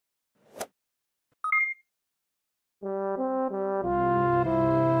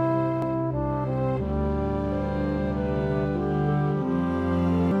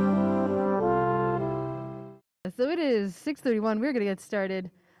So it is 6:31. We're going to get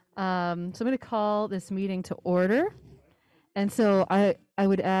started. So I'm going to call this meeting to order. And so I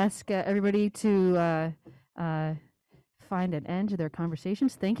would ask everybody to uh, find an end to their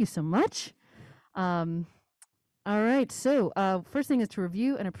conversations. Thank you so much. All right. So first thing is to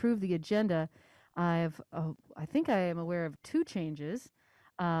review and approve the agenda. I think I am aware of two changes.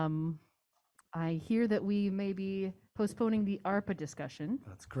 I hear that we may be postponing the ARPA discussion.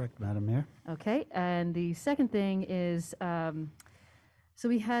 That's correct, Madam Mayor. Okay, and the second thing is, so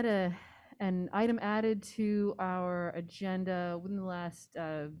we had an item added to our agenda within the last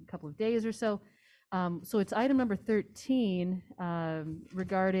couple of days or so. So it's item number 13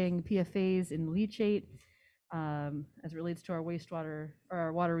 regarding PFAs in leachate as it relates to our wastewater or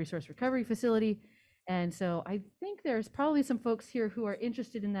our water resource recovery facility. And so I think there's probably some folks here who are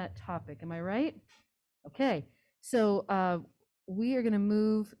interested in that topic. Am I right? Okay, so we are going to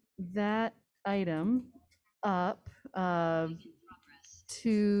move that item up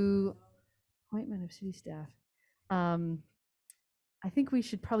to appointment of city staff. I think we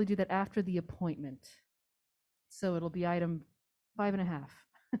should probably do that after the appointment. So it'll be item 5.5,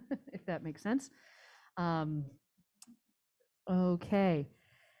 if that makes sense. Okay.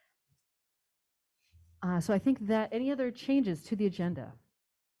 So I think that any other changes to the agenda?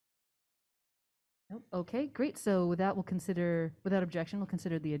 Nope. Okay, great. So with that, without objection, we'll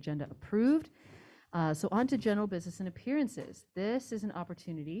consider the agenda approved. So on to general business and appearances. This is an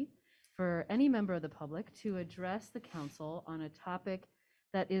opportunity for any member of the public to address the council on a topic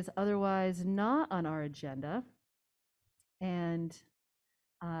that is otherwise not on our agenda. And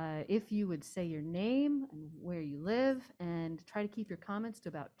if you would say your name and where you live and try to keep your comments to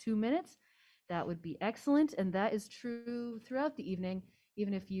about 2 minutes, that would be excellent. And that is true throughout the evening,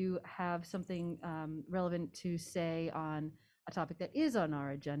 even if you have something relevant to say on a topic that is on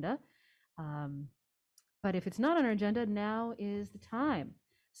our agenda. But if it's not on our agenda, now is the time.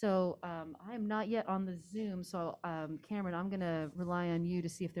 So I am not yet on the Zoom. So Cameron, I'm going to rely on you to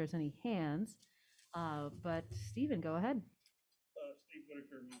see if there's any hands. But Stephen, go ahead. Steve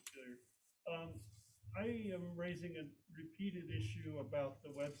Whitaker, Montpelier. I am raising a repeated issue about the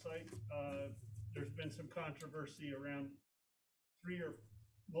website. There's been some controversy around 3 or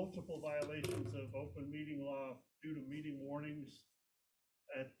multiple violations of open meeting law due to meeting warnings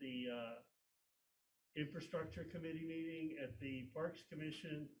at the Infrastructure Committee meeting, at the Parks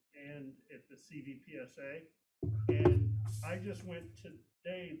Commission, and at the CVPSA. And I just went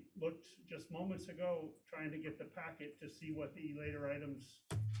today, looked just moments ago, trying to get the packet to see what the later items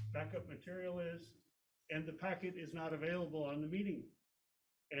backup material is. And the packet is not available on the meeting.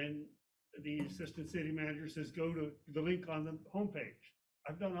 And the assistant city manager says, go to the link on the homepage.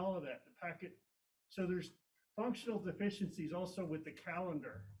 I've done all of that, the packet. So there's functional deficiencies also with the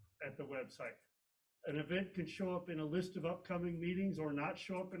calendar at the website. An event can show up in a list of upcoming meetings or not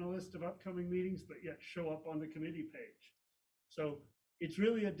show up in a list of upcoming meetings, but yet show up on the committee page. So it's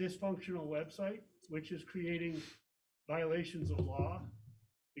really a dysfunctional website, which is creating violations of law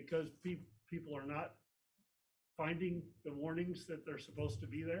because people are not finding the warnings that they're supposed to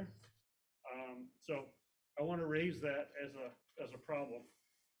be there. So I want to raise that as a problem.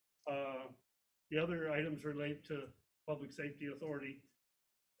 The other items relate to Public Safety Authority.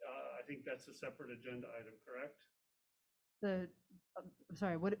 I think that's a separate agenda item, correct?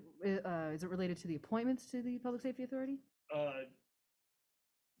 Sorry, what is it related to the appointments to the Public Safety Authority?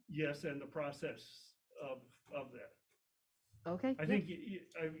 Yes, and the process of that. Okay. I think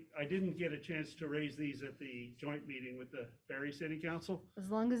I didn't get a chance to raise these at the joint meeting with the Barry City Council. As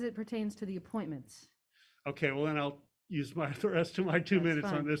long as it pertains to the appointments. Okay, well then I'll use the rest of my 2 minutes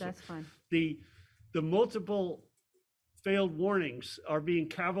on this. That's fine. The multiple failed warnings are being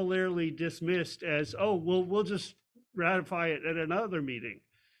cavalierly dismissed as, oh, well, we'll just ratify it at another meeting.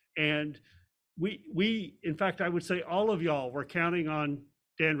 And we, in fact, I would say all of y'all were counting on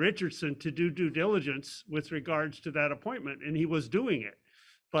Dan Richardson to do due diligence with regards to that appointment, and he was doing it.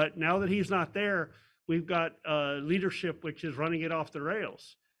 But now that he's not there, we've got leadership which is running it off the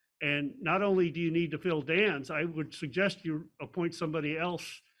rails. And not only do you need to fill Dan's, I would suggest you appoint somebody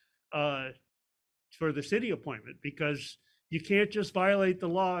else for the city appointment, because you can't just violate the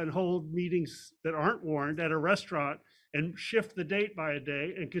law and hold meetings that aren't warned at a restaurant and shift the date by a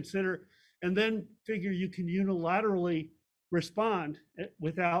day and consider, and then figure you can unilaterally respond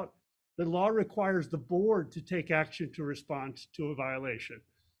without, the law requires the board to take action to respond to a violation.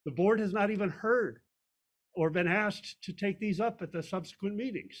 The board has not even heard or been asked to take these up at the subsequent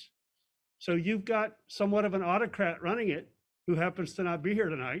meetings. So you've got somewhat of an autocrat running it who happens to not be here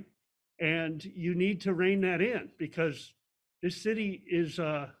tonight. And you need to rein that in, because this city is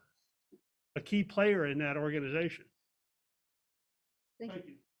a key player in that organization. Thank you.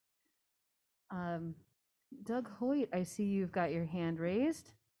 you. Doug Hoyt, I see you've got your hand raised.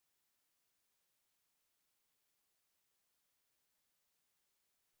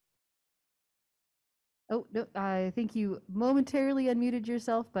 Oh, no, I think you momentarily unmuted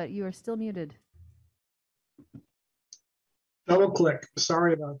yourself, but you are still muted. Double click.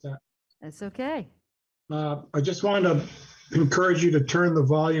 Sorry about that. That's okay. I just wanted to encourage you to turn the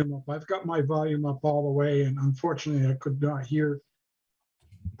volume up. I've got my volume up all the way, and unfortunately, I could not hear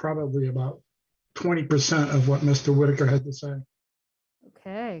probably about 20% of what Mr. Whitaker had to say.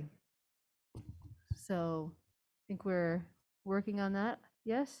 Okay. So I think we're working on that.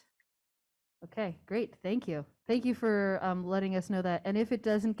 Yes? Okay, great. Thank you. Thank you for letting us know that. And if it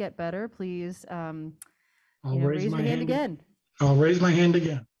doesn't get better, please I'll raise your hand again. I'll raise my hand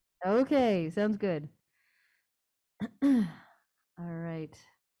again. Okay, sounds good. All right.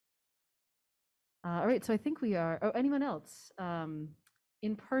 All right, so I think we are, oh, anyone else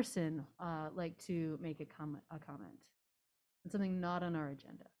in person like to make a comment on something not on our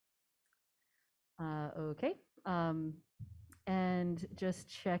agenda? Okay, and just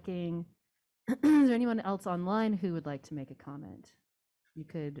checking, is there anyone else online who would like to make a comment? You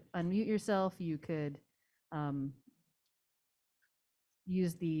could unmute yourself, you could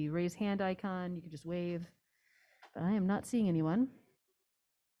use the raise hand icon, you could just wave, but I am not seeing anyone.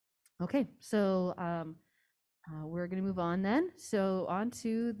 Okay, so we're going to move on then. So on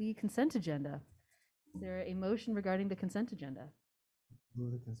to the consent agenda. Is there a motion regarding the consent agenda?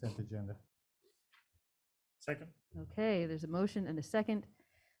 Move the consent agenda. Second. Okay, there's a motion and a second.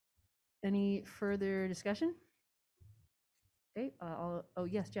 Any further discussion? Okay, oh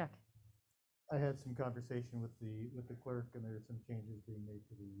yes, Jack. I had some conversation with the clerk, and there are some changes being made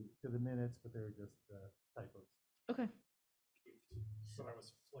to the minutes, but they're just typos. Okay. So I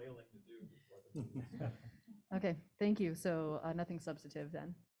was flailing to do before the meeting. Okay, thank you. So nothing substantive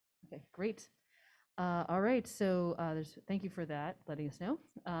then. Okay, great. All right, so thank you for that, letting us know.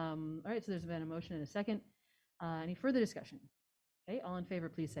 All right, so there's been a motion and a second. Any further discussion? Okay, all in favor,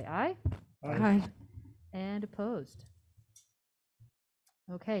 please say aye. Aye. And opposed?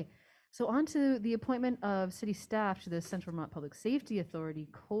 Okay, so on to the appointment of city staff to the Central Vermont Public Safety Authority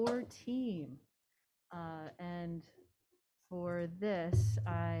core team. And for this,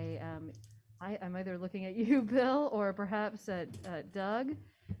 I'm either looking at you, Bill, or perhaps at Doug.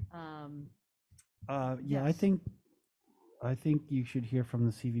 Yeah, Yes. I think you should hear from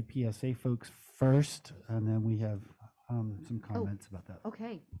the CVPSA folks first, and then we have some comments about that.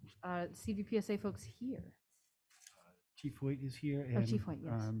 Okay, CVPSA folks here. Chief Hoyt is here, and Chief Hoyt,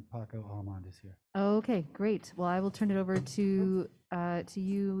 yes. Paco Almond is here. Okay, great. Well, I will turn it over to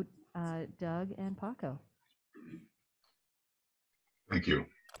you, Doug and Paco. Thank you.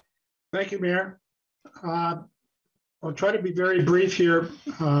 Thank you, Mayor. I'll try to be very brief here.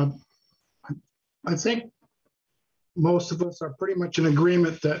 I think most of us are pretty much in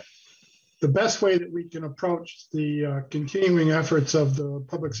agreement that the best way that we can approach the continuing efforts of the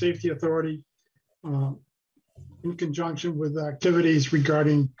Public Safety Authority in conjunction with activities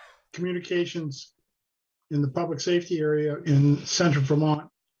regarding communications in the public safety area in Central Vermont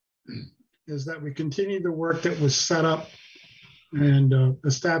is that we continue the work that was set up and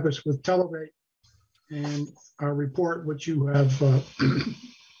established with Televate and our report, which you have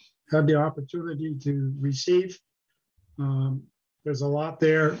had the opportunity to receive. There's a lot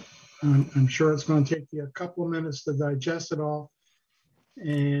there. I'm sure it's going to take you a couple of minutes to digest it all.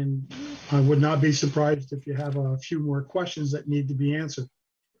 And I would not be surprised if you have a few more questions that need to be answered.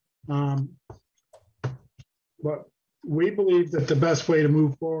 But we believe that the best way to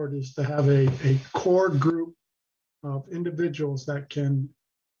move forward is to have a core group of individuals that can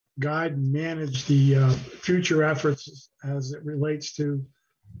guide and manage the future efforts as it relates to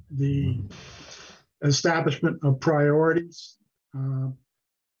the establishment of priorities,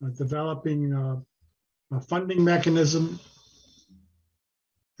 developing a funding mechanism,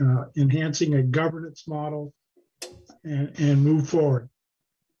 enhancing a governance model, and move forward.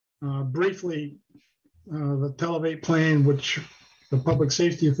 Briefly, the Televate plan, which the Public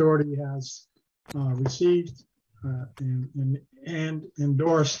Safety Authority has received and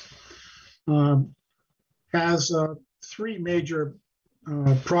endorsed, has three major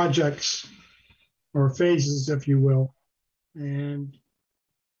projects or phases, if you will. And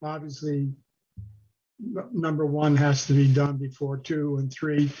obviously, number one has to be done before 2 and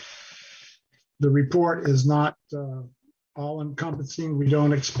 3. The report is not all encompassing. We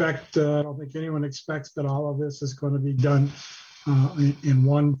don't expect, I don't think anyone expects that all of this is going to be done in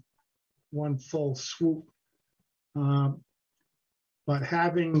one full swoop. but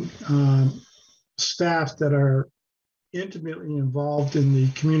having staff that are intimately involved in the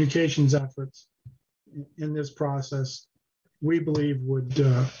communications efforts in this process, we believe would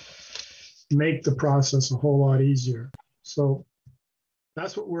make the process a whole lot easier. So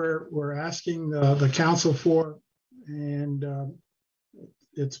that's what we're asking the council for, and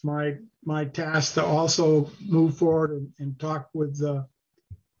it's my task to also move forward and talk with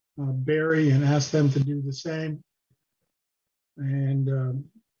Barry and ask them to do the same. And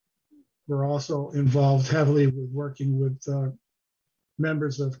we're also involved heavily with working with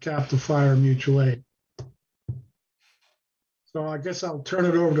members of Capital Fire Mutual Aid. So I guess I'll turn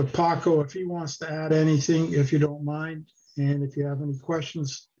it over to Paco if he wants to add anything, if you don't mind. And if you have any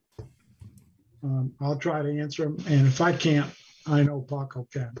questions, I'll try to answer them. And if I can't, I know Paco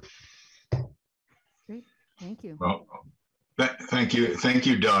can. Great, thank you. Well, thank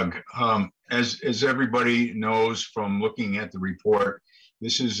you, Doug. As everybody knows from looking at the report,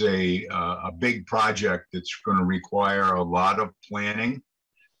 this is a big project that's going to require a lot of planning,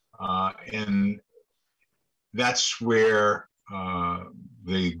 and that's where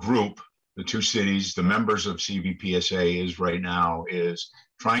the group, the two cities, the members of CVPSA is right now, is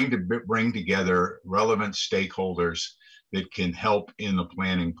trying to bring together relevant stakeholders that can help in the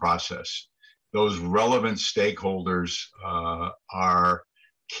planning process. Those relevant stakeholders are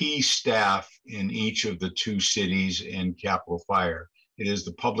key staff in each of the two cities and Capital Fire. It is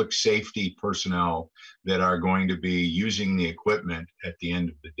the public safety personnel that are going to be using the equipment at the end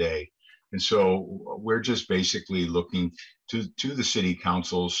of the day. And so we're just basically looking to the city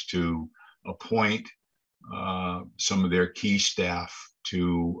councils to appoint some of their key staff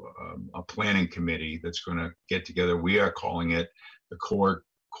to a planning committee that's going to get together. We are calling it the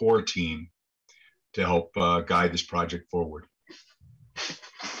core team to help guide this project forward.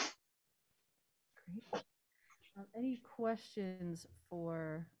 Great. Any questions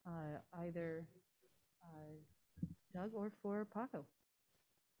for either Doug or for Paco?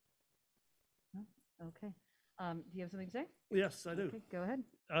 No? Okay. Do you have something to say? Yes, I do. Okay, go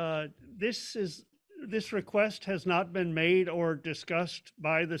ahead. This request has not been made or discussed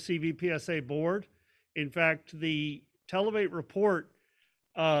by the CVPSA board. In fact, the Televate report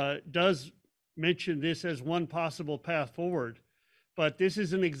does mention this as one possible path forward, but this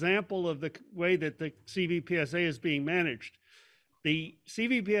is an example of the way that the CVPSA is being managed. The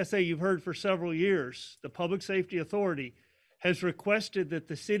CVPSA, you've heard for several years, the Public Safety Authority has requested that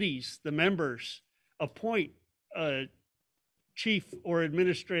the cities, the members, appoint chief or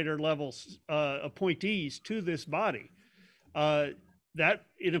administrator levels appointees to this body. That,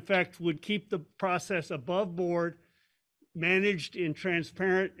 in effect, would keep the process above board, managed in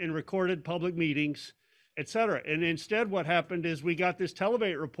transparent and recorded public meetings, et cetera. And instead, what happened is we got this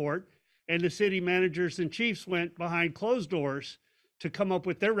Televate report, and the city managers and chiefs went behind closed doors to come up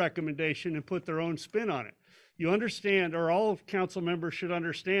with their recommendation and put their own spin on it. You understand, or all council members should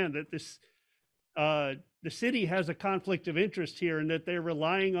understand, that this the city has a conflict of interest here, and that they're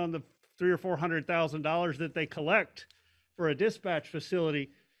relying on the $300,000 or $400,000 that they collect for a dispatch facility,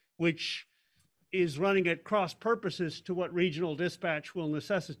 which is running at cross purposes to what regional dispatch will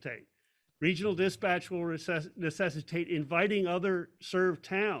necessitate. Regional dispatch will necessitate inviting other served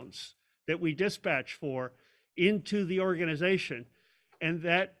towns that we dispatch for into the organization. And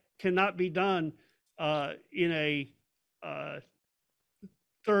that cannot be done in a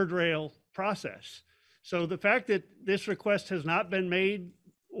third rail process. So the fact that this request has not been made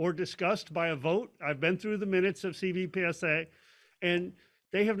or discussed by a vote, I've been through the minutes of CVPSA, and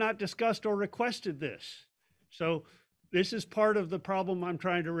they have not discussed or requested this. So this is part of the problem I'm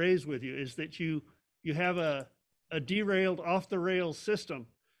trying to raise with you, is that you have a derailed, off the rails system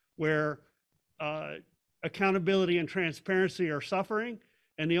where accountability and transparency are suffering.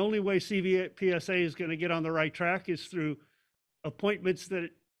 And the only way CVPSA is going to get on the right track is through appointments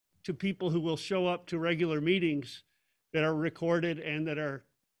to people who will show up to regular meetings that are recorded and that are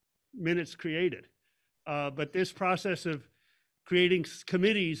minutes created. But this process of creating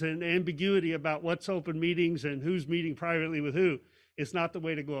committees and ambiguity about what's open meetings and who's meeting privately with who is not the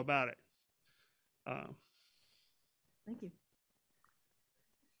way to go about it. Thank you.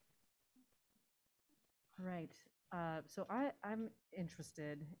 All right. So I'm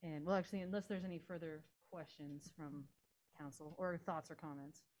interested in, well, actually, unless there's any further questions from council or thoughts or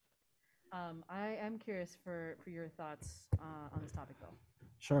comments, I am curious for your thoughts on this topic, Bill.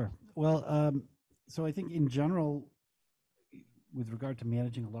 Sure. Well, so I think in general, with regard to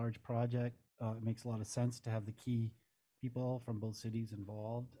managing a large project, it makes a lot of sense to have the key people from both cities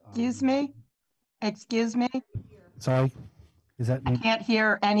involved. Excuse me? Excuse me? Sorry, is that I me? can't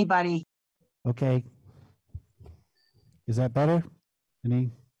hear anybody. Okay. Is that better?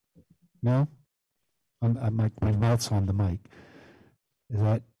 Any? No? My mouth's on the mic. Is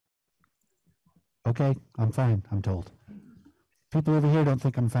that? Okay, I'm fine, I'm told. People over here don't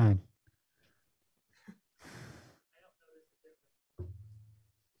think I'm fine.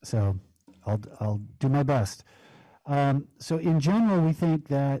 So I'll do my best. So in general, we think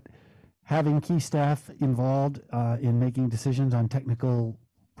that having key staff involved in making decisions on technical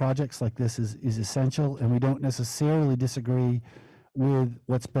projects like this is essential, and we don't necessarily disagree with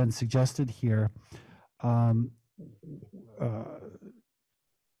what's been suggested here.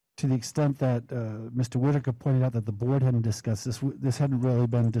 To the extent that Mr. Whitaker pointed out that the board hadn't discussed this, this hadn't really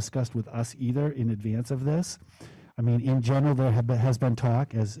been discussed with us either in advance of this. I mean, in general, there has been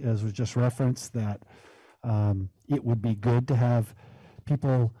talk, as was just referenced, that it would be good to have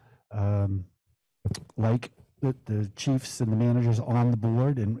people like the chiefs and the managers on the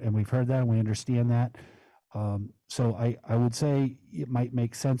board, and we've heard that and we understand that. So I would say it might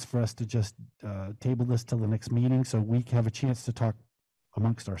make sense for us to just table this till the next meeting so we have a chance to talk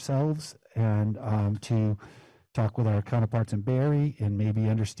amongst ourselves and to talk with our counterparts in Barrie and maybe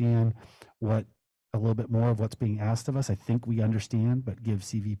understand a little bit more of what's being asked of us. I think we understand, but give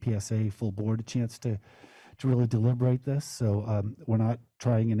CVPSA full board a chance to really deliberate this. So we're not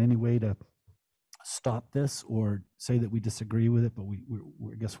trying in any way to stop this or say that we disagree with it, but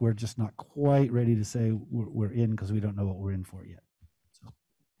I guess we're just not quite ready to say we're in because we don't know what we're in for yet. So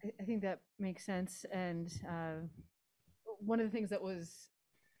I think that makes sense. And one of the things that was,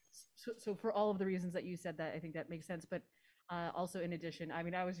 so for all of the reasons that you said that, I think that makes sense. But also in addition, I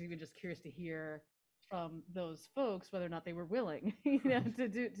mean, I was even just curious to hear from those folks whether or not they were willing, to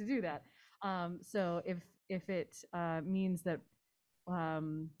do that. So if it means that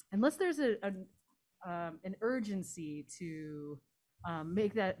unless there's an urgency to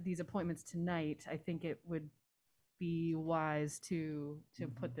make these appointments tonight, I think it would be wise to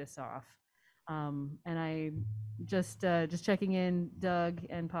put this off. And I just checking in, Doug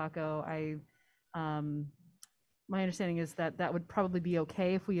and Paco. My understanding is that that would probably be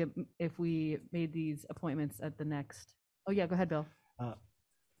okay if we made these appointments at the next. Oh yeah, go ahead, Bill.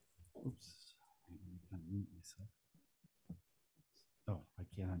 Oops, unmute myself. Oh, I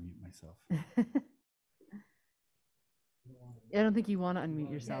can't unmute myself. I don't think you want to unmute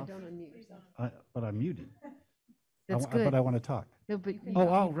yourself. Yeah, don't unmute yourself. But I'm muted. That's good. But I want to talk. No, but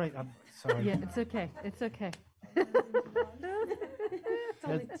Oh, right. I'm sorry. yeah, it's okay. It's okay. It's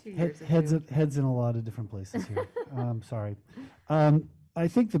only 2 years. Heads in a lot of different places here. I'm sorry. I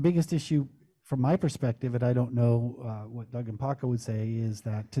think the biggest issue from my perspective, and I don't know what Doug and Paco would say, is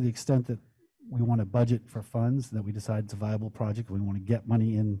that to the extent that we want to budget for funds, that we decide it's a viable project, we want to get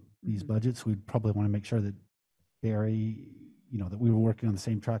money in these budgets, we'd probably want to make sure that Barrie, that we were working on the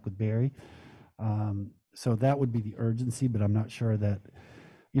same track with Barrie. So that would be the urgency, but I'm not sure that,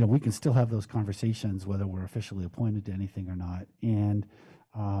 we can still have those conversations whether we're officially appointed to anything or not. And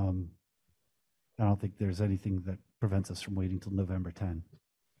I don't think there's anything that prevents us from waiting till November 10.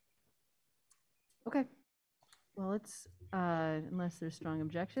 Okay. Well, it's unless there's strong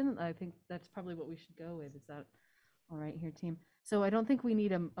objection, I think that's probably what we should go with. Is that all right here, team? So I don't think we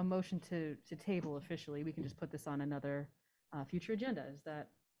need a motion to table officially. We can just put this on another future agenda. Is that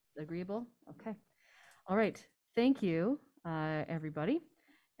agreeable? Okay. All right. Thank you, everybody.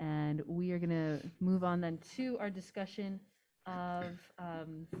 And we are going to move on then to our discussion of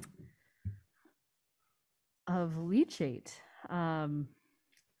leachate,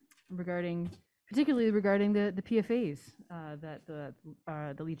 particularly regarding the PFAS that the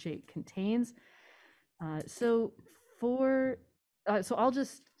leachate contains. So I'll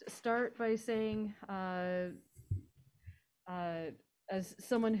just start by saying, as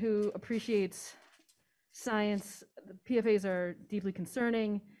someone who appreciates science, the PFAS are deeply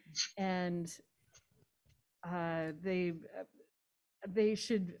concerning, and they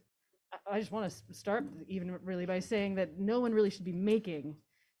should. I just want to start even really by saying that no one really should be making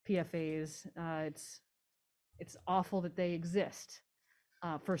PFAS. It's awful that they exist,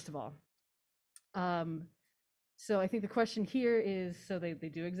 first of all. So I think the question here is, so they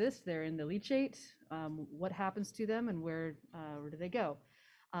do exist, they're in the leachate. What happens to them and where do they go?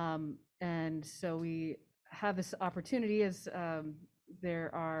 And so we have this opportunity as there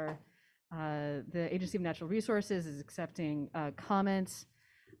are, the Agency of Natural Resources is accepting comments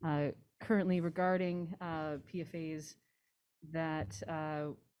currently regarding PFAS, that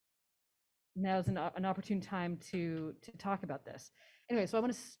now's an opportune time to talk about this. Anyway, so I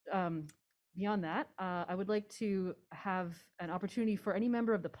want to, beyond that, I would like to have an opportunity for any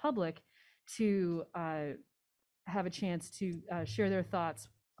member of the public to have a chance to share their thoughts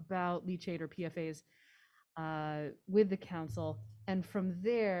about leachate or PFAS. with the council, and from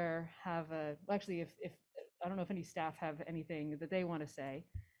there have a, well, actually, if I don't know if any staff have anything that they want to say,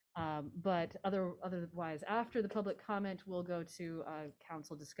 but otherwise, after the public comment, we'll go to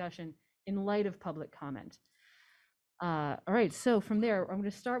council discussion in light of public comment. All right, so from there, I'm going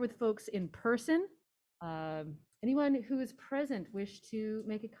to start with folks in person. Anyone who is present wish to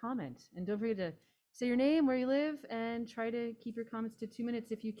make a comment, and don't forget to say your name, where you live, and try to keep your comments to 2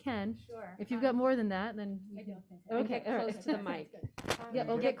 minutes if you can. Sure. If you've got more than that, then I don't think so. Okay, get all right. close to the mic. Yeah,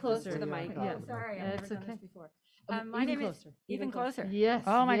 oh, get closer to the mic. Yeah. Oh, sorry, Yeah, I've never it's done okay. this before. Even My name is closer. even closer. Yes.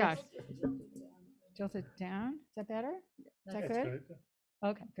 Oh my yes. gosh. Tilt it down. Is that better? Is that good?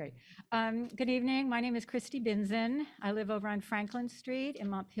 Okay, great. Good evening. My name is Christy Binzen. I live over on Franklin Street in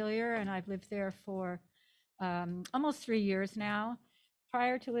Montpelier, and I've lived there for almost 3 years now.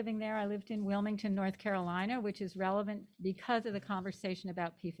 Prior to living there, I lived in Wilmington, North Carolina, which is relevant because of the conversation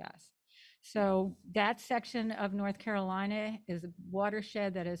about PFAS. So that section of North Carolina is a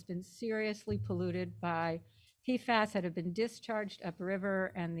watershed that has been seriously polluted by PFAS that have been discharged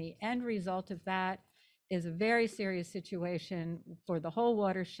upriver, and the end result of that is a very serious situation for the whole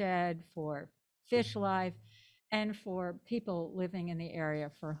watershed, for fish life, and for people living in the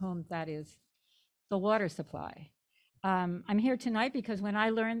area for whom that is the water supply. I'm here tonight because when I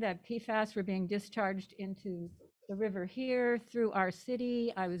learned that PFAS were being discharged into the river here through our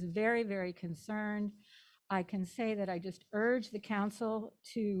city, I was very, very concerned. I can say that I just urge the council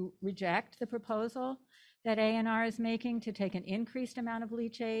to reject the proposal that ANR is making to take an increased amount of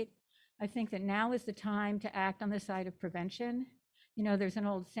leachate. I think that now is the time to act on the side of prevention. You know, there's an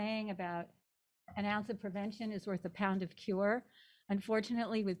old saying about an ounce of prevention is worth a pound of cure.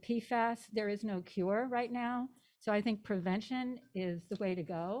 Unfortunately, with PFAS, there is no cure right now. So I think prevention is the way to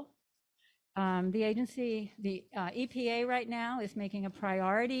go. The agency, the EPA right now is making a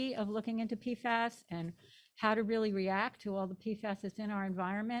priority of looking into PFAS and how to really react to all the PFAS that's in our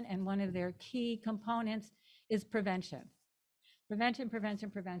environment. And one of their key components is prevention. Prevention,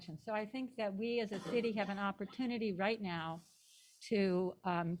 prevention, prevention. So I think that we as a city have an opportunity right now to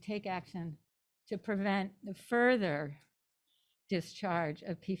take action to prevent the further discharge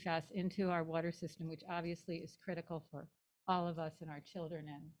of PFAS into our water system, which obviously is critical for all of us and our children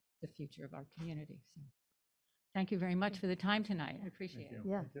and the future of our community. So thank you very much for the time tonight. I appreciate it.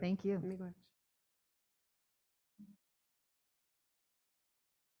 Yeah, thank you.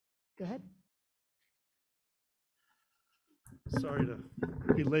 Go ahead. Sorry to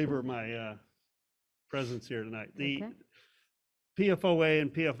belabor my presence here tonight. The Okay. PFOA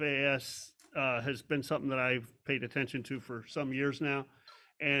and PFAS has been something that I've paid attention to for some years now.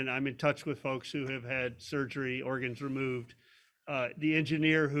 And I'm in touch with folks who have had surgery, organs removed. The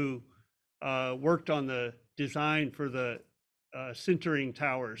engineer who worked on the design for the sintering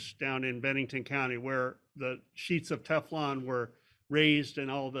towers down in Bennington County, where the sheets of Teflon were raised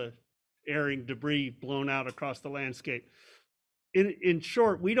and all the airing debris blown out across the landscape. In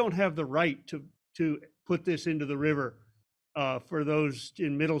short, we don't have the right to put this into the river for those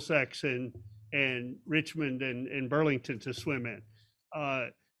in Middlesex and Richmond and Burlington to swim in.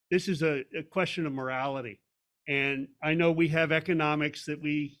 This is a question of morality. And I know we have economics that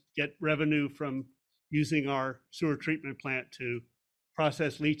we get revenue from using our sewer treatment plant to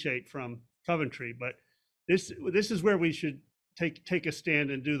process leachate from Coventry, but this is where we should take a stand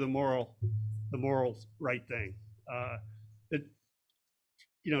and do the moral right thing.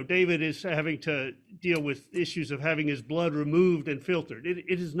 You know, David is having to deal with issues of having his blood removed and filtered.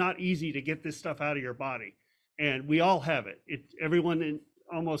 It is not easy to get this stuff out of your body, and we all have it.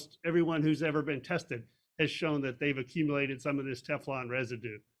 Almost everyone who's ever been tested has shown that they've accumulated some of this Teflon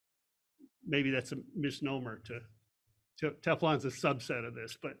residue. Maybe that's a misnomer. Teflon's a subset of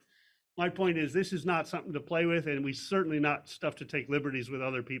this, but my point is this is not something to play with, and we certainly not stuff to take liberties with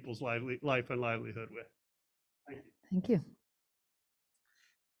other people's life and livelihood with. Thank you. Thank you.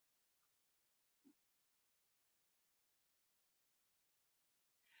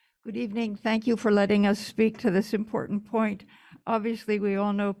 Good evening. Thank you for letting us speak to this important point. Obviously, we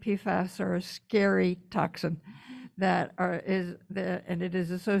all know PFAS are a scary toxin and it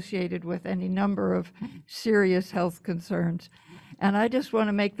is associated with any number of serious health concerns. And I just want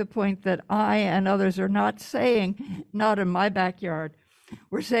to make the point that I and others are not saying, not in my backyard,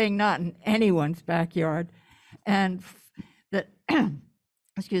 we're saying not in anyone's backyard. And that,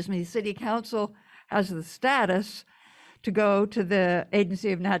 excuse me, the City Council has the status to go to the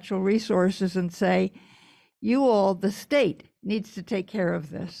Agency of Natural Resources and say, you all, the state, needs to take care of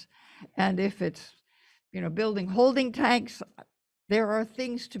this. And if it's, building holding tanks, there are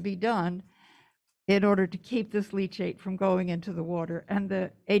things to be done. in order to keep this leachate from going into the water. And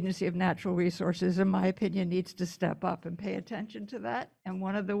the Agency of Natural Resources, in my opinion, needs to step up and pay attention to that. And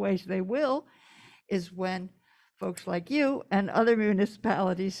one of the ways they will is when folks like you and other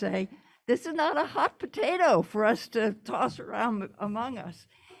municipalities say, this is not a hot potato for us to toss around among us.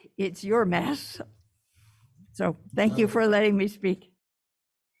 It's your mess. So thank you for letting me speak.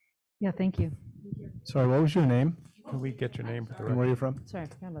 Yeah, thank you. Sorry, what was your name Can we get your name for the and where record? you're from? Sorry, I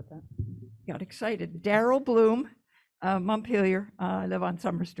forgot about that. Got excited. Daryl Bloom, Montpelier. I live on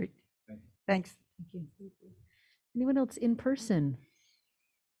Summer Street. Thanks. Thank you. Anyone else in person?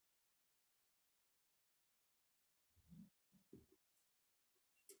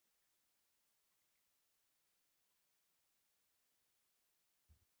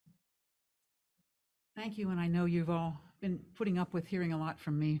 Thank you, and I know you've all been putting up with hearing a lot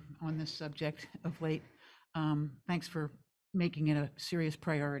from me on this subject of late. Thanks for making it a serious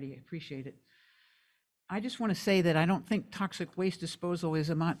priority. I appreciate it. I just want to say that I don't think toxic waste disposal is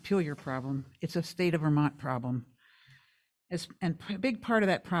a Montpelier problem. It's a state of Vermont problem. And a big part of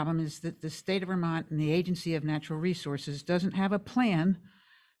that problem is that the state of Vermont and the Agency of Natural Resources doesn't have a plan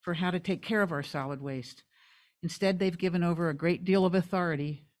for how to take care of our solid waste. Instead, they've given over a great deal of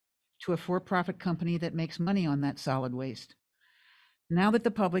authority to a for-profit company that makes money on that solid waste. Now that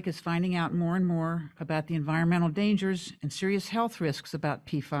the public is finding out more and more about the environmental dangers and serious health risks about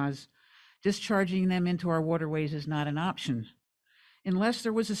PFAS, discharging them into our waterways is not an option, unless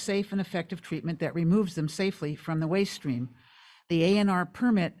there was a safe and effective treatment that removes them safely from the waste stream. The ANR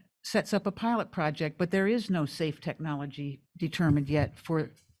permit sets up a pilot project, but there is no safe technology determined yet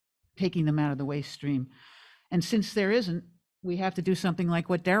for taking them out of the waste stream. And since there isn't, we have to do something like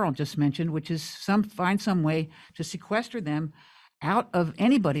what Daryl just mentioned, which is find some way to sequester them out of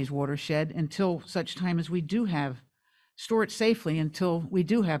anybody's watershed until such time as we do store it safely until we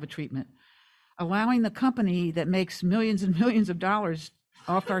do have a treatment. Allowing the company that makes millions and millions of dollars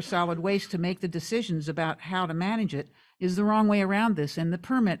off our solid waste to make the decisions about how to manage it is the wrong way around this. And the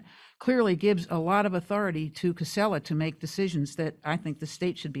permit clearly gives a lot of authority to Casella to make decisions that I think the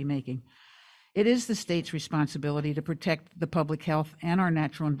state should be making. It is the state's responsibility to protect the public health and our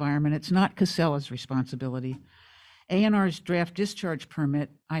natural environment. It's not Casella's responsibility. ANR's draft discharge permit,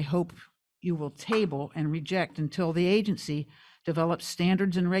 I hope you will table and reject until the agency develops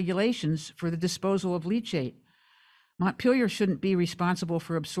standards and regulations for the disposal of leachate. Montpelier shouldn't be responsible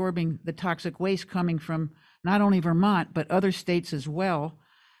for absorbing the toxic waste coming from not only Vermont, but other states as well.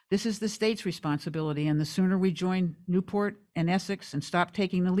 This is the state's responsibility, and the sooner we join Newport and Essex and stop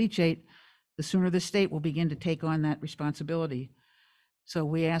taking the leachate, the sooner the state will begin to take on that responsibility. So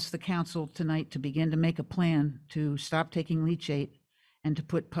we ask the council tonight to begin to make a plan to stop taking leachate and to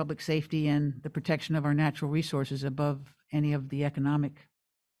put public safety and the protection of our natural resources above any of the economic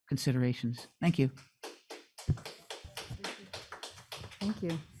considerations. Thank you. Thank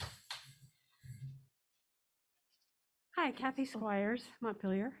you. Hi, Kathy Squires,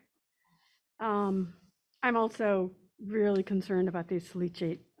 Montpelier. I'm also really concerned about these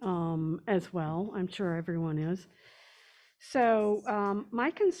leachate as well. I'm sure everyone is. So my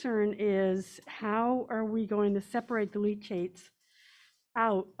concern is, how are we going to separate the leachates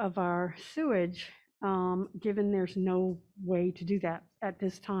out of our sewage, given there's no way to do that at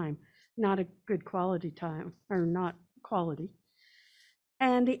this time? Not a good quality time, or not quality.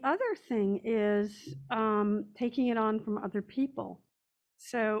 And the other thing is taking it on from other people.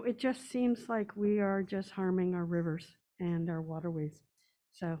 So it just seems like we are just harming our rivers and our waterways.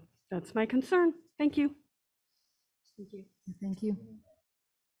 So that's my concern. Thank you. Thank you. Thank you.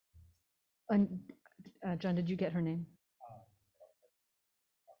 And John, did you get her name?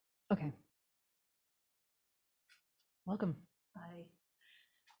 Okay. Welcome. Hi.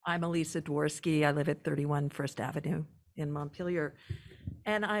 I'm Elisa Dworsky. I live at 31 First Avenue in Montpelier.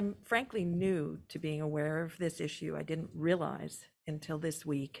 And I'm frankly new to being aware of this issue. I didn't realize until this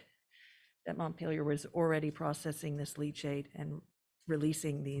week that Montpelier was already processing this leachate and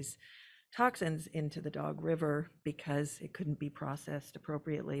releasing these toxins into the Dog River because it couldn't be processed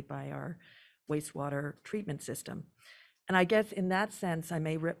appropriately by our wastewater treatment system. And I guess in that sense, I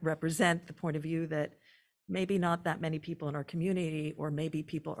may represent the point of view that maybe not that many people in our community, or maybe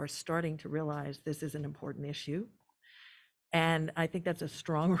people are starting to realize this is an important issue. And I think that's a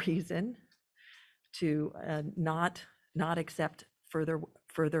strong reason to not accept further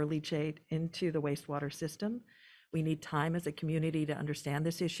leachate into the wastewater system. We need time as a community to understand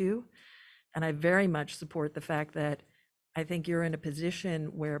this issue. And I very much support the fact that I think you're in a position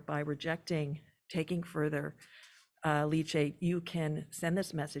where by rejecting taking further leachate, you can send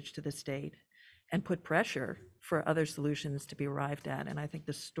this message to the state and put pressure for other solutions to be arrived at. And I think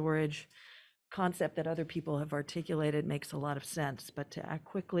the storage concept that other people have articulated makes a lot of sense, but to act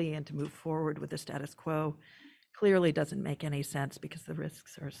quickly and to move forward with the status quo clearly doesn't make any sense because the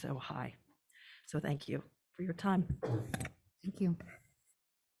risks are so high. So thank you for your time. Thank you.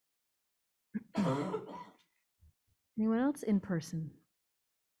 Anyone else in person?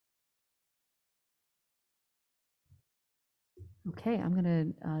 Okay, I'm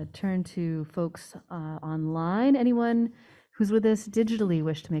going to turn to folks online. Anyone who's with us digitally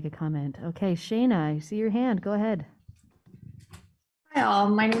wish to make a comment? Okay, Shayna, I see your hand. Go ahead. Hi all,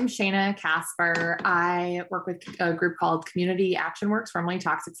 my name is Shayna Casper. I work with a group called Community Action Works, formerly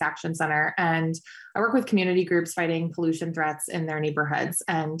Toxics Action Center, and I work with community groups fighting pollution threats in their neighborhoods.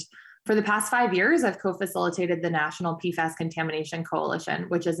 And for the past 5 years, I've co-facilitated the National PFAS Contamination Coalition,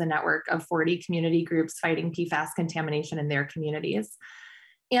 which is a network of 40 community groups fighting PFAS contamination in their communities.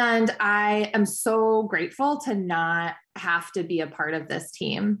 And I am so grateful to not have to be a part of this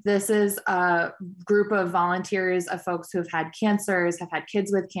team. This is a group of volunteers, of folks who have had cancers, have had kids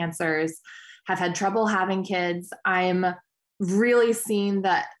with cancers, have had trouble having kids. I'm really seeing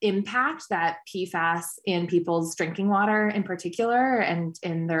the impact that PFAS in people's drinking water in particular and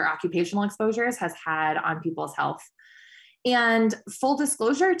in their occupational exposures has had on people's health. And full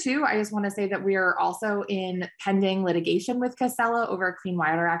disclosure too, I just want to say that we are also in pending litigation with Casella over Clean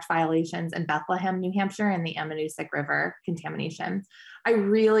Water Act violations in Bethlehem, New Hampshire, and the Ammonoosuc River contamination. I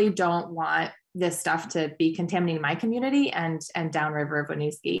really don't want this stuff to be contaminating my community and downriver of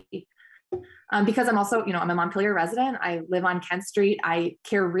Winooski. Because I'm also, I'm a Montpelier resident. I live on Kent Street. I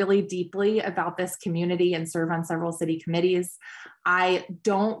care really deeply about this community and serve on several city committees. I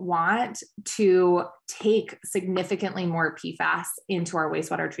don't want to take significantly more PFAS into our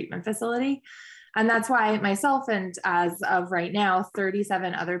wastewater treatment facility. And that's why myself and as of right now,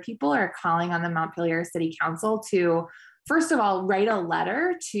 37 other people are calling on the Montpelier City Council to, first of all, write a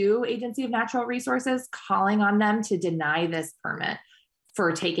letter to Agency of Natural Resources calling on them to deny this permit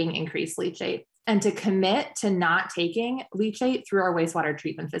for taking increased leachate and to commit to not taking leachate through our wastewater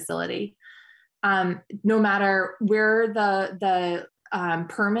treatment facility. No matter where the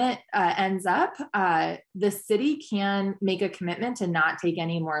permit ends up, the city can make a commitment to not take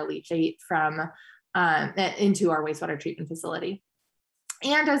any more leachate from into our wastewater treatment facility.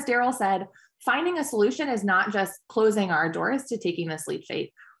 And as Daryl said, finding a solution is not just closing our doors to taking this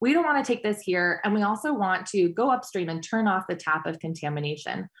leachate. We don't want to take this here. And we also want to go upstream and turn off the tap of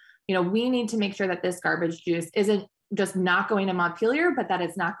contamination. We need to make sure that this garbage juice isn't just not going to Montpelier, but that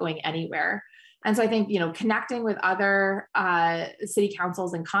it's not going anywhere. And so I think, connecting with other city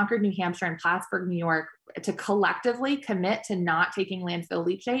councils in Concord, New Hampshire, and Plattsburgh, New York, to collectively commit to not taking landfill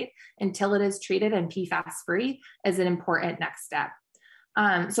leachate until it is treated and PFAS free is an important next step.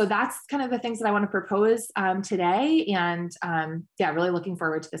 So that's kind of the things that I want to propose today. And really looking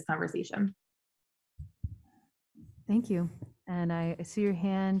forward to this conversation. Thank you. And I see your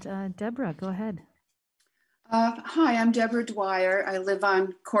hand, Deborah, go ahead. Hi, I'm Deborah Dwyer. I live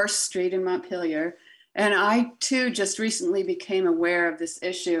on Course Street in Montpelier. And I too just recently became aware of this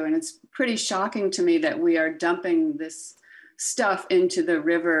issue. And it's pretty shocking to me that we are dumping this stuff into the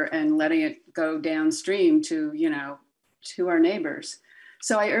river and letting it go downstream to, to our neighbors.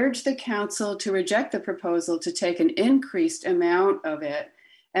 So I urge the council to reject the proposal to take an increased amount of it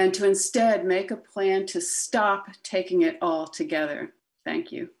and to instead make a plan to stop taking it all together.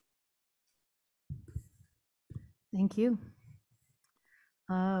 Thank you. Thank you.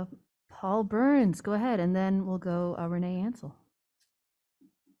 Paul Burns, go ahead, and then we'll go Renee Ansel.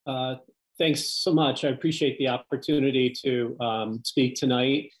 Thanks so much. I appreciate the opportunity to speak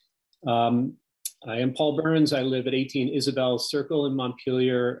tonight. I am Paul Burns. I live at 18 Isabel Circle in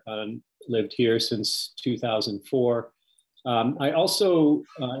Montpelier. Lived here since 2004. I also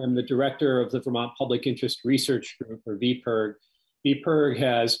am the director of the Vermont Public Interest Research Group, or VPIRG. VPIRG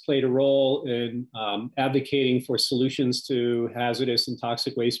has played a role in advocating for solutions to hazardous and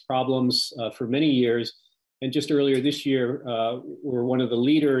toxic waste problems for many years. And just earlier this year, we're one of the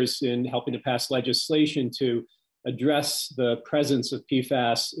leaders in helping to pass legislation to address the presence of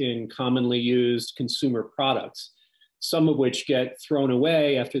PFAS in commonly used consumer products, some of which get thrown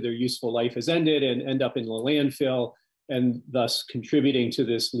away after their useful life has ended and end up in the landfill, and thus contributing to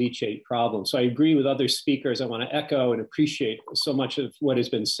this leachate problem. So I agree with other speakers. I want to echo and appreciate so much of what has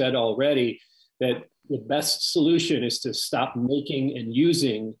been said already, that the best solution is to stop making and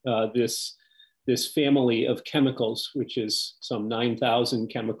using this family of chemicals, which is some 9,000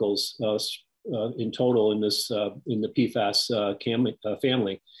 chemicals in total in the PFAS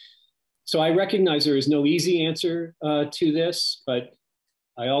family. So I recognize there is no easy answer to this, but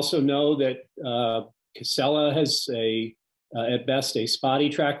I also know that Casella has a at best, a spotty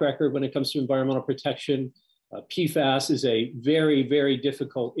track record when it comes to environmental protection. PFAS is a very, very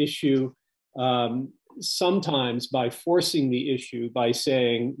difficult issue. Sometimes by forcing the issue, by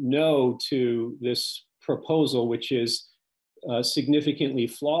saying no to this proposal, which is significantly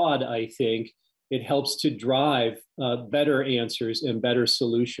flawed, I think, it helps to drive better answers and better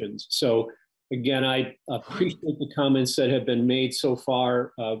solutions. So again, I appreciate the comments that have been made so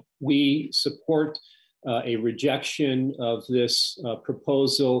far. We support a rejection of this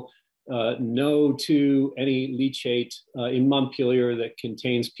proposal. No to any leachate in Montpelier that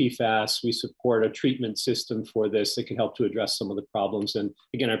contains PFAS. We support a treatment system for this that can help to address some of the problems. And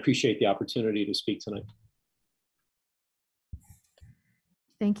again, I appreciate the opportunity to speak tonight.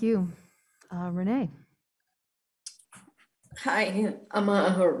 Thank you. Renee. Hi, I'm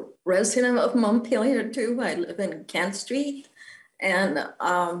a resident of Montpelier too. I live in Kent Street. And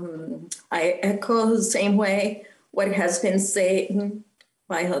I echo the same way what has been said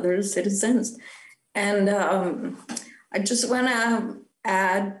by other citizens. And I just want to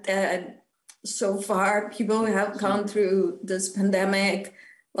add that so far people have gone through this pandemic.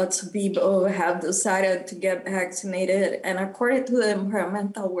 Lots of people have decided to get vaccinated. And according to the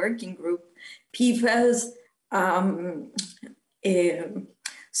Environmental Working Group, PFAS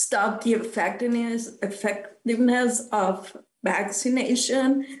stopped the effectiveness of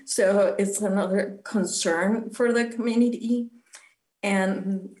vaccination. So it's another concern for the community.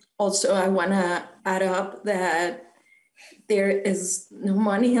 And also I want to add up that there is no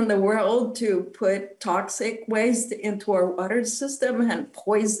money in the world to put toxic waste into our water system and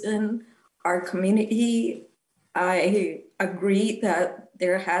poison our community. I agree that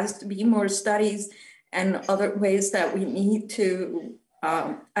there has to be more studies and other ways that we need to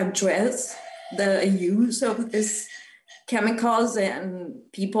address the use of these chemicals, and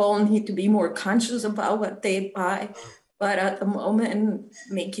people need to be more conscious about what they buy. But at the moment,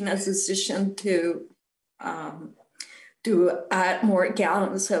 making a decision to add more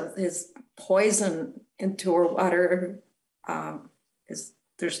gallons of this poison into our water,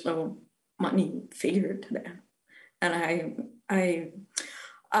 there's no money figured to that. And I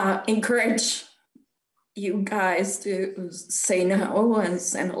encourage you guys to say no and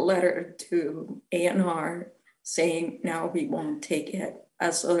send a letter to ANR saying, no, we won't take it,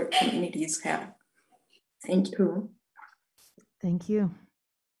 as other communities have. Thank you. Thank you.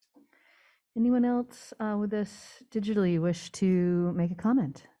 Anyone else with us digitally wish to make a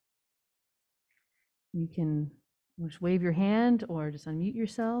comment? You can just wave your hand or just unmute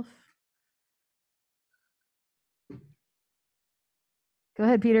yourself. Go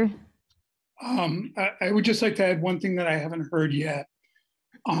ahead, Peter. I would just like to add one thing that I haven't heard yet.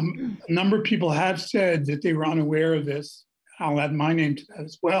 A number of people have said that they were unaware of this. I'll add my name to that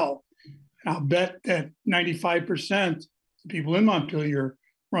as well. And I'll bet that 95% of the people in Montpelier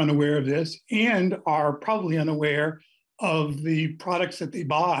were unaware of this and are probably unaware of the products that they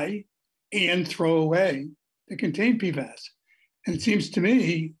buy and throw away that contain PFAS. And it seems to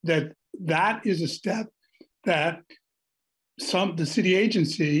me that that is a step that the city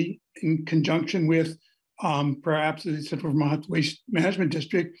agency, in conjunction with perhaps the Central Vermont Waste Management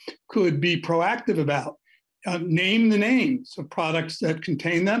District, could be proactive about. Name the names of products that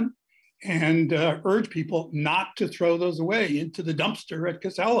contain them and urge people not to throw those away into the dumpster at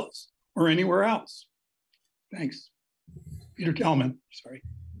Casella's or anywhere else. Thanks. Peter Kelman, sorry.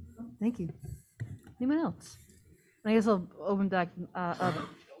 Thank you. Anyone else? I guess I'll open back up.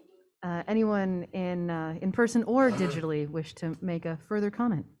 Anyone in person or digitally wish to make a further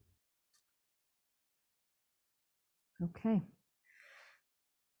comment? Okay.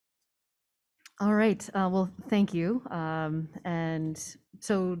 All right. Well, thank you. And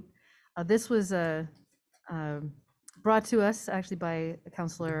so this was brought to us actually by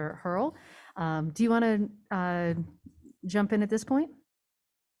Councillor Hurl. Do you want to jump in at this point?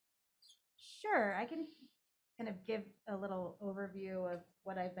 Sure. I can kind of give a little overview of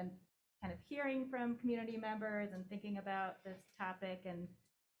what I've been kind of hearing from community members and thinking about this topic, and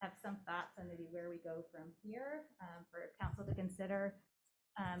have some thoughts on maybe where we go from here for council to consider.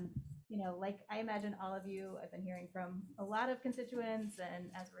 You know, like I imagine all of you, I've been hearing from a lot of constituents, and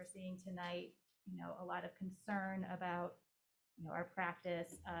as we're seeing tonight, you know, a lot of concern about, you know, our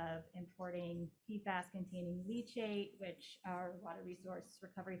practice of importing PFAS containing leachate, which our water resource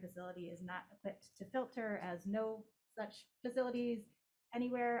recovery facility is not equipped to filter, as no such facilities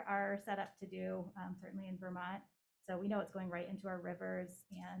anywhere are set up to do, certainly in Vermont. So we know it's going right into our rivers,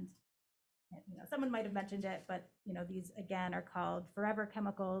 and you know, someone might have mentioned it, but you know, these again are called forever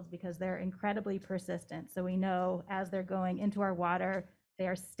chemicals because they're incredibly persistent. So we know as they're going into our water, they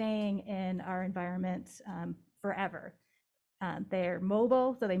are staying in our environment forever. They're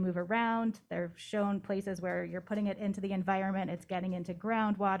mobile, so they move around. They're shown places where you're putting it into the environment, it's getting into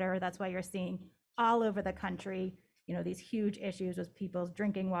groundwater. That's why you're seeing all over the country, these huge issues with people's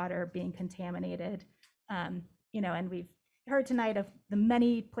drinking water being contaminated. And we've heard tonight of the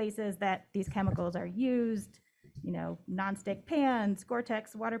many places that these chemicals are used, nonstick pans,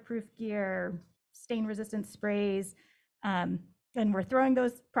 Gore-Tex waterproof gear, stain-resistant sprays, and we're throwing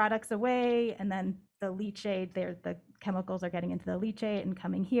those products away, and then the leachate, the chemicals are getting into the leachate and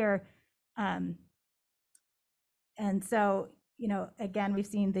coming here. And so, again, we've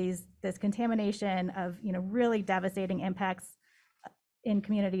seen this contamination of, really devastating impacts in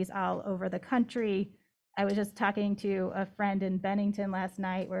communities all over the country. I was just talking to a friend in Bennington last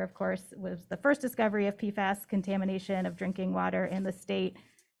night, where, of course, was the first discovery of PFAS contamination of drinking water in the state.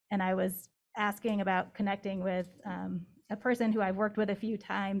 And I was asking about connecting with a person who I've worked with a few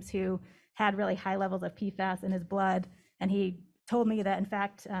times who had really high levels of PFAS in his blood. And he told me that, in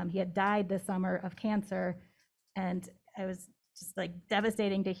fact, he had died this summer of cancer. And I was just like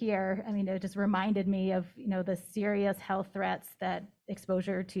devastating to hear. I mean, it just reminded me of, the serious health threats that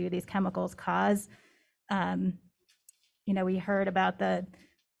exposure to these chemicals cause. We heard about the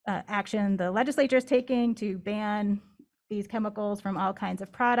action the legislature is taking to ban these chemicals from all kinds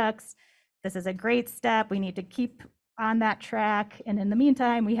of products. This is a great step. We need to keep on that track. And in the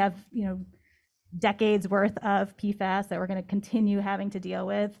meantime, we have, decades worth of PFAS that we're going to continue having to deal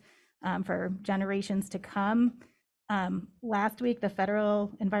with for generations to come. Last week, the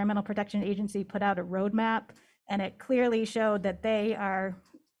Federal Environmental Protection Agency put out a roadmap, and it clearly showed that they are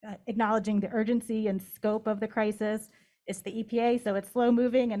acknowledging the urgency and scope of the crisis. It's the EPA, so it's slow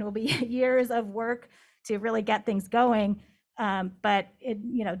moving and will be years of work to really get things going. But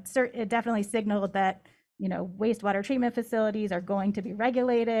it definitely signaled that wastewater treatment facilities are going to be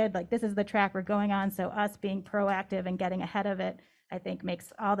regulated. Like, this is the track we're going on. So us being proactive and getting ahead of it, I think,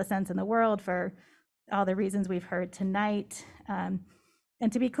 makes all the sense in the world for all the reasons we've heard tonight.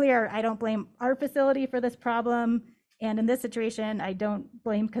 And to be clear, I don't blame our facility for this problem. And in this situation, I don't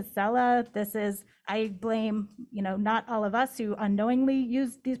blame Casella. I blame, not all of us who unknowingly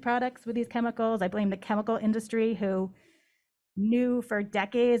use these products with these chemicals. I blame the chemical industry, who knew for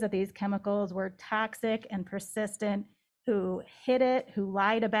decades that these chemicals were toxic and persistent, who hid it, who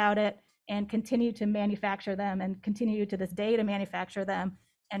lied about it, and continue to manufacture them, and continue to this day to manufacture them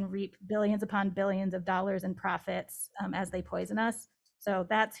and reap billions upon billions of dollars in profits as they poison us. So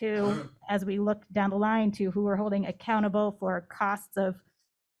that's who, as we look down the line to who we're holding accountable for costs of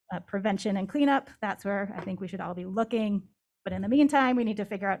prevention and cleanup, that's where I think we should all be looking. But in the meantime, we need to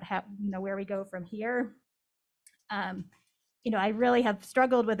figure out how, where we go from here. I really have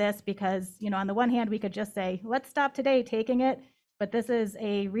struggled with this because, on the one hand, we could just say, let's stop today taking it, but this is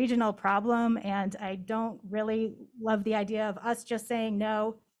a regional problem, and I don't really love the idea of us just saying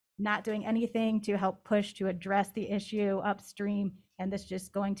no, not doing anything to help push to address the issue upstream, and this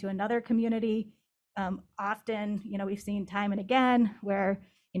just going to another community. Often, we've seen time and again where,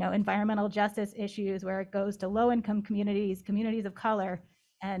 environmental justice issues, where it goes to low-income communities, communities of color,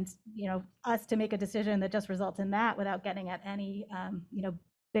 and us to make a decision that just results in that without getting at any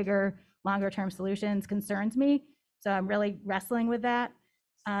bigger, longer term solutions concerns me. So I'm really wrestling with that.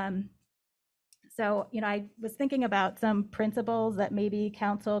 So I was thinking about some principles that maybe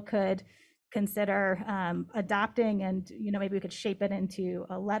council could consider adopting, and maybe we could shape it into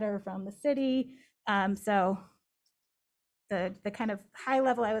a letter from the city. So the kind of high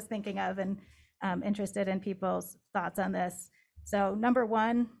level I was thinking of, and interested in people's thoughts on this. So number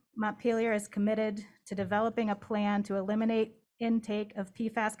one, Montpelier is committed to developing a plan to eliminate intake of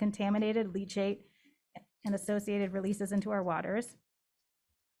PFAS contaminated leachate and associated releases into our waters.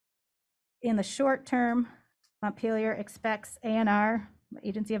 In the short term, Montpelier expects ANR,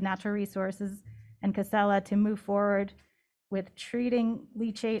 Agency of Natural Resources, and Casella to move forward with treating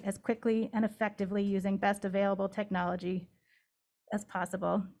leachate as quickly and effectively using best available technology as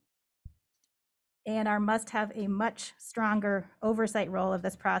possible. ANR must have a much stronger oversight role of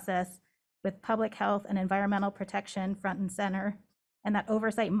this process, with public health and environmental protection front and center, and that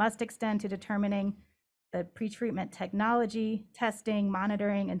oversight must extend to determining the pretreatment technology, testing,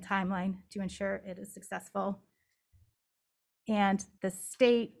 monitoring, and timeline to ensure it is successful. And the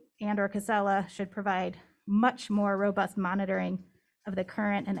state and/or Casella should provide much more robust monitoring of the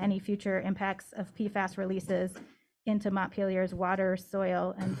current and any future impacts of PFAS releases into Montpelier's water,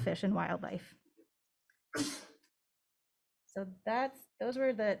 soil, and fish and wildlife. So those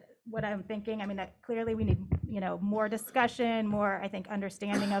were what I'm thinking. I mean, clearly we need, more discussion, more, I think,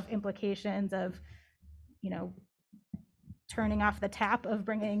 understanding of implications of, turning off the tap of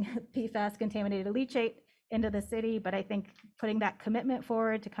bringing PFAS contaminated leachate into the city, but I think putting that commitment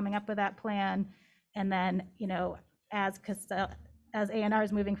forward to coming up with that plan, and then, as A&R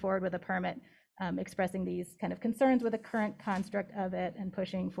is moving forward with a permit, expressing these kind of concerns with the current construct of it and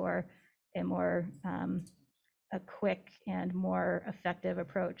pushing for a more, a quick and more effective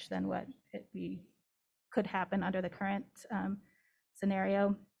approach than what could happen under the current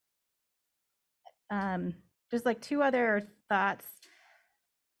scenario. Just like two other thoughts.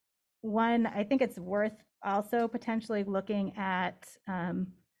 One, I think it's worth also potentially looking at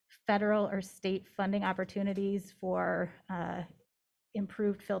federal or state funding opportunities for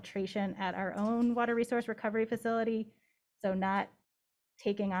improved filtration at our own water resource recovery facility. So not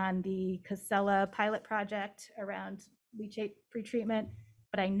taking on the Casella pilot project around leachate pretreatment,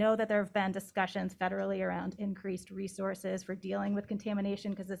 but I know that there have been discussions federally around increased resources for dealing with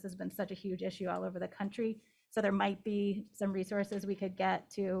contamination, because this has been such a huge issue all over the country. So there might be some resources we could get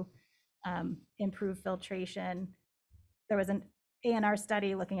to improve filtration. There was an A&R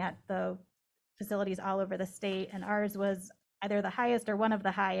study looking at the facilities all over the state, and ours was either the highest or one of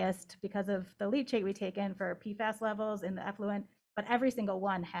the highest because of the leachate we take in for PFAS levels in the effluent, but every single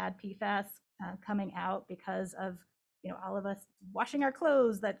one had PFAS coming out because of all of us washing our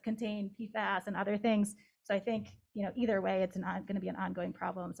clothes that contain PFAS and other things. So I think either way, it's not going to be an ongoing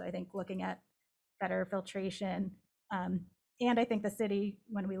problem. So I think looking at better filtration, and I think the city,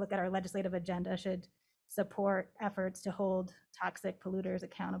 when we look at our legislative agenda, should support efforts to hold toxic polluters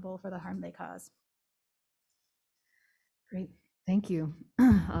accountable for the harm they cause. Great, thank you.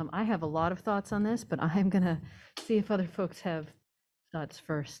 I have a lot of thoughts on this, but I'm going to see if other folks have thoughts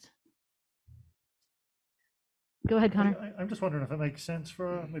first. Go ahead, Connor. I'm just wondering if it makes sense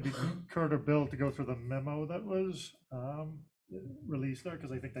for maybe Kurt or Bill to go through the memo that was released there,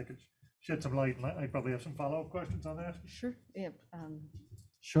 because I think they could shed some light, and I'd probably have some follow-up questions on that. Sure. Yeah.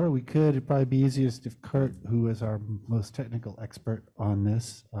 Sure, we could. It'd probably be easiest if Kurt, who is our most technical expert on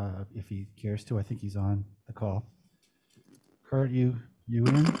this, if he cares to. I think he's on the call. Kurt, you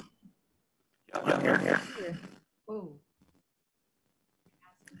in? I'm here. Whoa.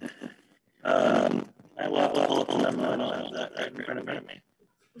 I will pull up the memo. I don't have that right in front of me.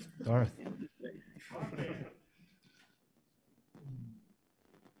 Darth.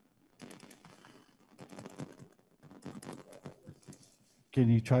 Can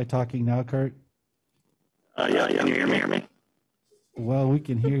you try talking now, Kurt? Yeah, can you hear me? Well, we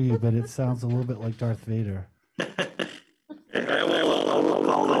can hear you, but it sounds a little bit like Darth Vader. I'll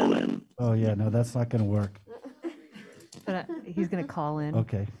call in. Oh, yeah, no, that's not going to work. But he's going to call in.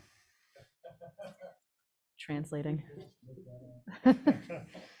 Okay. Translating.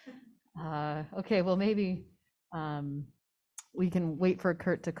 Okay, well, maybe we can wait for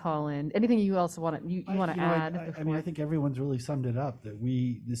Kurt to call in. Anything you also want to add? I mean, I think everyone's really summed it up, that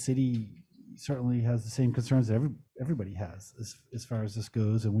the city certainly has the same concerns that everybody has as far as this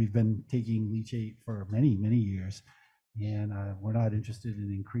goes. And we've been taking leachate for many, many years. And we're not interested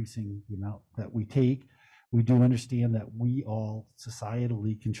in increasing the amount that we take. We do understand that we all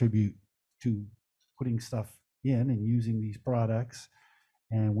societally contribute to putting stuff in and using these products.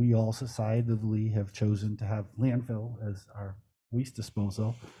 And we all societally have chosen to have landfill as our waste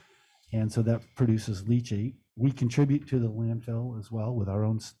disposal. And so that produces leachate. We contribute to the landfill as well with our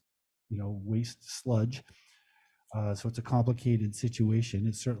own, waste sludge. So it's a complicated situation.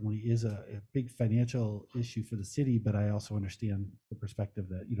 It certainly is a big financial issue for the city, but I also understand the perspective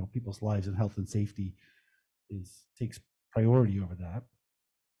that, people's lives and health and safety takes priority over that.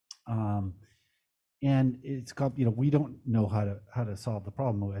 And it's, we don't know how to solve the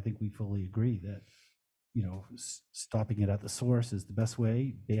problem. I think we fully agree that, stopping it at the source is the best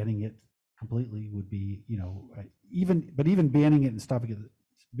way. Banning it completely would be, even banning it and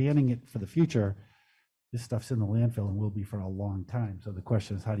banning it for the future, this stuff's in the landfill and will be for a long time. So the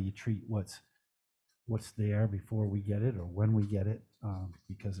question is, how do you treat what's there before we get it or when we get it?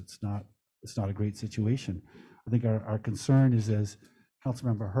 Because it's not a great situation. I think our concern is, as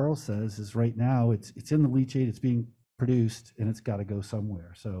Councilmember Hurl says, is right now it's in the leachate, it's being produced, and it's got to go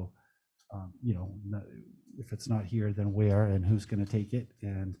somewhere. So, if it's not here, then where and who's going to take it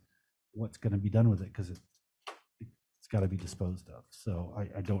and what's going to be done with it? Because it's got to be disposed of. So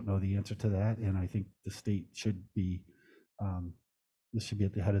I don't know the answer to that, and I think the state should be this should be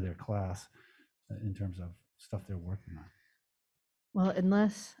at the head of their class in terms of stuff they're working on. Well,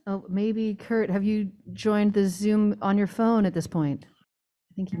 unless maybe Kurt, have you joined the Zoom on your phone at this point?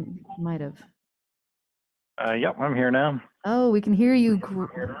 I think you might have. Yep, I'm here now. Oh, we can hear you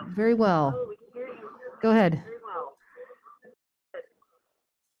very well. Go ahead.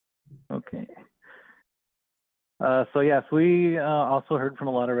 Okay. So yes, we also heard from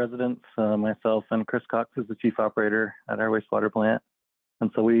a lot of residents, myself and Chris Cox is the chief operator at our wastewater plant.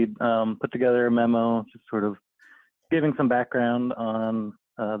 And so we put together a memo just sort of giving some background on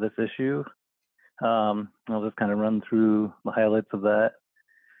this issue. I'll just kind of run through the highlights of that.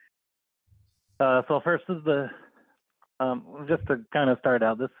 So first is just to kind of start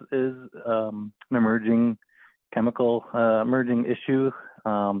out, this is an emerging emerging issue.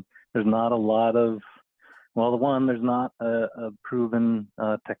 There's not a lot of, well, there's not a proven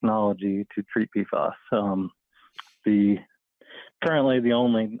technology to treat PFAS. Currently the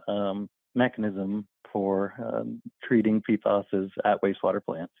only mechanism for treating PFAS is at wastewater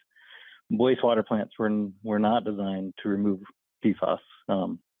plants. Wastewater plants were not designed to remove PFAS.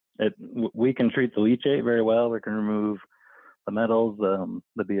 We can treat the leachate very well. We can remove the metals, the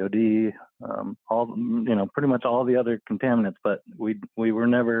BOD, pretty much all the other contaminants, but we were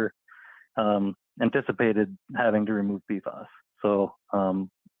never anticipated having to remove PFAS. So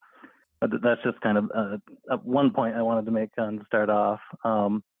that's just kind of one point I wanted to make to start off.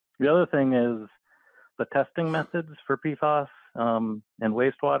 The other thing is the testing methods for PFAS and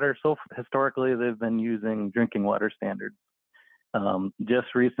wastewater. So historically, they've been using drinking water standards.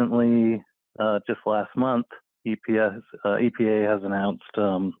 Just recently, just last month, EPA has announced,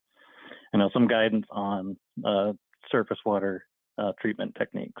 some guidance on surface water treatment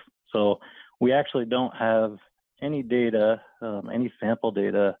techniques. So we actually don't have any data, any sample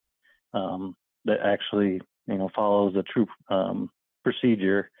data that actually, follows a true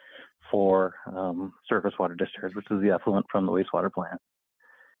procedure for surface water discharge, which is the effluent from the wastewater plant.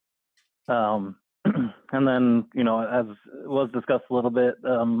 And then, as was discussed a little bit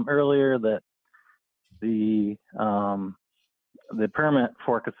earlier, that the permit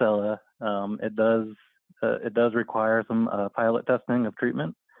for Casella, it does require some pilot testing of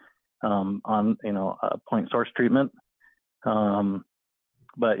treatment on point source treatment.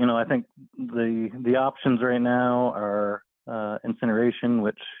 But I think the options right now are incineration,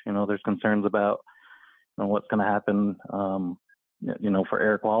 which there's concerns about what's going to happen for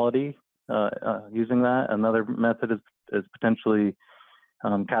air quality using that. Another method is potentially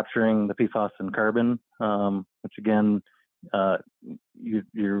capturing the PFAS in carbon, which again,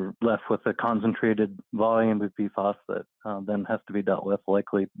 you're left with a concentrated volume of PFAS that then has to be dealt with,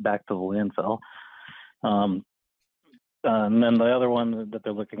 likely back to the landfill. And then the other one that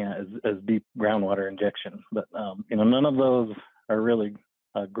they're looking at is deep groundwater injection. But none of those are really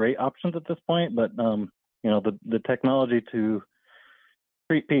great options at this point. But the technology to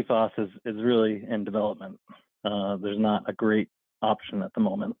treat PFAS is really in development. There's not a great option at the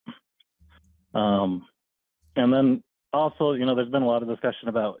moment. And then also, there's been a lot of discussion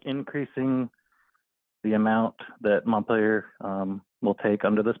about increasing the amount that Montpelier will take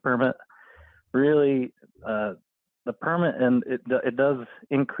under this permit. Really, the permit, and it does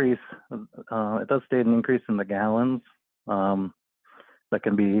increase, it does state an increase in the gallons that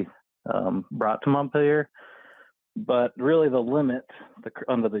can be brought to Montpelier. But really the limit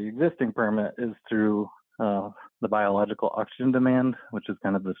under the existing permit is through the biological oxygen demand, which is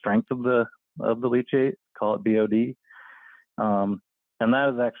kind of the strength of the leachate, call it BOD. And that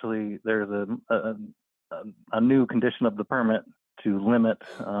is actually, there's a new condition of the permit to limit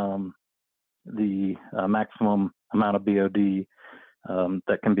the maximum amount of BOD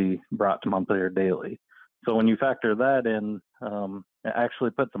that can be brought to Montpelier daily. So when you factor that in, it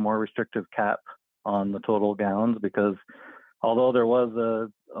actually puts a more restrictive cap on the total gallons, because although there was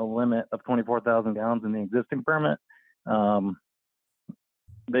a limit of 24,000 gallons in the existing permit,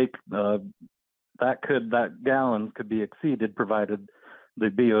 that gallons could be exceeded provided the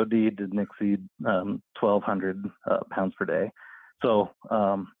BOD didn't exceed 1,200 pounds per day. So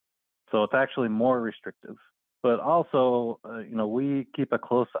it's actually more restrictive. But also, we keep a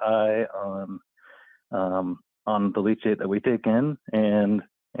close eye on the leachate that we take in, and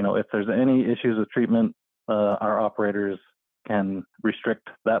if there's any issues with treatment, our operators can restrict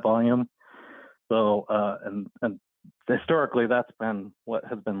that volume. So and historically, that's been what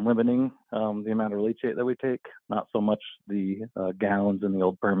has been limiting the amount of leachate that we take, not so much the gallons in the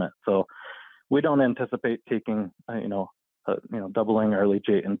old permit. So we don't anticipate taking doubling our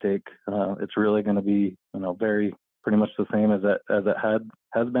leachate intake. It's really going to be pretty much the same as it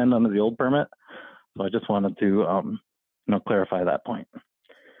has been under the old permit. So I just wanted to clarify that point.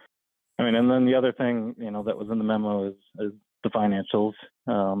 And then the other thing that was in the memo is the financials.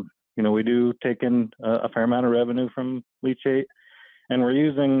 We do take in a fair amount of revenue from leachate, and we're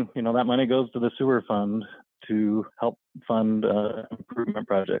using that money goes to the sewer fund to help fund improvement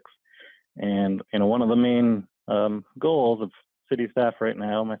projects. And one of the main goals of city staff right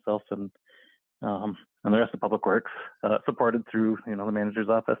now, myself and and the rest of Public Works, supported through, the manager's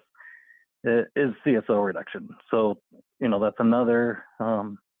office, is CSO reduction. So, that's another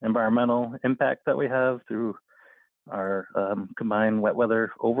environmental impact that we have through our combined wet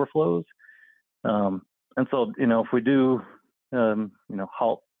weather overflows. And so, if we do,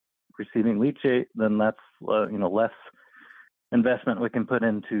 halt receiving leachate, then that's, less investment we can put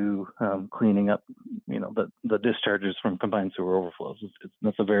into cleaning up, the discharges from combined sewer overflows.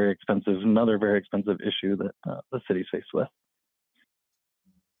 That's another very expensive issue that the city's faced with.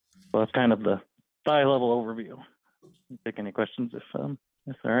 So that's kind of the high-level overview. Take any questions if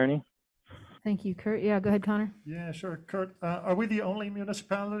there are any. Thank you, Kurt. Yeah, go ahead, Connor. Yeah, sure. Kurt, are we the only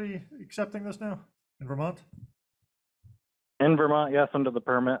municipality accepting this now in Vermont? In Vermont, yes, under the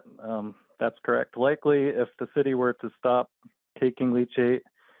permit. That's correct. Likely, if the city were to stop taking leachate,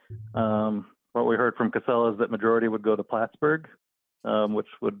 what we heard from Casella is that majority would go to Plattsburgh, which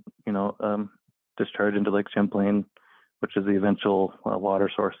would, discharge into Lake Champlain, which is the eventual water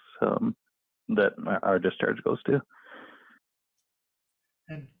source that our discharge goes to.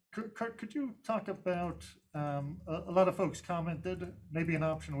 And Kurt, could you talk about, a lot of folks commented, maybe an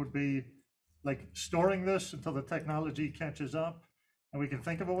option would be like storing this until the technology catches up and we can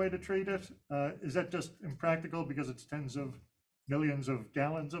think of a way to treat it. Is that just impractical because it's tens of millions of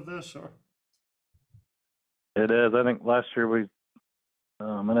gallons of this, or? It is. I think last year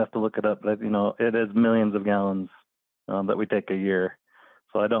I'm gonna have to look it up, but it is millions of gallons that we take a year.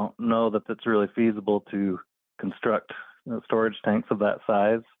 So I don't know that it's really feasible to construct storage tanks of that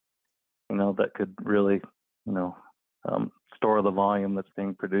size, that could really, store the volume that's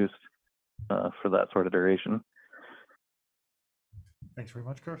being produced for that sort of duration. Thanks very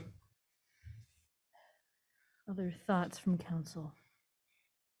much, Kurt. Other thoughts from council?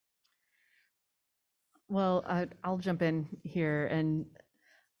 Well, I'll jump in here and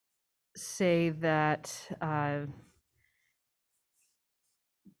say that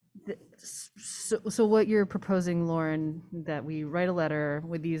so what you're proposing, Lauren, that we write a letter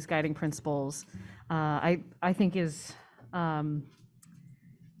with these guiding principles, I think is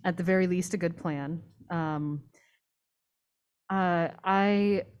at the very least a good plan.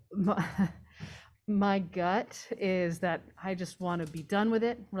 My gut is that I just want to be done with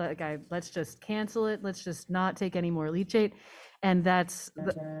it. Let's just cancel it. Let's just not take any more leachate. And that's,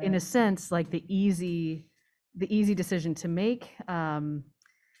 in a sense, like the easy decision to make.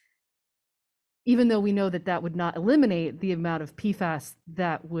 Even though we know that that would not eliminate the amount of PFAS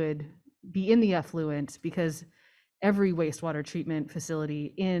that would be in the effluent, because every wastewater treatment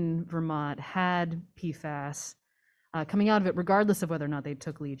facility in Vermont had PFAS coming out of it, regardless of whether or not they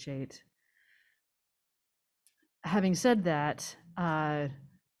took leachate. Having said that, the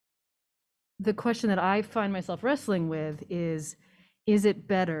question that I find myself wrestling with is it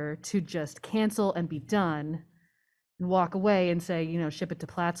better to just cancel and be done and walk away and say, ship it to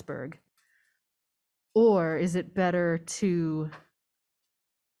Plattsburgh? Or is it better to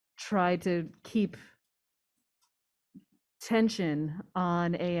try to keep tension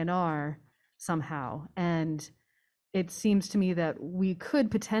on A&R somehow? And it seems to me that we could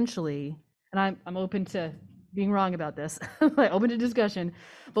potentially, and I'm open to being wrong about this, open to discussion,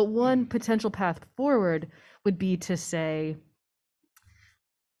 but one potential path forward would be to say,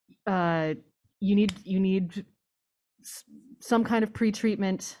 you need some kind of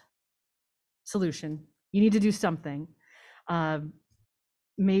pre-treatment solution. You need to do something.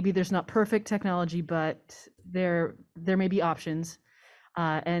 Maybe there's not perfect technology, but there may be options.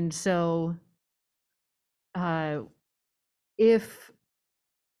 And so if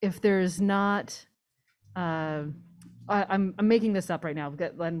there's not, I'm making this up right now,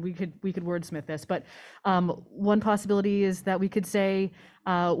 and we could wordsmith this, but one possibility is that we could say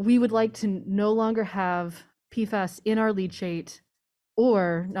we would like to no longer have PFAS in our leachate,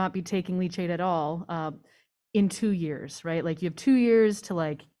 or not be taking leachate at all in 2 years, right? Like you have 2 years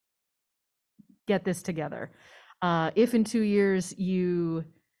to get this together. If in 2 years there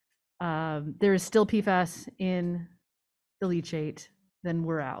is still PFAS in the leachate, then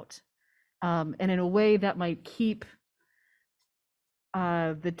we're out. And in a way that might keep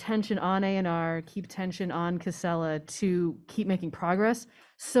the tension on A&R, keep tension on Casella to keep making progress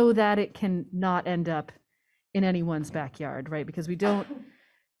so that it can not end up in anyone's backyard, right? Because we don't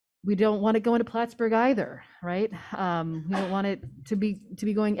want it going to Plattsburgh either, right? We don't want it to be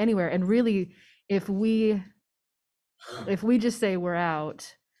going anywhere. And really, if we just say we're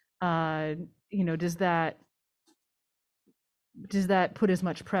out, does that put as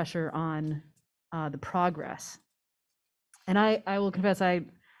much pressure on the progress? And I will confess, I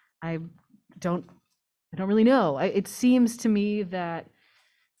don't really know. It seems to me that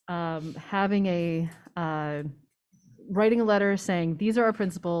having a writing a letter saying, these are our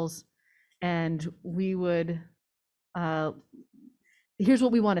principles, and we would, here's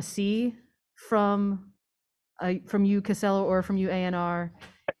what we want to see from you, Casella, or from you, ANR,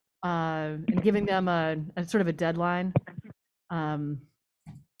 and giving them a sort of a deadline.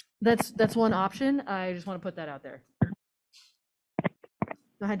 That's one option. I just want to put that out there.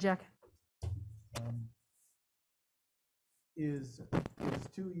 Go ahead, Jack. Is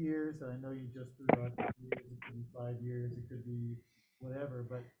 2 years, I know you just threw out 2 years, it could be 5 years, it could be whatever,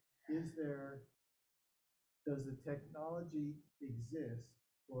 but does the technology exist,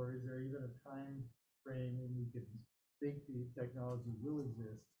 or is there even a time frame when you can think the technology will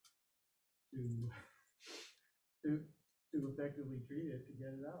exist to effectively treat it, to get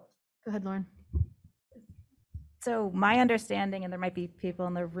it out? Go ahead, Lauren. So my understanding, and there might be people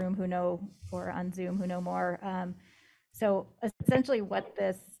in the room who know, or on Zoom who know more. So essentially what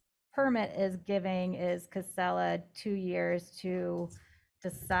this permit is giving is Casella 2 years to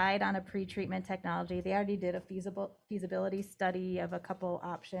decide on a pretreatment technology. They already did a feasibility study of a couple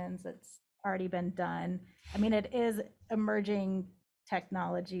options that's already been done. I mean, it is emerging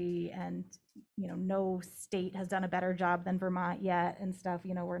technology, and no state has done a better job than Vermont yet and stuff.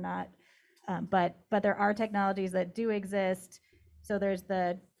 We're not, but there are technologies that do exist. So there's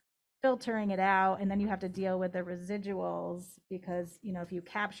the filtering it out, and then you have to deal with the residuals, because if you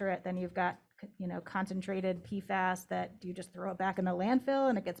capture it, then you've got concentrated PFAS that do you just throw it back in the landfill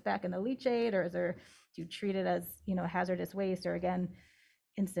and it gets back in the leachate, or do you treat it as hazardous waste? Or again,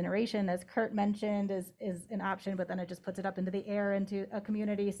 incineration, as Kurt mentioned, is an option, but then it just puts it up into the air into a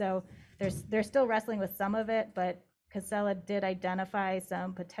community. So they're still wrestling with some of it, but Casella did identify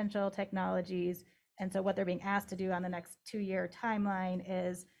some potential technologies, and so what they're being asked to do on the next 2-year timeline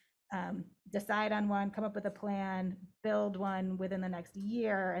is decide on one, come up with a plan, build one within the next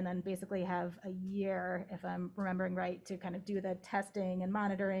year, and then basically have a year, if I'm remembering right, to kind of do the testing and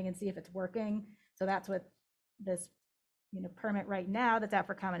monitoring and see if it's working. So that's what this permit right now that's out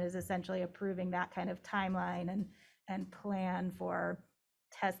for comment is essentially approving that kind of timeline and plan for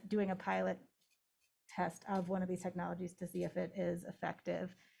doing a pilot test of one of these technologies to see if it is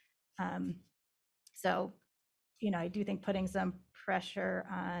effective. So I do think putting some pressure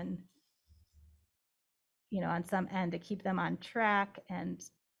on, on some end to keep them on track and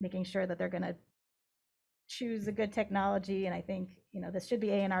making sure that they're going to choose a good technology. And I think, this should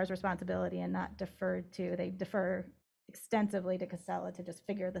be A&R's responsibility and not deferred to. They defer extensively to Casella to just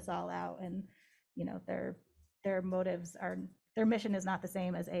figure this all out. And, their motives are, their mission is not the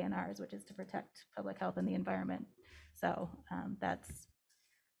same as A&R's, which is to protect public health and the environment. So that's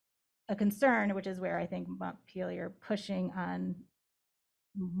a concern, which is where I think Montpelier pushing on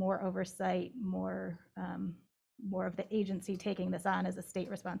more oversight, more of the agency taking this on as a state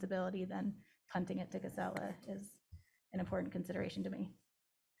responsibility than punting it to Casella is an important consideration to me.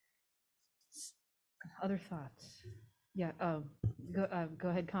 Other thoughts? Yeah. Go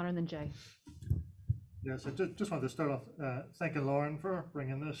ahead, Connor, and then Jay. Yes, I just wanted to start off thanking Lauren for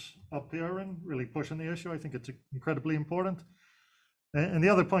bringing this up here and really pushing the issue. I think it's incredibly important. And the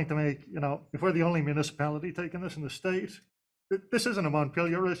other point to make, if we're the only municipality taking this in the state, this isn't a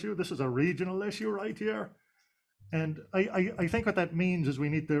Montpelier issue. This is a regional issue right here. And I think what that means is we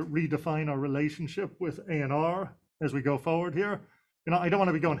need to redefine our relationship with A&R as we go forward here. I don't want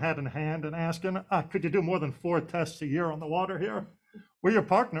to be going hand in hand and asking, could you do more than 4 tests a year on the water here? We're your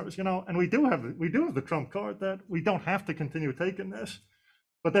partners, and we do have the trump card that we don't have to continue taking this.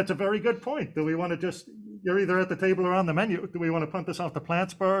 But that's a very good point. Do we want to you're either at the table or on the menu. Do we want to punt this off to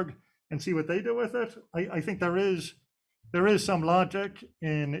Plattsburgh and see what they do with it? I think there is some logic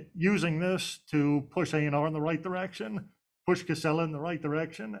in using this to push A&R in the right direction, push Casella in the right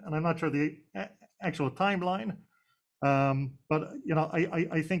direction. And I'm not sure the actual timeline, but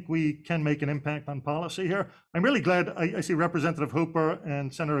I think we can make an impact on policy here. I'm really glad I see Representative Hooper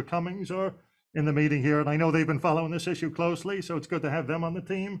and Senator Cummings are in the meeting here, and I know they've been following this issue closely, so it's good to have them on the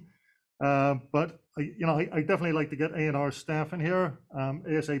team. But I definitely like to get A&R staff in here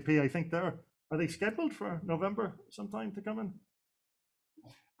ASAP. I think are they scheduled for November sometime to come in?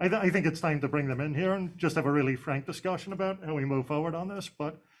 I think it's time to bring them in here and just have a really frank discussion about how we move forward on this.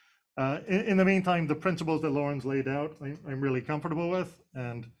 But in the meantime, the principles that Lauren's laid out, I'm really comfortable with,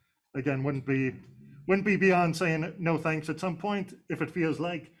 and again, wouldn't be beyond saying no thanks at some point if it feels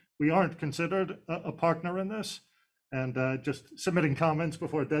like we aren't considered a partner in this, and just submitting comments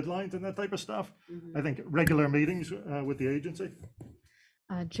before deadlines and that type of stuff. Mm-hmm. I think regular meetings with the agency.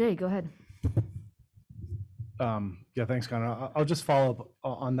 Jay, go ahead. Yeah, thanks, Connor. I'll just follow up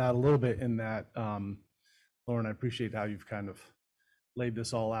on that a little bit in that, Lauren, I appreciate how you've kind of laid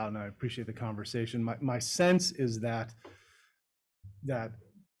this all out, and I appreciate the conversation. My sense is that I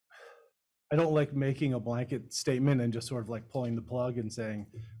don't like making a blanket statement and just sort of like pulling the plug and saying,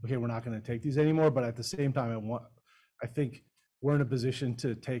 okay, we're not going to take these anymore. But at the same time, I think we're in a position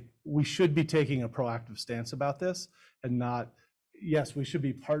to we should be taking a proactive stance about this and not, yes, we should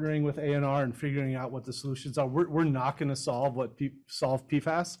be partnering with ANR and figuring out what the solutions are. We're not going to solve solve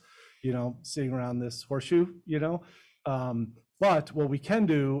PFAS, sitting around this horseshoe, but what we can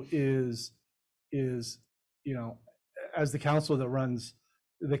do is, as the council that runs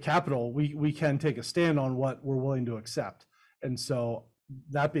the Capitol, we can take a stand on what we're willing to accept. And so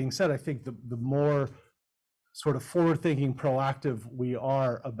that being said, I think the more sort of forward-thinking, proactive we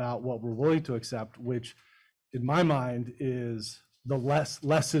are about what we're willing to accept, which in my mind is the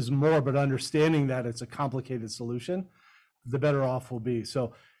less is more, but understanding that it's a complicated solution, the better off we'll be.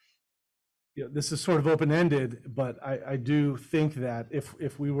 So this is sort of open-ended, but I do think that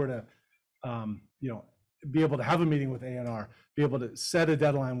if we were to, be able to have a meeting with ANR, be able to set a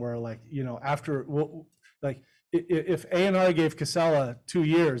deadline where, if ANR gave Casella 2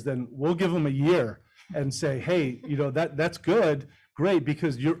 years, then we'll give them a year and say, hey, that's good, great,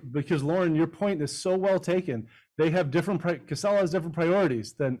 because Lauren, your point is so well taken. They have Casella has different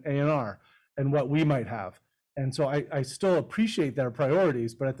priorities than ANR and what we might have. And so I still appreciate their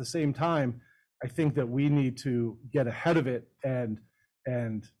priorities, but at the same time, I think that we need to get ahead of it and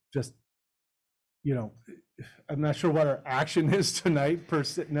just, I'm not sure what our action is tonight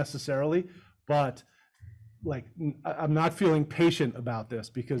necessarily, but I'm not feeling patient about this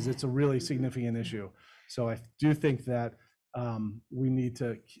because it's a really significant issue. So I do think that we need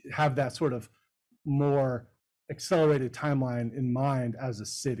to have that sort of more accelerated timeline in mind as a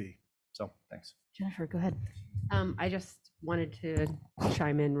city. So thanks. Jennifer, go ahead. I just wanted to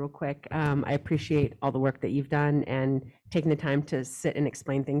chime in real quick. I appreciate all the work that you've done and taking the time to sit and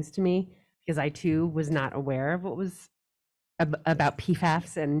explain things to me, because I too was not aware of what was about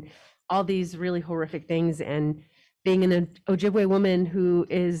PFAS and all these really horrific things. And being an Ojibwe woman who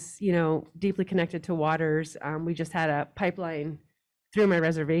is, deeply connected to waters, we just had a pipeline through my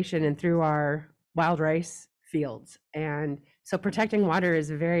reservation and through our wild rice fields. And so protecting water is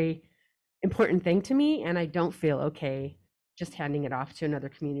a very important thing to me, and I don't feel okay just handing it off to another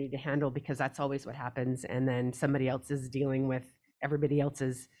community to handle, because that's always what happens, and then somebody else is dealing with everybody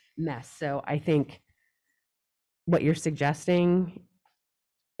else's mess. So I think what you're suggesting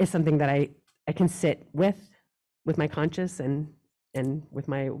is something that I can sit with my conscience and with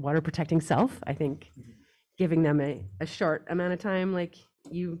my water protecting self. I think giving them a short amount of time, like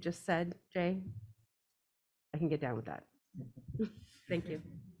you just said, Jay, I can get down with that. Thank you.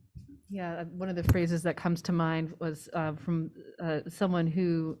 Yeah, one of the phrases that comes to mind was from someone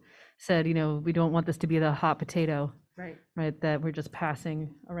who said, we don't want this to be the hot potato, right? That we're just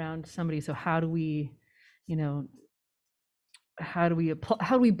passing around somebody. So how do we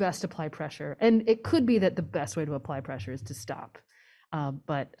best apply pressure? And it could be that the best way to apply pressure is to stop,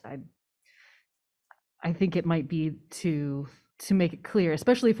 but I think it might be to make it clear,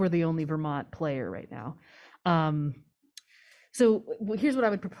 especially if we're the only Vermont player right now. So here's what I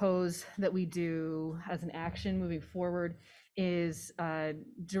would propose that we do as an action moving forward is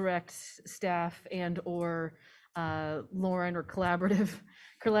direct staff and or Lauren, or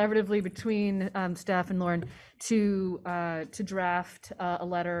collaboratively between staff and Lauren to draft a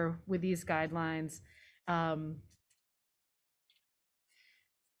letter with these guidelines,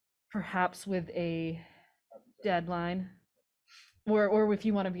 perhaps with a deadline, or if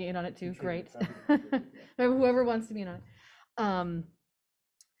you want to be in on it too, great. Whoever wants to be in on it.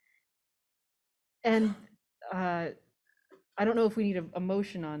 And I don't know if we need a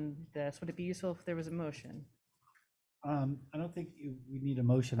motion on this. Would it be useful if there was a motion? I don't think we need a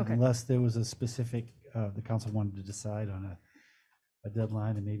motion Okay. unless there was a specific, the council wanted to decide on a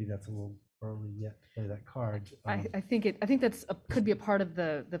deadline, and maybe that's a little early yet to play that card. I think that's could be a part of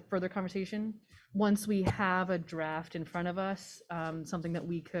the further conversation once we have a draft in front of us, something that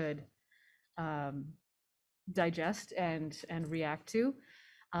we could digest and react to.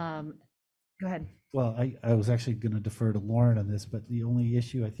 Go ahead. Well, I was actually going to defer to Lauren on this, but the only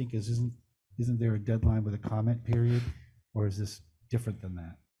issue I think is isn't there a deadline with a comment period, or is this different than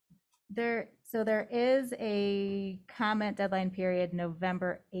that? There is a comment deadline period,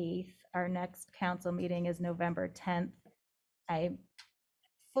 November 8th. Our next council meeting is November 10th. I'm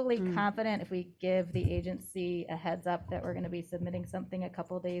fully confident if we give the agency a heads up that we're going to be submitting something a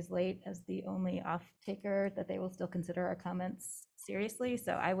couple days late as the only off taker, that they will still consider our comments seriously.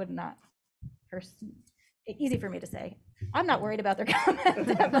 So I would not easy for me to say. I'm not worried about their comment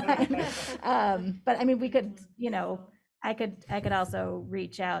deadline. But I mean, we could, I could also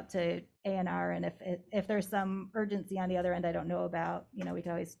reach out to A&R, and if there's some urgency on the other end I don't know about, we could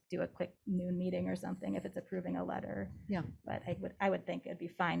always do a quick noon meeting or something if it's approving a letter. Yeah. But I would think it'd be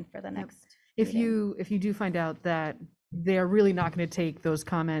fine for the next If meeting. you do find out that they're really not going to take those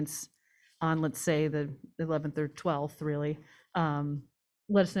comments on, let's say, the 11th or 12th, really,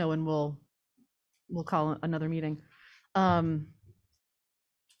 let us know and we'll call another meeting. There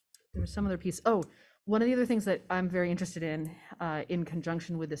was some other piece. Oh, one of the other things that I'm very interested in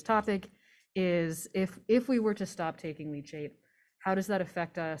conjunction with this topic, is if we were to stop taking leachate, how does that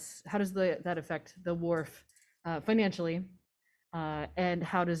affect us? How does that affect the wharf financially? And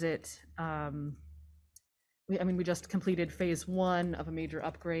how does it? We just completed phase 1 of a major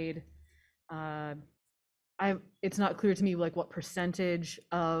upgrade. It's not clear to me what percentage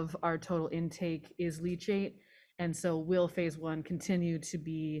of our total intake is leachate, and so will phase 1 continue to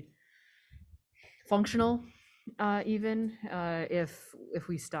be functional even if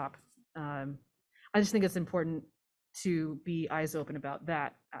we stop? I just think it's important to be eyes open about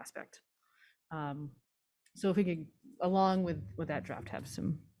that aspect. So if we could, along with that draft, have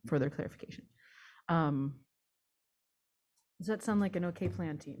some further clarification. Does that sound like an okay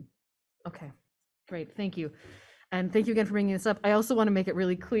plan, team? Okay, great, thank you. And thank you again for bringing this up. I also want to make it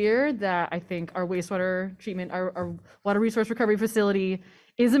really clear that I think our wastewater treatment, our water resource recovery facility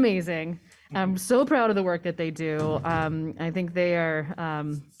is amazing. I'm so proud of the work that they do. I think they are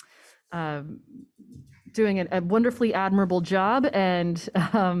doing a wonderfully admirable job, and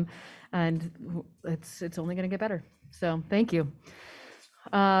it's only going to get better. So thank you.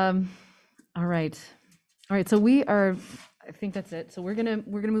 All right. So we are. I think that's it. So we're gonna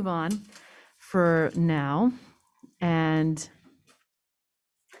move on for now, and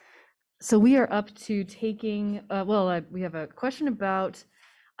so we are up to taking. We have a question about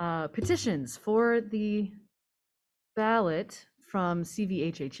petitions for the ballot from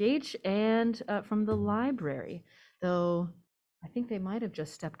CVHHH and from the library, though I think they might have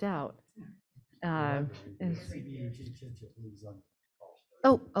just stepped out. Oh,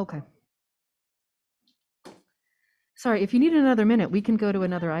 okay. Sorry, if you need another minute, we can go to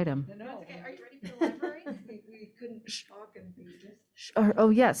another item. No, okay. Are you ready for the library? We couldn't talk and be just.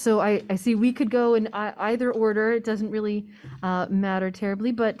 Oh, yeah, so I see we could go in either order. It doesn't really matter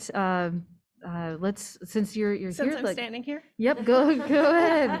terribly, but let's, since you're here. Since I'm standing here? Yep, go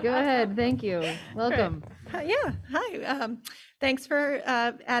ahead. Thank you. Welcome. Yeah, hi. Thanks for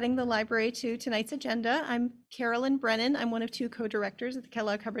adding the library to tonight's agenda. I'm Carolyn Brennan. I'm one of 2 co-directors at the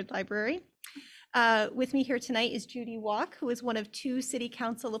Kellogg Hubbard Library. With me here tonight is Judy Walk, who is one of 2 city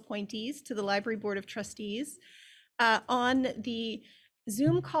council appointees to the Library Board of Trustees. On the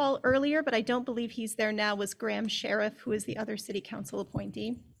Zoom call earlier, but I don't believe he's there now, was Graham Sheriff, who is the other city council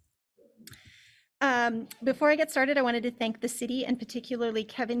appointee. Before I get started, I wanted to thank the city and particularly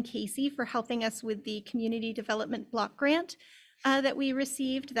Kevin Casey for helping us with the community development block grant that we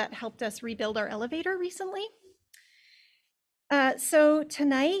received that helped us rebuild our elevator recently. So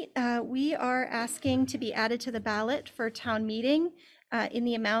tonight we are asking to be added to the ballot for town meeting in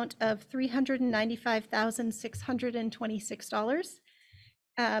the amount of $395,626.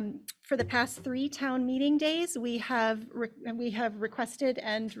 For the past 3 town meeting days, we have requested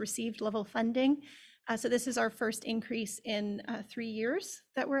and received level funding. So this is our first increase in 3 years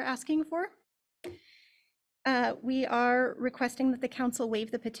that we're asking for. We are requesting that the council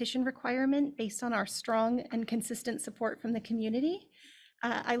waive the petition requirement based on our strong and consistent support from the community.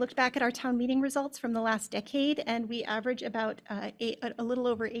 I looked back at our town meeting results from the last decade, and we average about a little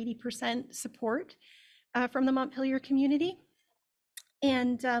over 80% support from the Montpelier community.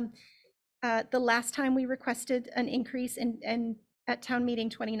 And the last time we requested an increase at town meeting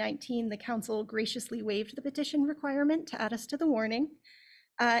 2019, the council graciously waived the petition requirement to add us to the warning.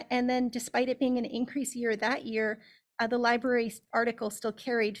 And then despite it being an increase year that year, the library article still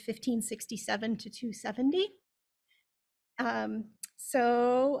carried 1567 to 270. And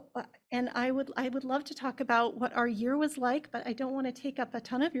I would love to talk about what our year was like, but I don't want to take up a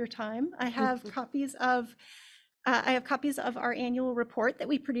ton of your time. I have copies of our annual report that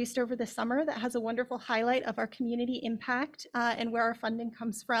we produced over the summer that has a wonderful highlight of our community impact and where our funding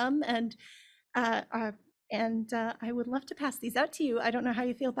comes from. And I would love to pass these out to you. I don't know how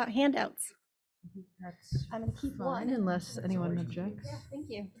you feel about handouts. I'm going to keep one. Unless anyone objects. Yeah, thank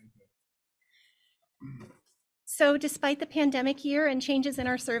you. So despite the pandemic year and changes in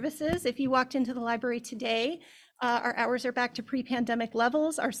our services, if you walked into the library today, our hours are back to pre-pandemic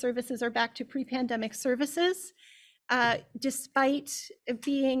levels. Our services are back to pre-pandemic services. Despite it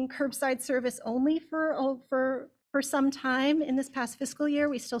being curbside service only for some time in this past fiscal year,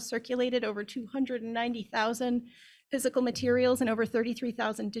 we still circulated over 290,000 physical materials and over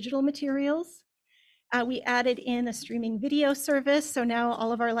 33,000 digital materials. We added in a streaming video service, so now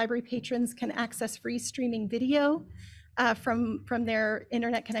all of our library patrons can access free streaming video from their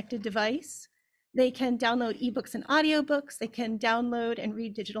internet-connected device. They can download ebooks and audiobooks. They can download and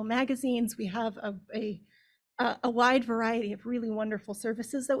read digital magazines. We have a wide variety of really wonderful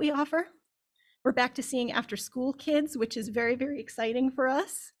services that we offer. We're back to seeing after-school kids, which is very, very exciting for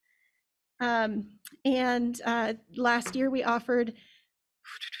us. Last year we offered,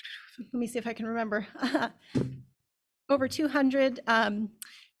 let me see if I can remember, over 200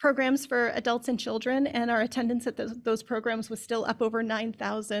 programs for adults and children, and our attendance at those programs was still up over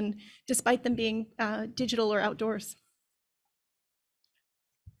 9,000, despite them being digital or outdoors.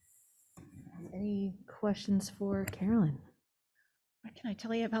 Any questions for Carolyn? What can I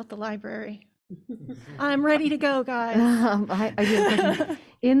tell you about the library? I'm ready to go, guys. I do have a question.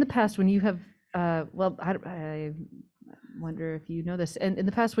 In the past, when you have, well, I wonder if you know this, and in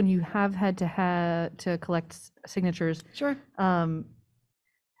the past, when you have had to collect signatures, sure.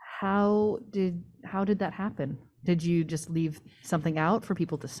 How did that happen? Did you just leave something out for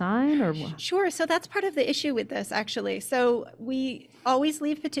people to sign, or what? Sure. So that's part of the issue with this, actually. So we always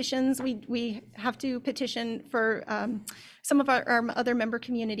leave petitions. We have to petition for some of our other member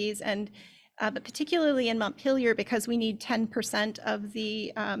communities, and but particularly in Montpelier, because we need 10% of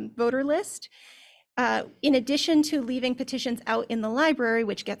the voter list. In addition to leaving petitions out in the library,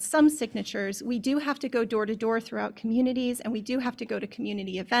 which gets some signatures, we do have to go door to door throughout communities, and we do have to go to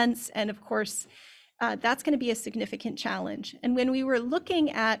community events. And of course, that's going to be a significant challenge. And when we were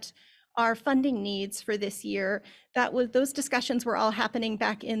looking at our funding needs for this year, those discussions were all happening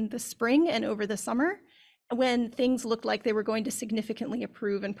back in the spring and over the summer, when things looked like they were going to significantly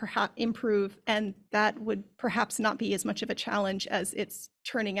improve, and that would perhaps not be as much of a challenge as it's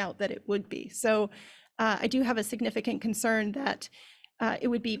turning out that it would be. So I do have a significant concern that it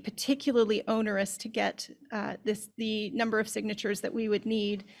would be particularly onerous to get the number of signatures that we would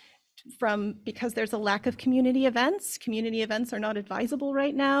need because there's a lack of community events. Community events are not advisable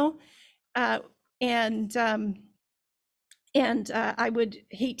right now. I would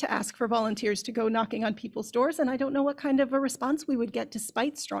hate to ask for volunteers to go knocking on people's doors, and I don't know what kind of a response we would get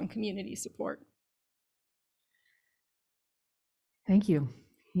despite strong community support. Thank you.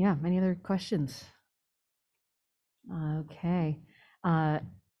 Yeah, any other questions? Okay.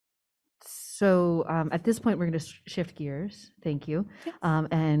 So at this point, we're going to shift gears. Thank you. Yes.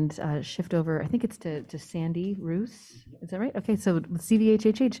 And shift over, I think it's to Sandy Roos. Is that right? Okay, so with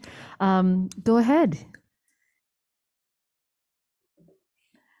CVHHH, go ahead.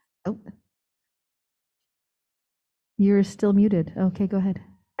 Oh, you're still muted. Okay, go ahead.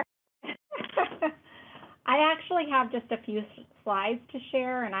 I actually have just a few slides to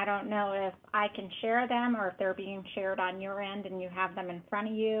share, and I don't know if I can share them or if they're being shared on your end and you have them in front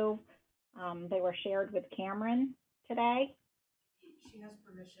of you. They were shared with Cameron today. She has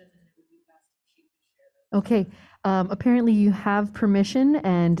permission, and it would be best if she could share them. Okay, apparently you have permission,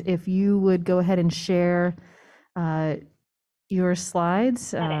 and if you would go ahead and share your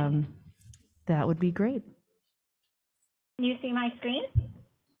slides, that would be great. Can you see my screen?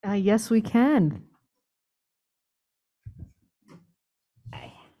 Yes, we can.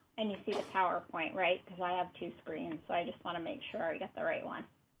 Okay. And you see the PowerPoint, right? Because I have two screens, so I just want to make sure I get the right one.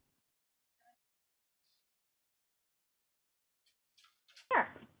 Sure.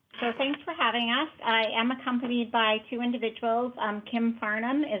 So thanks for having us. I am accompanied by two individuals. Kim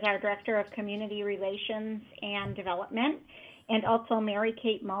Farnham is our Director of Community Relations and Development, and also Mary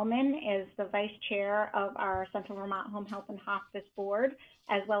Kate Mullman is the Vice Chair of our Central Vermont Home Health and Hospice Board,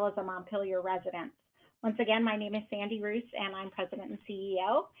 as well as a Montpelier resident. Once again, my name is Sandy Roos, and I'm President and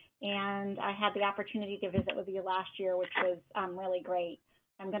CEO, and I had the opportunity to visit with you last year, which was really great.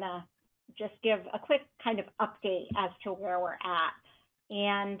 I'm going to just give a quick kind of update as to where we're at.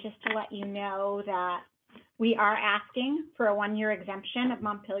 And just to let you know that we are asking for a one-year exemption of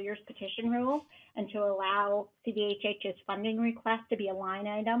Montpelier's petition rule and to allow CVHH's funding request to be a line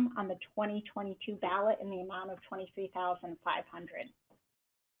item on the 2022 ballot in the amount of $23,500.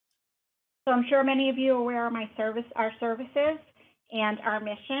 So I'm sure many of you are aware of our services and our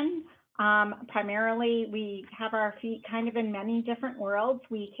mission. Primarily, we have our feet kind of in many different worlds.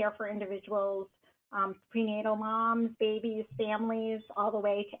 We care for individuals, prenatal moms, babies, families, all the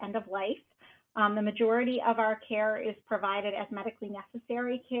way to end of life. The majority of our care is provided as medically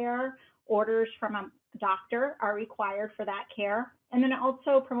necessary care. Orders from a doctor are required for that care. And then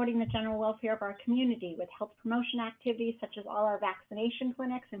also promoting the general welfare of our community with health promotion activities, such as all our vaccination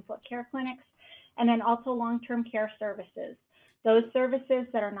clinics and foot care clinics, and then also long-term care services. Those services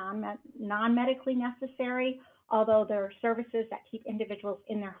that are non-medically necessary although there are services that keep individuals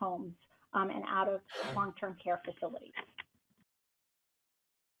in their homes and out of long-term care facilities.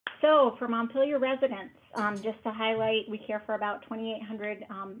 So for Montpelier residents, just to highlight, we care for about 2,800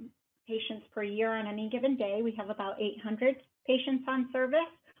 patients per year on any given day. We have about 800 patients on service.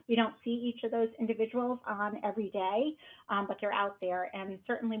 We don't see each of those individuals on every day, but they're out there. And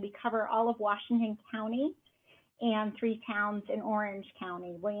certainly we cover all of Washington County and 3 towns in Orange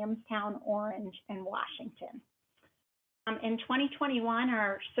County, Williamstown, Orange, and Washington. In 2021,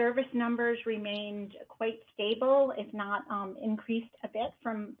 our service numbers remained quite stable, if not increased a bit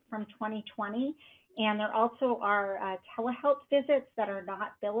from 2020. And there also are telehealth visits that are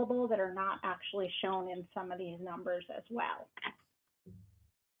not billable, that are not actually shown in some of these numbers as well.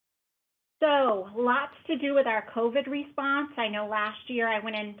 So lots to do with our COVID response. I know last year I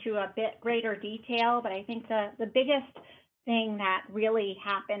went into a bit greater detail, but I think the biggest thing that really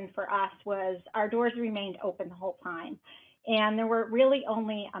happened for us was our doors remained open the whole time. And there were really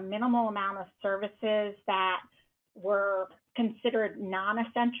only a minimal amount of services that were considered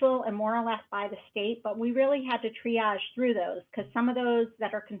non-essential and more or less by the state, but we really had to triage through those because some of those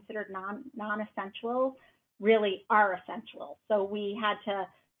that are considered non-essential really are essential. So we had to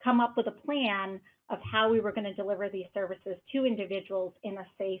come up with a plan of how we were going to deliver these services to individuals in a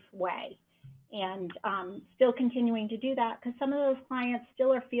safe way. And still continuing to do that because some of those clients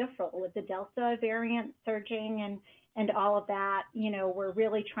still are fearful with the Delta variant surging and all of that. You know, we're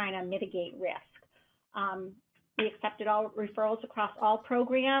really trying to mitigate risk. We accepted all referrals across all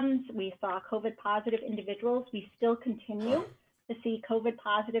programs. We saw COVID positive individuals. We still continue to see COVID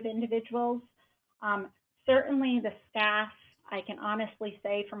positive individuals. Certainly the staff, I can honestly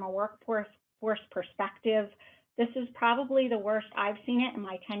say from a workforce perspective, this is probably the worst I've seen it in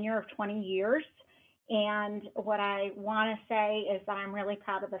my tenure of 20 years. And what I want to say is that I'm really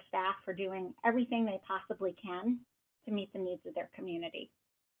proud of the staff for doing everything they possibly can to meet the needs of their community.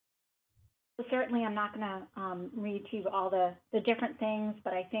 So certainly I'm not going to read to you all the different things,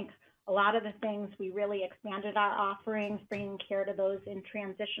 but I think a lot of the things we really expanded our offerings, bringing care to those in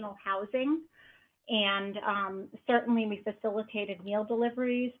transitional housing. And certainly we facilitated meal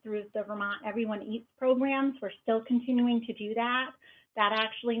deliveries through the Vermont Everyone Eats programs. We're still continuing to do that. That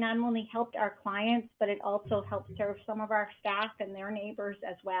actually not only helped our clients, but it also helped serve some of our staff and their neighbors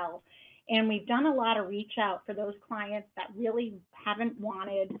as well. And we've done a lot of reach out for those clients that really haven't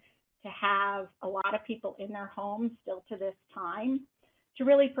wanted to have a lot of people in their homes still to this time, to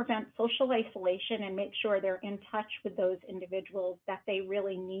really prevent social isolation and make sure they're in touch with those individuals that they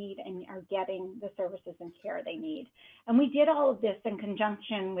really need and are getting the services and care they need. And we did all of this in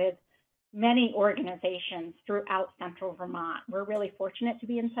conjunction with many organizations throughout Central Vermont. We're really fortunate to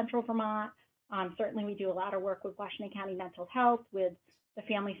be in Central Vermont. Certainly we do a lot of work with Washington County Mental Health, with the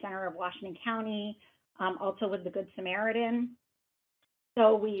Family Center of Washington County, also with the Good Samaritan.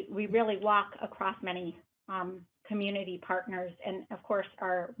 So we really walk across many community partners, and of course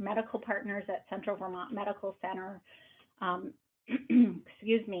our medical partners at Central Vermont Medical Center,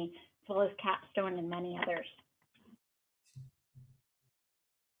 excuse me, as well as Capstone and many others.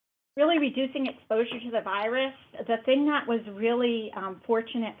 Really reducing exposure to the virus. The thing that was really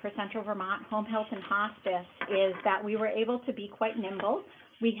fortunate for Central Vermont Home Health and Hospice is that we were able to be quite nimble.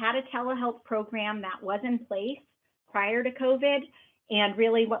 We had a telehealth program that was in place prior to COVID, and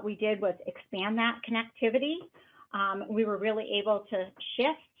really what we did was expand that connectivity. We were really able to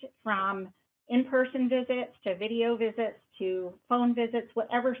shift from in-person visits to video visits to phone visits,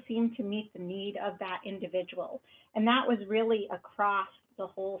 whatever seemed to meet the need of that individual. And that was really across the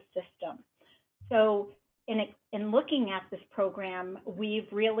whole system. So in looking at this program, we've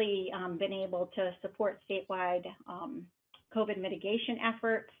really been able to support statewide COVID mitigation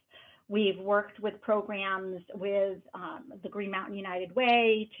efforts. We've worked with programs with the Green Mountain United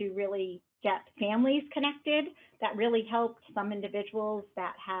Way to really get families connected. That really helped some individuals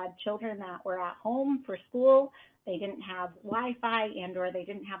that had children that were at home for school. They didn't have Wi-Fi or they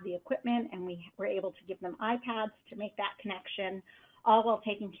didn't have the equipment, and we were able to give them iPads to make that connection, all while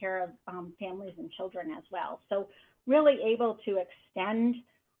taking care of families and children as well. So really able to extend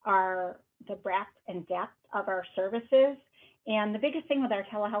the breadth and depth of our services. And the biggest thing with our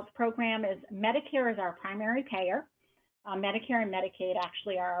telehealth program is Medicare is our primary payer. Medicare and Medicaid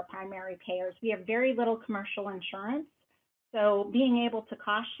actually are our primary payers. We have very little commercial insurance. So being able to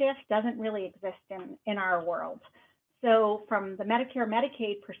cost shift doesn't really exist in our world. So from the Medicare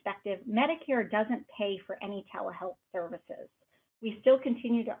Medicaid perspective, Medicare doesn't pay for any telehealth services. We still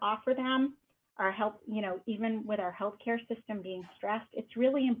continue to offer them. Our health, even with our healthcare system being stressed, it's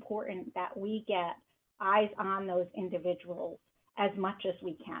really important that we get eyes on those individuals as much as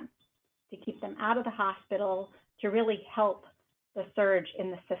we can. to keep them out of the hospital, to really help the surge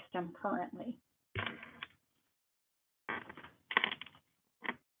in the system currently.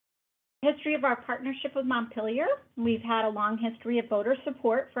 History of our partnership with Montpelier. We've had a long history of voter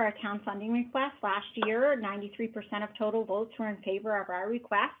support for our town funding request. Last year, 93% of total votes were in favor of our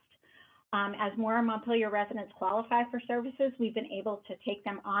request. As more Montpelier residents qualify for services, we've been able to take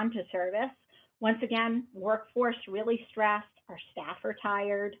them on to service. Once again, workforce really stressed, our staff are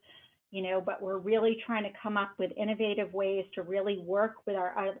tired, but we're really trying to come up with innovative ways to really work with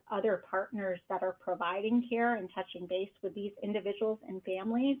our other partners that are providing care and touching base with these individuals and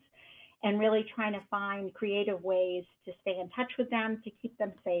families, and really trying to find creative ways to stay in touch with them, to keep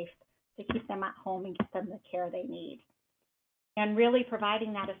them safe, to keep them at home and get them the care they need. And really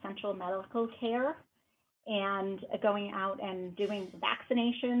providing that essential medical care and going out and doing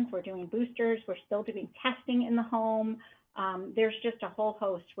vaccinations. We're doing boosters. We're still doing testing in the home. There's just a whole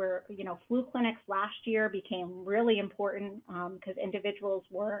host where, flu clinics last year became really important because individuals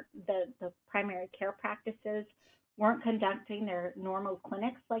weren't, the primary care practices weren't conducting their normal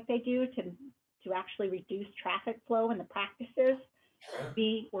clinics like they do to actually reduce traffic flow in the practices.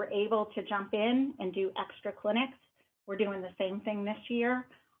 We were able to jump in and do extra clinics. We're doing the same thing this year,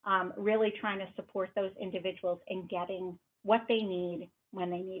 really trying to support those individuals in getting what they need, when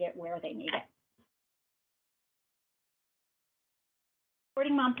they need it, where they need it.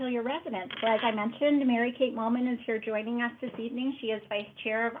 Supporting Montpelier residents. So as I mentioned, Mary Kate Mulman is here joining us this evening. She is vice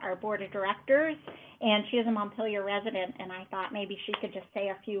chair of our board of directors, and she is a Montpelier resident, and I thought maybe she could just say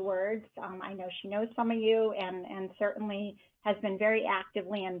a few words. I know she knows some of you and certainly has been very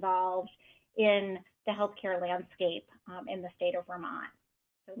actively involved in the healthcare landscape in the state of Vermont.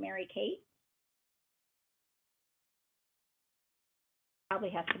 So Mary Kate. Probably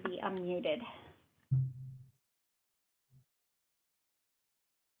has to be unmuted.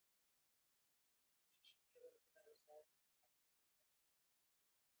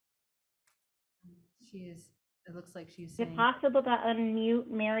 It looks like she's Is saying. it possible to unmute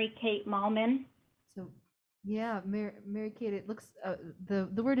Mary Kate Mulman? So, yeah, Mary Kate, it looks, the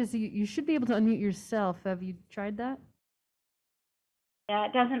word is you should be able to unmute yourself. Have you tried that? Yeah,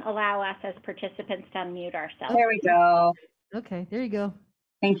 it doesn't allow us as participants to unmute ourselves. There we go. Okay, there you go.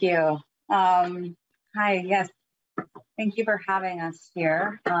 Thank you. Hi, yes. Thank you for having us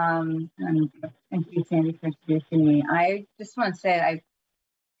here. And thank you, Sandy, for introducing me. I just want to say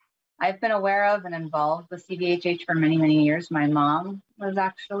I've been aware of and involved with CVHH for many, many years. My mom was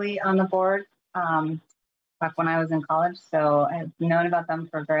actually on the board back when I was in college. So I've known about them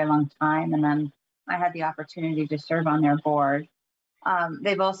for a very long time. And then I had the opportunity to serve on their board.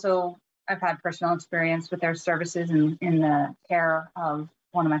 I've had personal experience with their services in the care of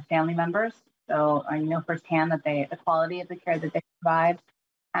one of my family members. So I know firsthand that the quality of the care that they provide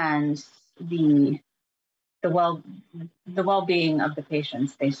and the well-being of the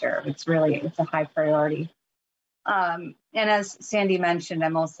patients they serve. It's a high priority. And as Sandy mentioned,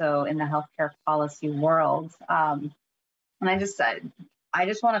 I'm also in the healthcare policy world. And I just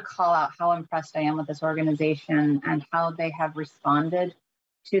want to call out how impressed I am with this organization and how they have responded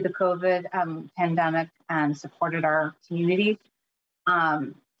to the COVID pandemic and supported our community.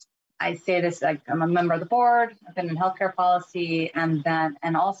 I say this, I'm a member of the board, I've been in healthcare policy, and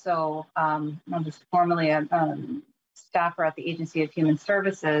also I'm just formerly a staffer at the Agency of Human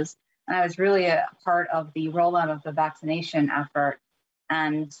Services. And I was really a part of the rollout of the vaccination effort.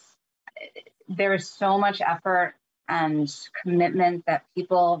 And there is so much effort and commitment that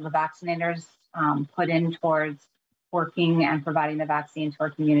people, the vaccinators, put in towards working and providing the vaccine to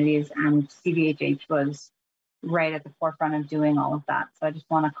our communities. And CVHH was right at the forefront of doing all of that. So I just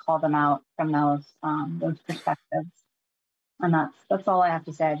want to call them out from those perspectives. And that's all I have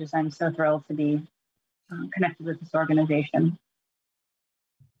to say. I'm so thrilled to be connected with this organization.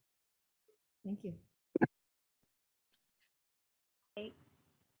 Thank you.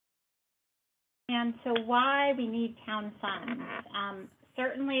 And so why we need town funds?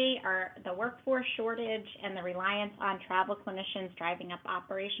 Certainly the workforce shortage and the reliance on travel clinicians driving up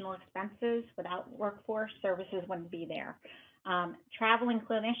operational expenses. Without workforce, services wouldn't be there. Traveling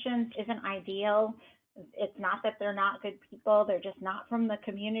clinicians isn't ideal. It's not that they're not good people, they're just not from the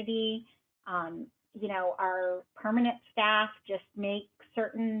community. Our permanent staff just make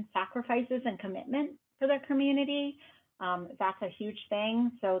certain sacrifices and commitment for their community. That's a huge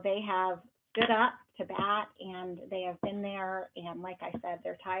thing. So they have stood up to bat and they have been there. And like I said,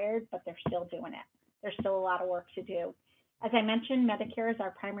 they're tired, but they're still doing it. There's still a lot of work to do. As I mentioned, Medicare is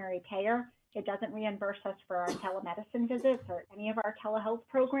our primary payer. It doesn't reimburse us for our telemedicine visits or any of our telehealth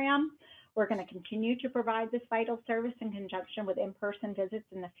programs. We're going to continue to provide this vital service in conjunction with in-person visits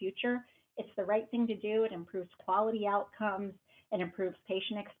in the future. It's the right thing to do. It improves quality outcomes, it improves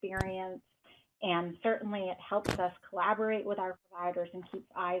patient experience, and certainly it helps us collaborate with our providers and keeps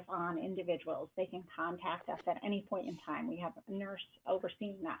eyes on individuals. They can contact us at any point in time. We have a nurse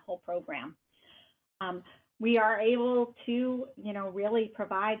overseeing that whole program. We are able to, really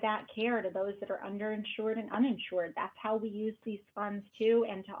provide that care to those that are underinsured and uninsured. That's how we use these funds too,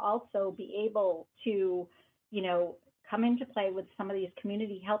 and to also be able to, come into play with some of these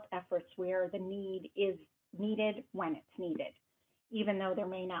community health efforts where the need is needed when it's needed, even though there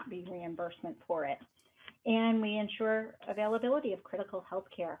may not be reimbursement for it. And we ensure availability of critical health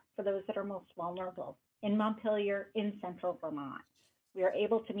care for those that are most vulnerable in Montpelier, in central Vermont. We are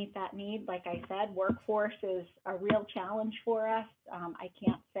able to meet that need. Like I said, workforce is a real challenge for us. I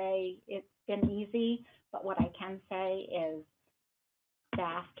can't say it's been easy, but what I can say is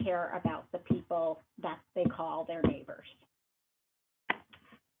staff care about the people that they call their neighbors.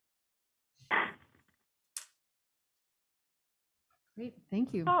 Great,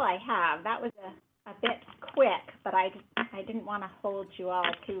 thank you. All I have. That was a bit quick, but I didn't want to hold you all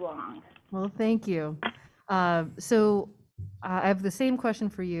too long. Well, thank you. So I have the same question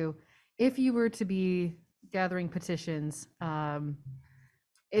for you. If you were to be gathering petitions,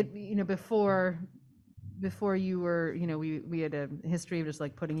 before you were, we had a history of just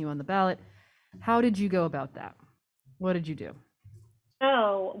like putting you on the ballot. How did you go about that? What did you do?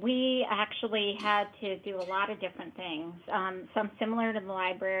 So we actually had to do a lot of different things. Some similar to the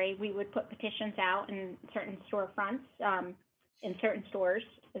library, we would put petitions out in certain storefronts, in certain stores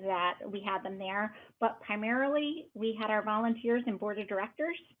that we had them there. But primarily, we had our volunteers and board of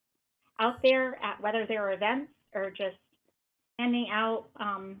directors out there at whether there were events or just standing out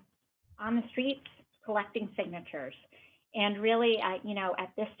on the streets collecting signatures. And really, at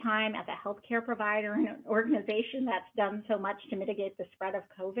this time, as a healthcare provider and an organization that's done so much to mitigate the spread of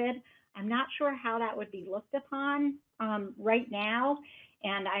COVID, I'm not sure how that would be looked upon right now.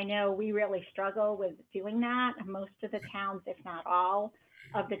 And I know we really struggle with doing that. Most of the towns, if not all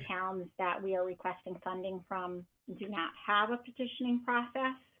of the towns that we are requesting funding from, do not have a petitioning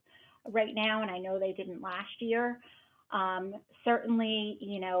process right now, and I know they didn't last year. Certainly,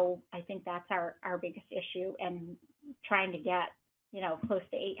 I think that's our biggest issue, and trying to get, close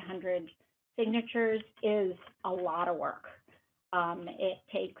to 800 signatures is a lot of work. It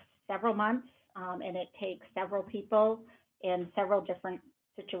takes several months, and it takes several people in several different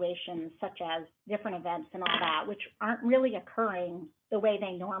situations, such as different events and all that, which aren't really occurring the way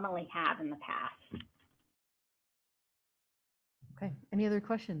they normally have in the past. Okay, any other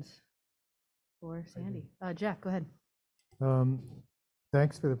questions for Sandy? Jack, go ahead.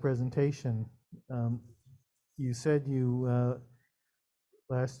 Thanks for the presentation. You said you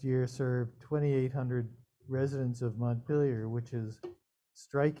last year served 2,800 residents of Montpelier, which is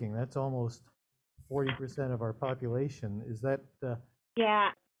striking. That's almost 40% of our population. Is that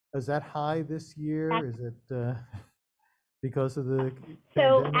yeah? Is that high this year? Is it because of the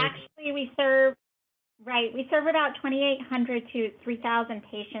so pandemic? Actually we serve about 2,800 to 3,000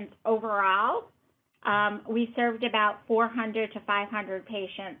 patients overall. We served about 400 to 500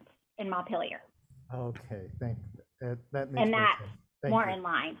 patients in Montpelier. Okay, thank you. That makes and more that's sense. Thank more you. in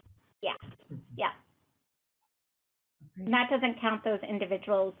line. Yeah, yeah. And that doesn't count those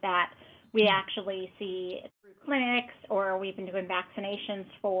individuals that we actually see through clinics, or we've been doing vaccinations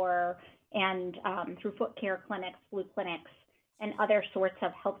for, and through foot care clinics, flu clinics, and other sorts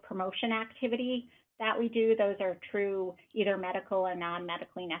of health promotion activity that we do. Those are true either medical or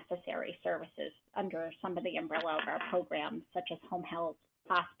non-medically necessary services under some of the umbrella of our programs, such as home health,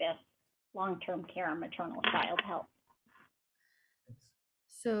 hospice, long-term care, and maternal child health.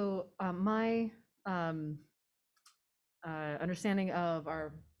 So my understanding of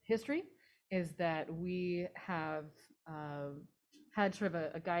our history is that we have had sort of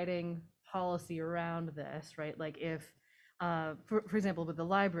a guiding policy around this, right? Like if, for example, with the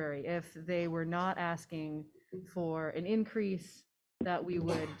library, if they were not asking for an increase, that we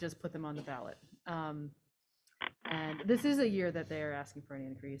would just put them on the ballot. And this is a year that they are asking for an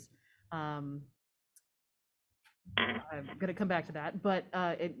increase. I'm going to come back to that, but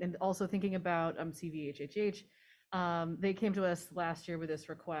and also thinking about CVHHH, they came to us last year with this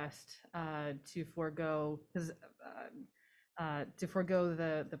request to forego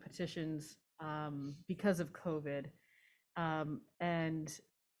the petitions because of COVID, and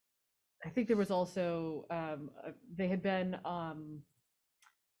I think there was also they had been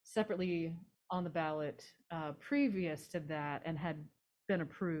separately on the ballot previous to that and had been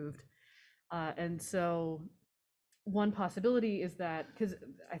approved, and so one possibility is that, because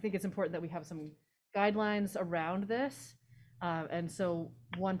I think it's important that we have some guidelines around this, And so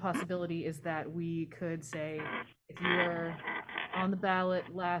one possibility is that we could say, if you were on the ballot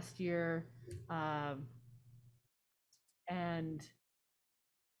last year and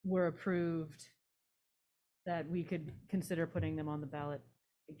were approved, that we could consider putting them on the ballot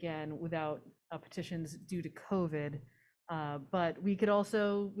again without petitions due to COVID. But we could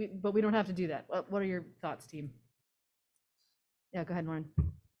also, but we don't have to do that. What are your thoughts, team? Yeah, go ahead, Lauren. I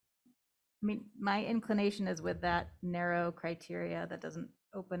mean, my inclination is with that narrow criteria that doesn't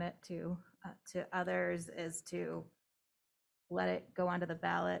open it to others, is to let it go onto the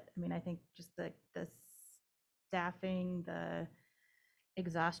ballot. I mean, I think just the staffing, the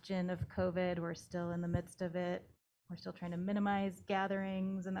exhaustion of COVID, we're still in the midst of it. We're still trying to minimize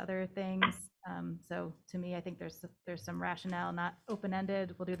gatherings and other things. So to me, I think there's some rationale, not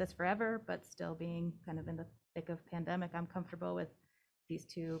open-ended, we'll do this forever, but still being kind of in the thick of pandemic. I'm comfortable with these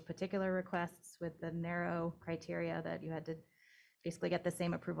two particular requests with the narrow criteria that you had to basically get the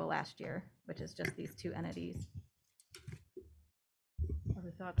same approval last year, which is just these two entities.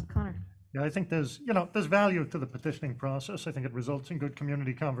 Other thoughts, Connor? Yeah, I think there's value to the petitioning process. I think it results in good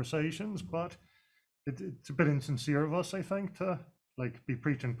community conversations, but it's a bit insincere of us, I think, to like be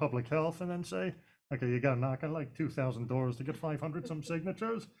preaching public health and then say, okay, you got to knock on like 2,000 doors to get 500 some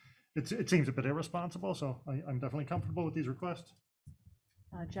signatures. It seems a bit irresponsible, so I'm definitely comfortable with these requests.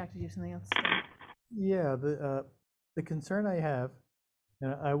 Jack, did you have something else to say? Yeah, the concern I have,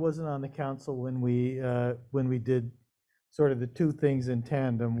 and I wasn't on the council when we did sort of the two things in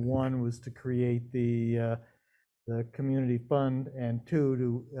tandem. One was to create the community fund, and two,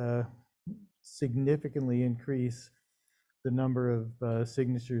 to significantly increase the number of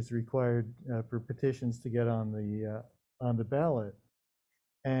signatures required for petitions to get on the ballot.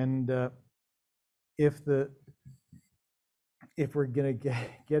 And if we're going to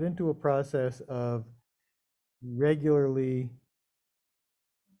get into a process of regularly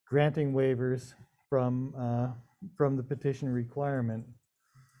granting waivers from the petition requirement,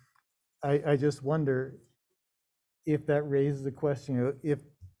 I just wonder if that raises the question, if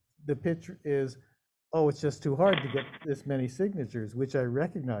the pitch is, oh, it's just too hard to get this many signatures, which I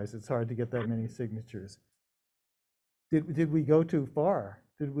recognize it's hard to get that many signatures. Did we go too far?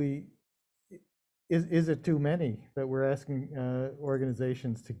 Is it too many that we're asking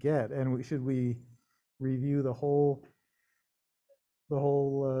organizations to get? And should we review the whole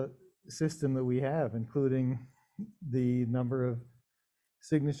system that we have, including the number of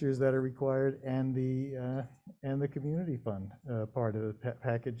signatures that are required and the community fund part of the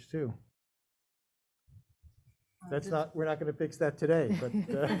package too? We're not going to fix that today, but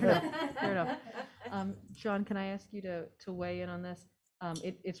fair enough. John, can I ask you to weigh in on this?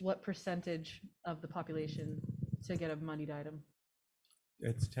 It's what percentage of the population to get a moneyed item?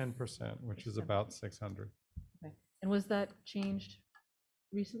 It's 10%, which is about 600. Okay. And was that changed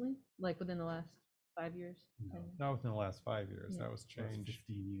recently, like within the last 5 years? No, not within the last 5 years. Yeah. That was changed.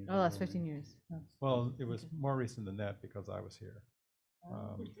 15 years. Oh, last 15 years. Oh. Well, it was more recent than that because I was here.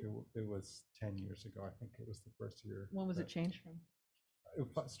 It was 10 years ago. I think it was the first year. When was it changed from?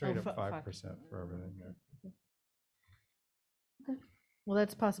 Straight up 5% for everything. Yeah. Okay. Well,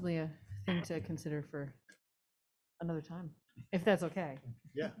 that's possibly a thing to consider for another time, if that's okay.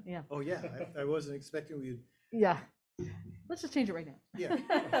 Yeah. Yeah. Oh, yeah. I wasn't expecting we'd. Yeah. Let's just change it right now. Yeah.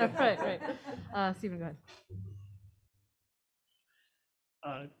 Right. Stephen, go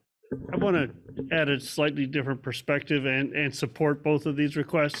ahead. I want to add a slightly different perspective and support both of these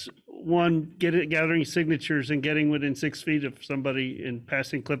requests. One, gathering signatures and getting within 6 feet of somebody and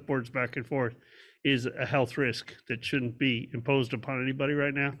passing clipboards back and forth is a health risk that shouldn't be imposed upon anybody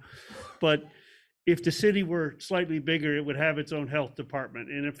right now. But if the city were slightly bigger, it would have its own health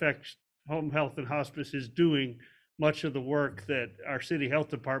department. And in fact, home health and hospice is doing much of the work that our city health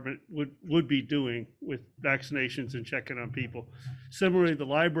department would be doing with vaccinations and checking on people. Similarly, the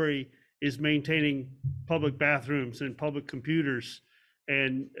library is maintaining public bathrooms and public computers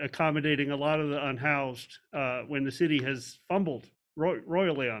and accommodating a lot of the unhoused when the city has fumbled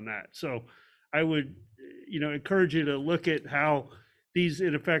royally on that. So I would, encourage you to look at how these,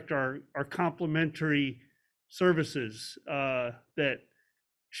 in effect, are complementary services that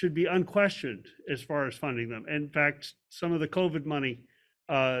should be unquestioned as far as funding them. In fact, some of the COVID money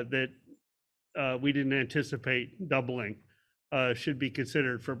that we didn't anticipate doubling should be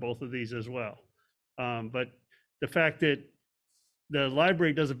considered for both of these as well. But the fact that the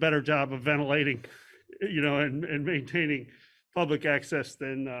library does a better job of ventilating, and maintaining public access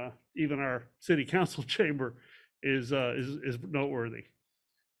than even our city council chamber is noteworthy.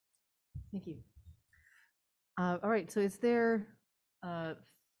 Thank you. All right, so is there, I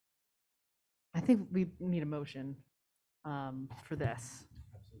think we need a motion for this.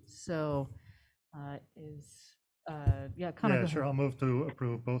 So yeah, Connor, Yeah, go sure. ahead. I'll move to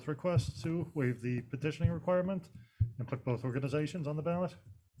approve both requests to waive the petitioning requirement and put both organizations on the ballot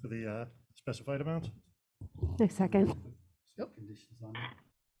for the specified amount. A second. Conditions on it.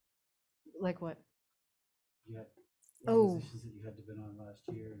 Like what? You had Oh. organizations that you had to been on last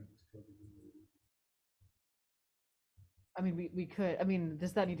year and it was COVID. I mean, we could, I mean,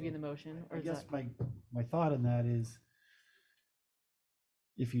 does that need to be in the motion? Or I is guess that? my thought on that is,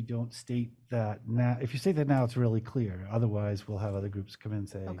 if you don't state that now, if you state that now, it's really clear. Otherwise, we'll have other groups come in and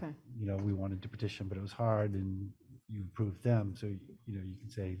say, Okay. you know, we wanted to petition, but it was hard and you approved them. So, you know, you can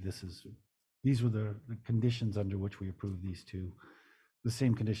say these were the conditions under which we approved these two, the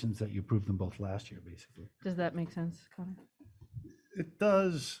same conditions that you approved them both last year, basically. Does that make sense, Connor? It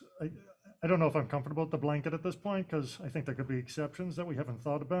does. I don't know if I'm comfortable with the blanket at this point, because I think there could be exceptions that we haven't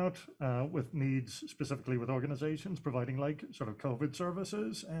thought about with needs specifically with organizations providing like sort of COVID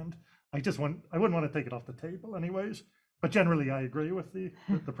services. And I wouldn't want to take it off the table anyways, but generally I agree with the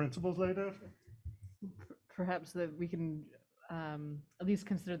principles laid out. Perhaps that we can at least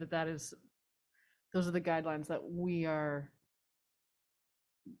consider that those are the guidelines that we are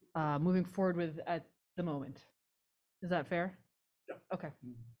moving forward with at the moment. Is that fair? Yeah. Okay.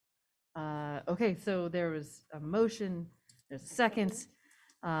 Okay, so there was a motion, there's a second.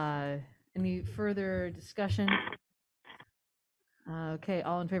 Any further discussion? Okay,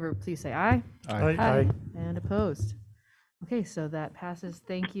 all in favor, please say aye. Aye. Aye. And opposed? Okay, so that passes.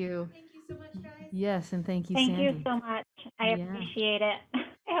 Thank you. Thank you so much, guys. Yes, and thank you, Thank Sandy. you so much. I Yeah. appreciate it.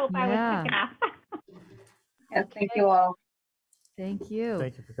 I hope I was Yeah. quick enough. Yes, thank you all. Thank you.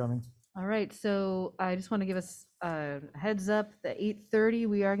 Thank you for coming. All right, so I just want to give us a heads up that 8:30,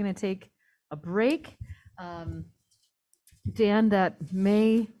 we are going to take a break. Dan, that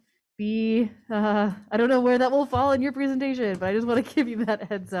may be, I don't know where that will fall in your presentation, but I just want to give you that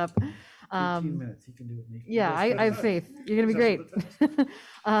heads up. 15 minutes, you can do it. Nick. Yeah, I have faith. You're going to be great.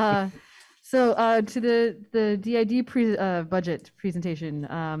 So to the DID budget presentation,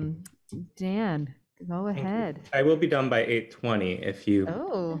 Dan, go ahead. I will be done by 8:20 if you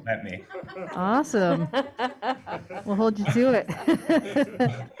Oh. let me. Awesome. We'll hold you to it.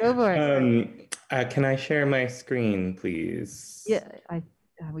 Go for it. Can I share my screen, please? Yeah,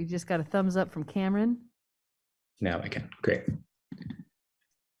 we just got a thumbs up from Cameron. Now I can. Great.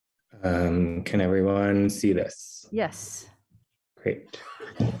 Can everyone see this? Yes. Great.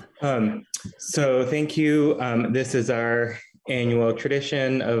 So thank you. This is our annual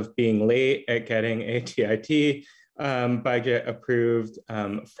tradition of being late at getting a TIT budget approved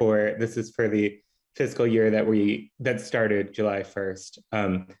this is for the fiscal year that started July 1st.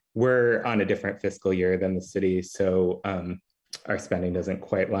 We're on a different fiscal year than the city, so our spending doesn't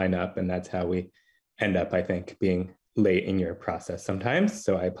quite line up, and that's how we end up, I think, being late in your process sometimes.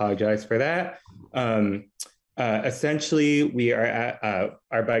 So I apologize for that. Essentially, we are at,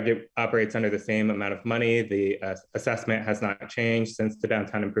 our budget operates under the same amount of money. The assessment has not changed since the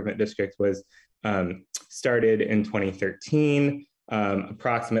Downtown Improvement District was started in 2013.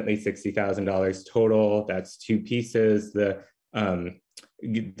 Approximately $60,000 total. That's two pieces. The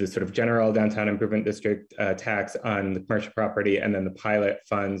sort of general Downtown Improvement District tax on the commercial property, and then the pilot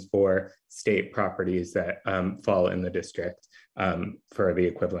funds for state properties that fall in the district for the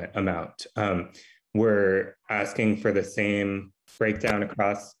equivalent amount. We're asking for the same breakdown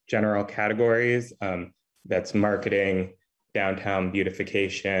across general categories. That's marketing, downtown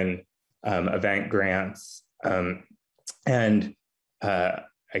beautification, event grants. And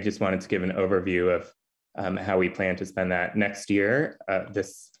I just wanted to give an overview of how we plan to spend that next year,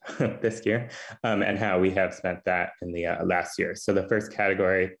 this year, and how we have spent that in the last year. So the first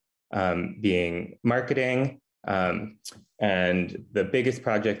category being marketing. And the biggest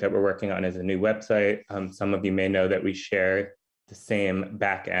project that we're working on is a new website. Some of you may know that we share the same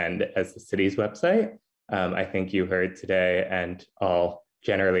back end as the city's website. I think you heard today and all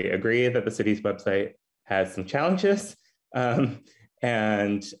generally agree that the city's website has some challenges.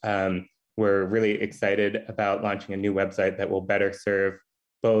 We're really excited about launching a new website that will better serve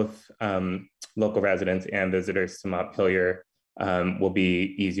both local residents and visitors to Montpelier. Will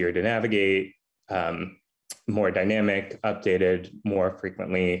be easier to navigate, more dynamic, updated more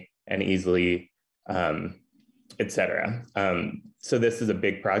frequently and easily, etc. So this is a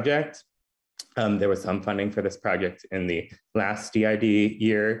big project. There was some funding for this project in the last DID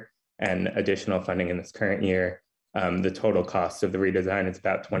year and additional funding in this current year. The total cost of the redesign is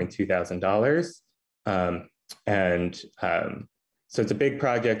about $22,000. So it's a big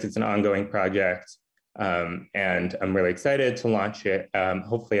project, it's an ongoing project, and I'm really excited to launch it,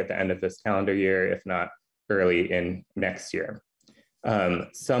 hopefully at the end of this calendar year, if not early in next year.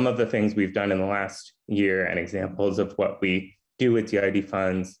 Some of the things we've done in the last year and examples of what we do with DID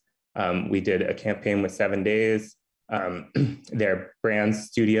funds. We did a campaign with 7 Days, their brand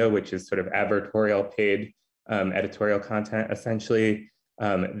studio, which is sort of advertorial paid editorial content, essentially.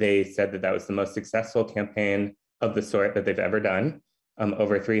 They said that that was the most successful campaign of the sort that they've ever done.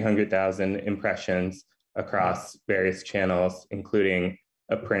 Over 300,000 impressions across various channels, including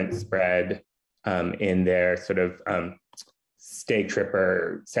a print spread in their sort of Stay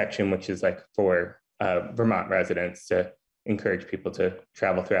Tripper section, which is like for Vermont residents to encourage people to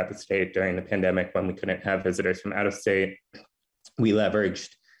travel throughout the state during the pandemic when we couldn't have visitors from out of state. We leveraged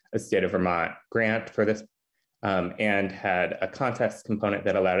a state of Vermont grant for this and had a contest component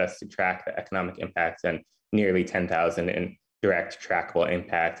that allowed us to track the economic impacts, and nearly 10,000 in direct trackable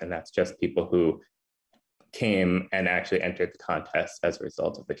impact. And that's just people who came and actually entered the contest as a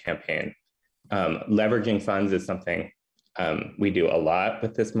result of the campaign. Leveraging funds is something we do a lot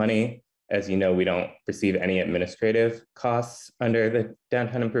with this money. As you know, we don't receive any administrative costs under the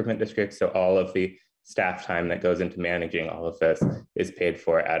Downtown Improvement District. So all of the staff time that goes into managing all of this is paid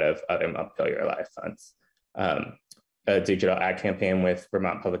for out of other Montpelier Live funds. A digital ad campaign with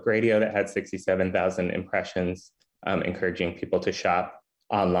Vermont Public Radio that had 67,000 impressions, encouraging people to shop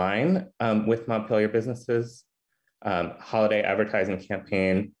online with Montpelier businesses. Holiday advertising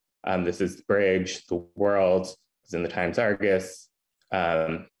campaign. This is the Bridge, the World, is in the Times Argus,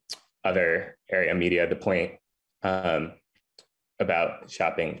 other area media, The Point, about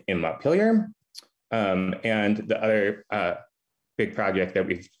shopping in Montpelier. And the other big project that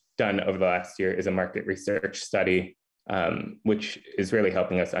we've done over the last year is a market research study, which is really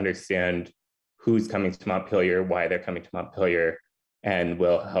helping us understand who's coming to Montpelier, why they're coming to Montpelier, and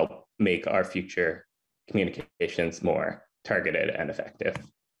will help make our future communications more targeted and effective.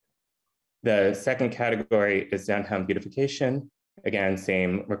 The second category is downtown beautification. Again,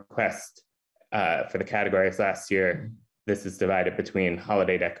 same request for the categories last year. This is divided between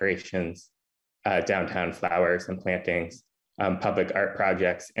holiday decorations, downtown flowers and plantings, public art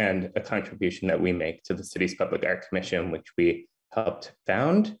projects, and a contribution that we make to the city's Public Art Commission, which we helped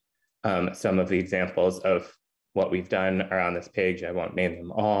found. Some of the examples of what we've done are on this page. I won't name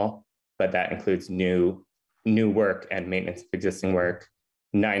them all, but that includes new work and maintenance of existing work,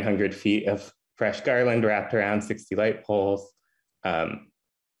 900 feet of fresh garland wrapped around 60 light poles,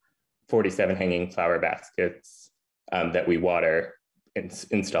 47 hanging flower baskets that we water,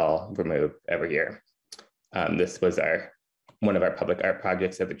 install, remove every year. This was one of our public art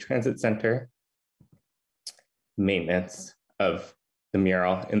projects at the Transit Center. Maintenance of the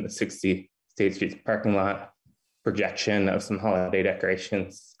mural in the 60 State Street parking lot, projection of some holiday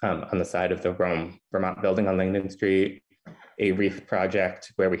decorations on the side of the Rome, Vermont building on Langdon Street, a wreath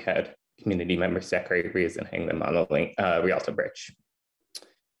project where we had community members decorate wreaths and hang them on the Rialto Bridge.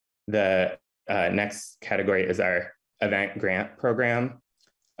 The next category is our event grant program.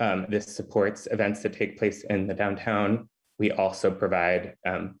 This supports events that take place in the downtown. We also provide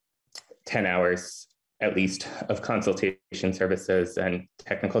 10 hours at least of consultation services and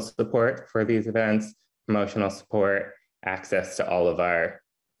technical support for these events, promotional support, access to all of our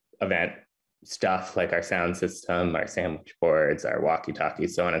event stuff like our sound system, our sandwich boards, our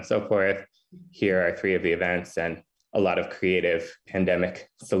walkie-talkies, so on and so forth. Here are 3 of the events and a lot of creative pandemic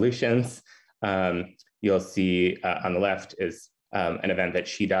solutions. You'll see on the left is an event that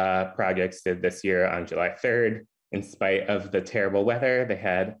Shida Projects did this year on July 3rd. In spite of the terrible weather, they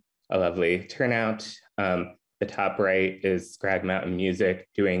had a lovely turnout. The top right is Scrag Mountain Music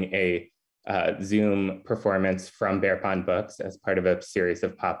doing a Zoom performance from Bear Pond Books as part of a series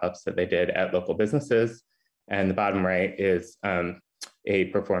of pop-ups that they did at local businesses. And the bottom right is a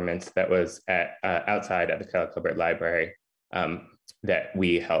performance that was at outside at the Carol Colbert Library that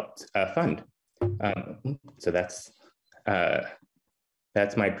we helped fund. So that's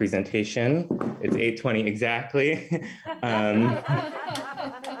my presentation. It's 8:20 exactly.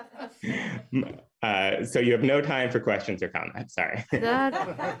 So you have no time for questions or comments, sorry.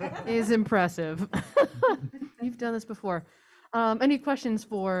 That is impressive. You've done this before. Any questions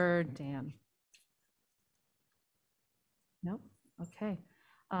for Dan? No? Okay.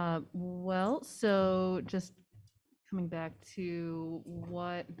 Well, so just coming back to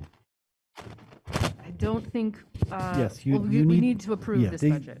what I don't think, Yes, we need to approve this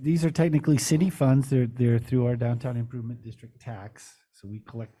budget. These are technically city funds. They're through our Downtown Improvement District tax. So we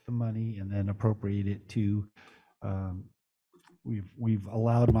collect the money and then appropriate it to, we've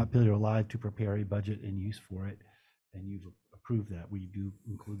allowed Montpelier Live to prepare a budget and use for it. And you've approved that. We do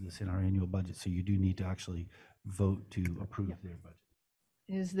include this in our annual budget. So you do need to actually vote to approve their budget.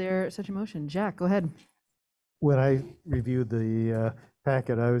 Is there such a motion? Jack, go ahead. When I reviewed the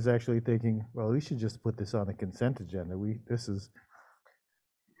packet, I was actually thinking, well, we should just put this on the consent agenda. We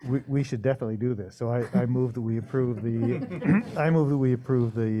should definitely do this. So I move that we approve the, I move that we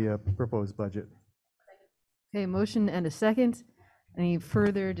approve the proposed budget. Okay, motion and a second. Any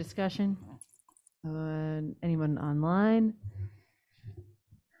further discussion? Anyone online?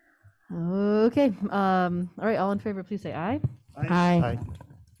 Okay, all right, all in favor, please say aye. Aye.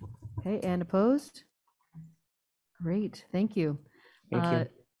 Okay, and opposed? Great, thank you. Thank you.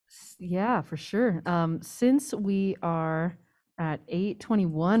 Yeah, for sure. Since we are at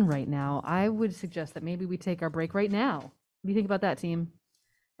 8:21 right now, I would suggest that maybe we take our break right now. What do you think about that, team?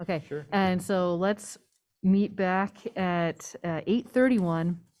 Okay. Sure. And so let's meet back at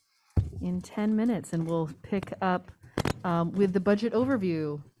 8:31 in 10 minutes, and we'll pick up with the budget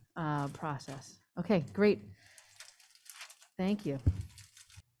overview process. Okay, great. Thank you.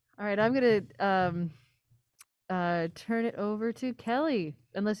 All right, I'm going to turn it over to Kelly,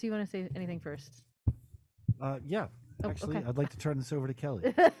 unless you want to say anything first. Yeah, Oh, actually, okay. I'd like to turn this over to Kelly.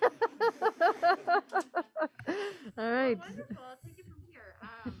 All right. Wonderful. I'll take it from here.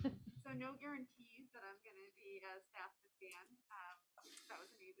 So no guarantees that I'm going to be as fast as Dan. That was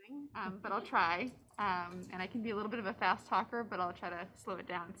amazing. But I'll try. And I can be a little bit of a fast talker, but I'll try to slow it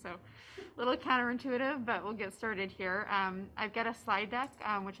down. So a little counterintuitive, but we'll get started here. I've got a slide deck,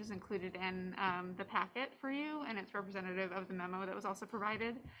 which is included in the packet for you, and it's representative of the memo that was also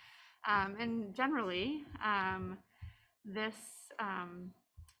provided. And generally, this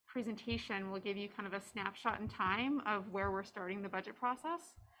presentation will give you kind of a snapshot in time of where we're starting the budget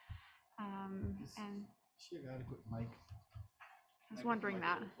process. And She got adequate mic. I was wondering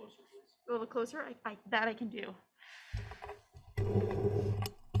that. A little closer? That I can do.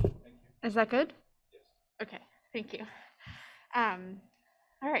 Is that good? Yes. Okay, thank you.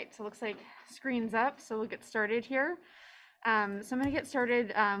 All right, so it looks like screen's up, so we'll get started here. So I'm going to get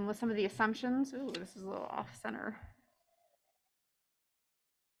started with some of the assumptions. Ooh, this is a little off center.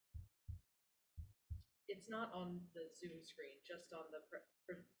 It's not on the Zoom screen, just on the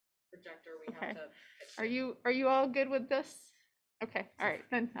projector. We Okay. have to. Are you all good with this? Okay, all right,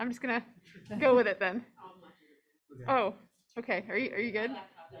 then I'm just gonna go with it then. Oh, okay, are you good?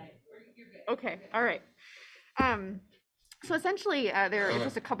 Okay, all right. So essentially, there is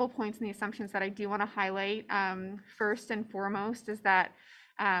just a couple points in the assumptions that I do want to highlight. First and foremost is that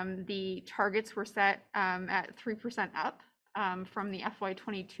the targets were set at 3% up from the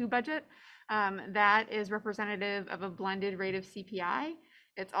FY22 budget. That is representative of a blended rate of CPI.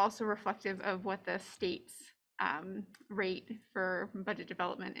 It's also reflective of what the state's rate for budget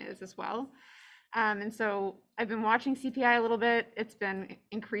development is as well. And so I've been watching CPI a little bit. It's been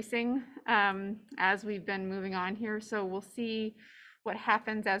increasing as we've been moving on here. So we'll see what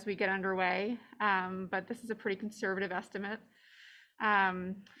happens as we get underway. But this is a pretty conservative estimate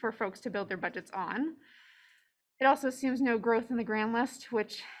for folks to build their budgets on. It also assumes no growth in the grand list,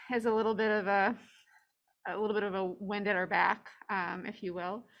 which is a little bit of a wind at our back, if you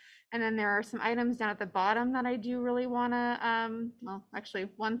will. And then there are some items down at the bottom that I do really want to, well, actually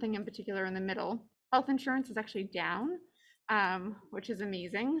one thing in particular in the middle. Health insurance is actually down, which is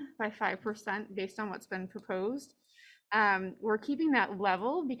amazing, by 5% based on what's been proposed. We're keeping that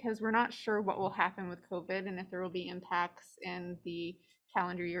level because we're not sure what will happen with COVID and if there will be impacts in the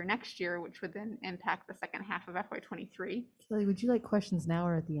calendar year next year, which would then impact the second half of FY23. Kelly, would you like questions now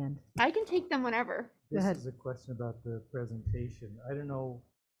or at the end? I can take them whenever. This is a question about the presentation. I don't know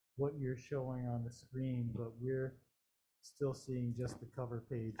what you're showing on the screen, but we're still seeing just the cover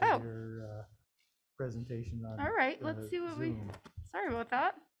page of your presentation on all right, let's see what Zoom. Sorry about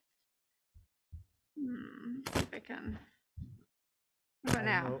that. See if I can. What about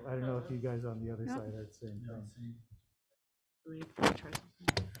now? I don't know if you guys on the other side are the same thing.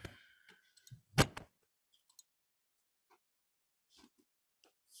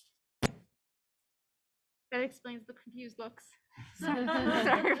 That explains the confused looks. Sorry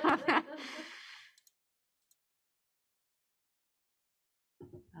about that.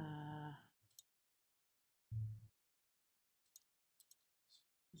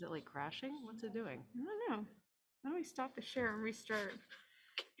 Is it like crashing? What's it doing? I don't know. Why don't we stop the share and restart?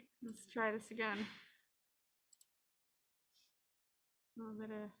 Let's try this again. A little bit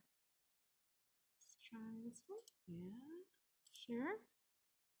of. Let's try this one. Yeah. Share.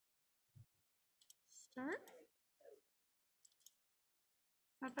 Start.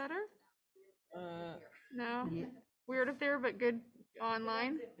 Is that better? No. Yeah. Weird up there, but good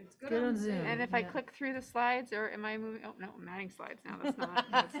online. It's good on Zoom. And if I click through the slides, or am I moving? Oh no, I'm adding slides now. That's not.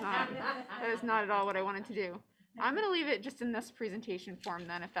 That is not at all what I wanted to do. I'm gonna leave it just in this presentation form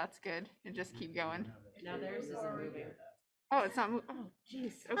then, if that's good, and just keep going. Now theirs isn't moving. Oh, it's not. Oh,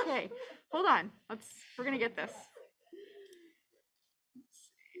 geez. Okay, hold on. We're gonna get this. Let's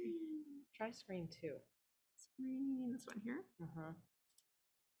see. Try screen 2. Screen, this one here. Uh-huh.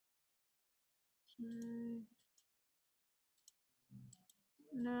 Okay.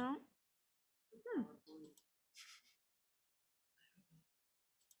 No. Hmm.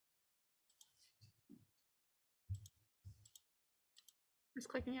 Just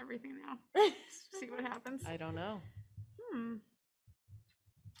clicking everything now. See what happens. I don't know. I'm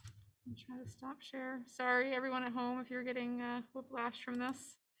trying to stop share. Sorry, everyone at home, if you're getting whiplash from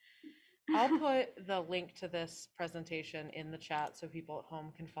this. I'll put the link to this presentation in the chat so people at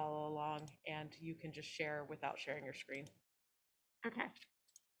home can follow along, and you can just share without sharing your screen. Okay.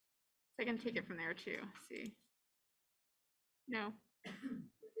 So I can take it from there too. See. No.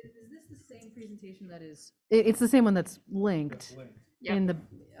 Is this the same presentation that is? It's the same one that's linked Yep. in the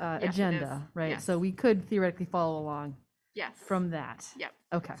Yes, it agenda, is. right? Yes. So we could theoretically follow along Yes. from that. Yep.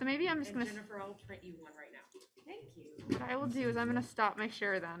 Okay. So maybe I'm just And gonna. Jennifer, I'll print you one right now. Thank you. What I will do is I'm gonna stop my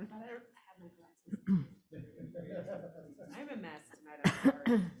share then. I don't have my glasses. I'm a mess tonight.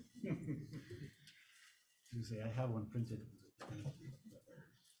 I'm sorry. You say I have one printed.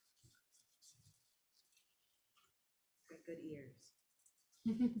 Got good ears.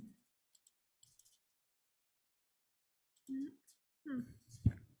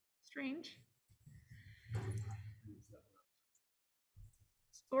 Strange.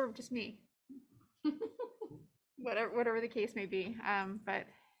 Or just me. Whatever the case may be. But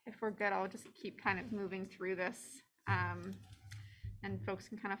if we're good, I'll just keep kind of moving through this. And folks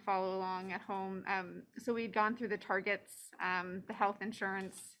can kind of follow along at home. So we'd gone through the targets, the health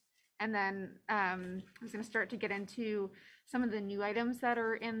insurance, and then I was going to start to get into some of the new items that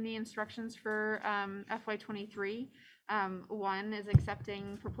are in the instructions for FY23. One is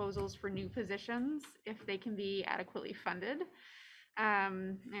accepting proposals for new positions if they can be adequately funded,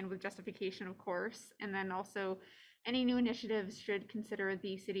 and with justification, of course. And then also any new initiatives should consider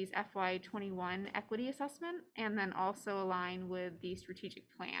the city's FY21 equity assessment and then also align with the strategic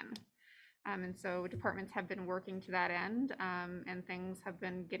plan. And so departments have been working to that end, and things have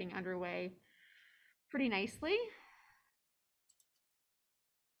been getting underway pretty nicely.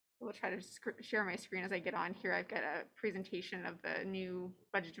 We'll try to share my screen as I get on here. I've got a presentation of the new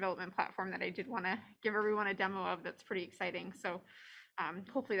budget development platform that I did want to give everyone a demo of that's pretty exciting. So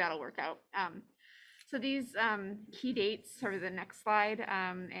hopefully that'll work out. So these key dates are the next slide,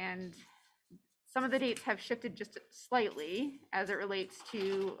 and some of the dates have shifted just slightly as it relates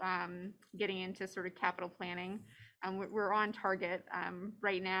to getting into sort of capital planning. We're on target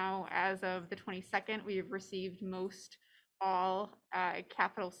right now. As of the 22nd, we've received most all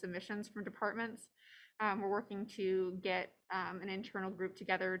capital submissions from departments. We're working to get an internal group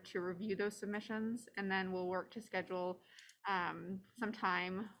together to review those submissions, and then we'll work to schedule some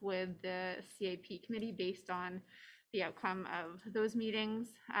time with the CAP committee based on the outcome of those meetings.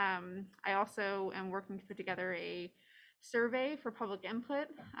 I also am working to put together a survey for public input.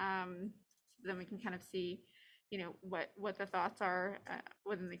 Then we can kind of see, you know, what the thoughts are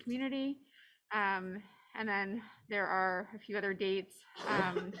within the community. And then there are a few other dates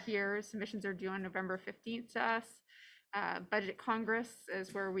here. Submissions are due on November 15th to us. Budget Congress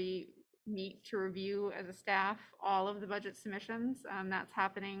is where we meet to review as a staff all of the budget submissions. That's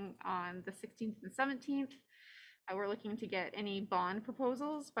happening on the 16th and 17th. We're looking to get any bond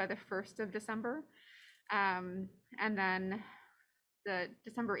proposals by the 1st of December. And then the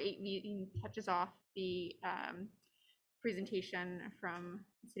December 8th meeting touches off the presentation from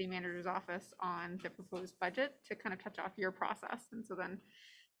the city manager's office on the proposed budget to kind of touch off your process. And so then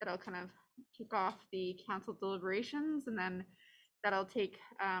that'll kind of kick off the council deliberations, and then that'll take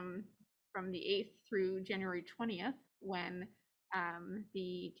from the 8th through January 20th, when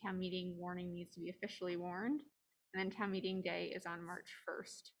the town meeting warning needs to be officially warned. And then town meeting day is on March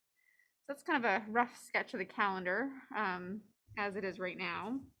 1st. So that's kind of a rough sketch of the calendar as it is right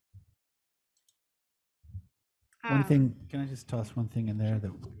now. One thing, can I just toss one thing in there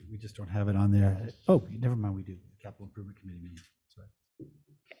that we just don't have it on there? Oh, never mind, we do. Capital Improvement Committee meeting. Sorry.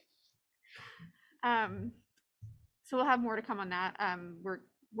 So we'll have more to come on that. We're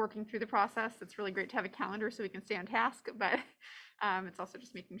working through the process. It's really great to have a calendar so we can stay on task, but it's also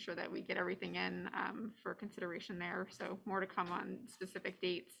just making sure that we get everything in for consideration there. So more to come on specific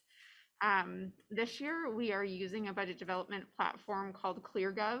dates. This year, we are using a budget development platform called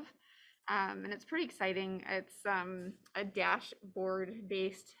ClearGov. And it's pretty exciting. It's a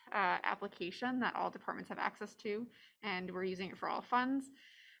dashboard-based application that all departments have access to, and we're using it for all funds,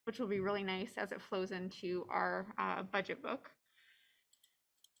 which will be really nice as it flows into our budget book.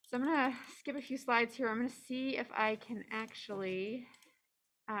 So I'm gonna skip a few slides here. I'm gonna see if I can actually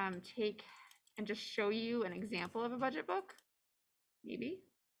take and just show you an example of a budget book, maybe.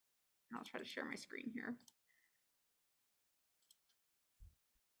 I'll try to share my screen here.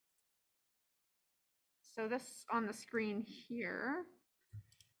 So this on the screen here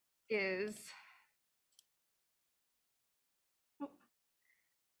is, oh,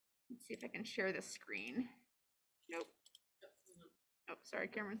 let's see if I can share this screen. Nope. Oh, sorry,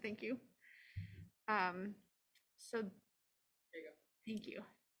 Cameron, thank you. So there you go. Thank you.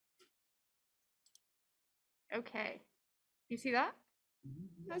 Okay, you see that?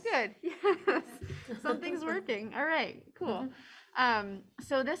 Oh, good. Yes, something's working. All right, cool.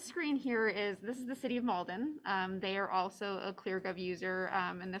 So this screen here is the City of Malden. They are also a ClearGov user,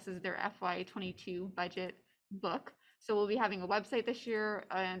 and this is their FY22 budget book. So we'll be having a website this year,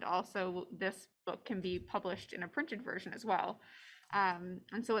 and also this book can be published in a printed version as well.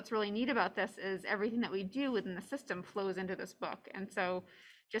 And so what's really neat about this is everything that we do within the system flows into this book. And so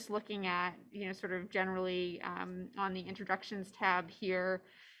just looking at, sort of generally on the introductions tab here,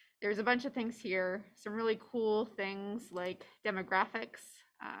 there's a bunch of things here, some really cool things like demographics.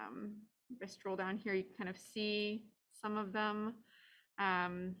 If I scroll down here, you can kind of see some of them.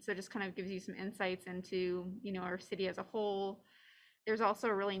 So it just kind of gives you some insights into, our city as a whole. There's also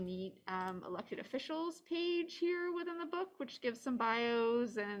a really neat elected officials page here within the book, which gives some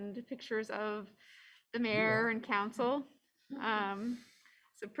bios and pictures of the mayor and council.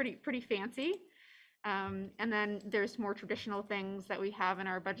 So pretty fancy. And then there's more traditional things that we have in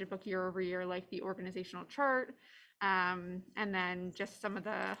our budget book year over year, like the organizational chart, and then just some of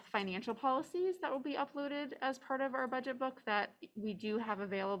the financial policies that will be uploaded as part of our budget book that we do have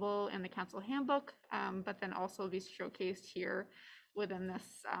available in the council handbook, but then also will be showcased here within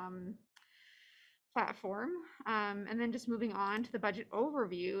this platform. And then just moving on to the budget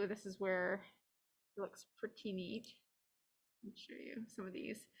overview, this is where it looks pretty neat. Let me show you some of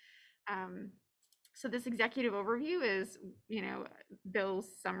these. So this executive overview is, Bill's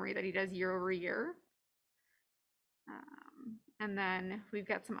summary that he does year over year. And then we've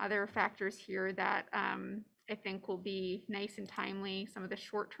got some other factors here that I think will be nice and timely. Some of the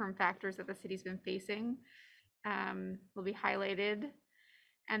short-term factors that the city's been facing will be highlighted.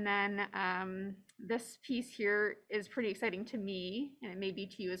 And then this piece here is pretty exciting to me, and it may be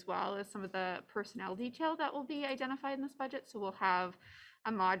to you as well, as some of the personnel detail that will be identified in this budget. So we'll have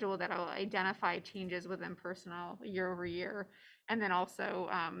a module that will identify changes within personnel year over year, and then also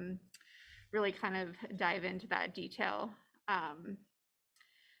really kind of dive into that detail.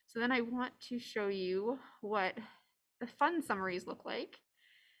 So then I want to show you what the fund summaries look like.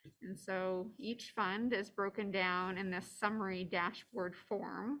 And so each fund is broken down in this summary dashboard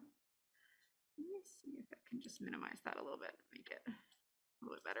form. Let me see if I can just minimize that a little bit, make it a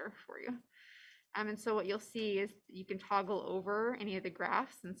little bit better for you. And so what you'll see is you can toggle over any of the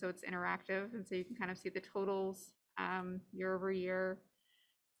graphs, and so it's interactive, and so you can kind of see the totals year over year.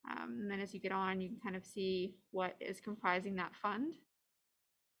 And then as you get on, you can kind of see what is comprising that fund.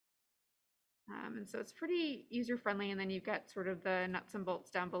 And so it's pretty user-friendly, and then you've got sort of the nuts and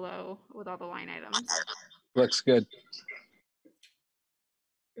bolts down below with all the line items. Looks good.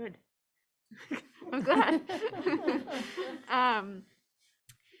 Good. I'm glad.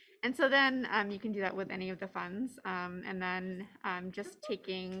 And so then you can do that with any of the funds. And then just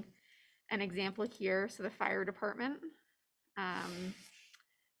taking an example here, so the fire department,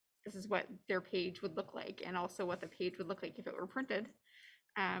 this is what their page would look like, and also what the page would look like if it were printed.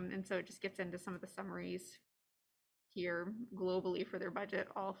 And so it just gets into some of the summaries here globally for their budget,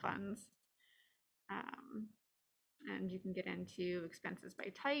 all funds. And you can get into expenses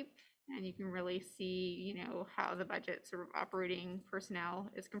by type, and you can really see, how the budget sort of operating personnel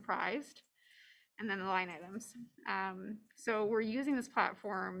is comprised, and then the line items. So we're using this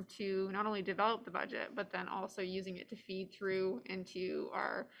platform to not only develop the budget, but then also using it to feed through into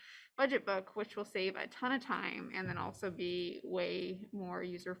our budget book, which will save a ton of time and then also be way more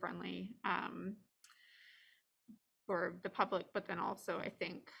user-friendly for the public, but then also I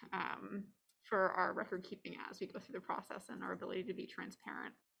think for our record keeping as we go through the process and our ability to be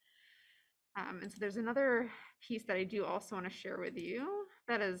transparent. And so there's another piece that I do also want to share with you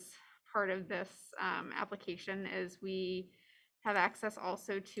that is part of this application is we have access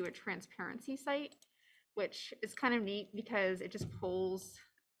also to a transparency site, which is kind of neat because it just pulls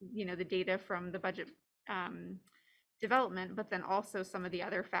the data from the budget development, but then also some of the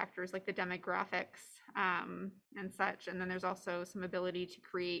other factors like the demographics and such. And then there's also some ability to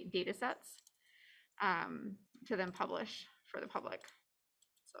create data sets to then publish for the public.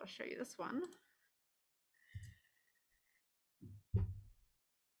 So I'll show you this one.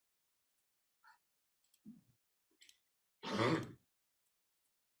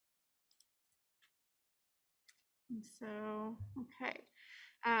 And so, okay.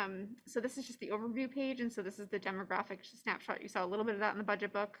 So this is just the overview page, and so this is the demographic snapshot. You saw a little bit of that in the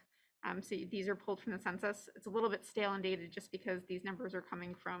budget book. These are pulled from the census. It's a little bit stale and dated just because these numbers are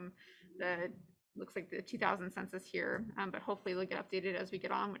coming from the, looks like the 2000 census here, but hopefully they'll get updated as we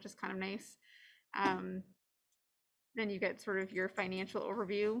get on, which is kind of nice. Then you get sort of your financial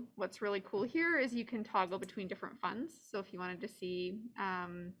overview. What's really cool here is you can toggle between different funds. So if you wanted to see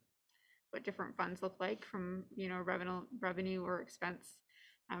what different funds look like from, you know, revenue or expense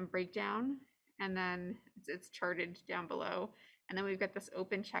breakdown, and then it's charted down below. And then we've got this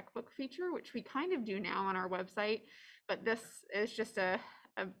open checkbook feature, which we kind of do now on our website, but this is just I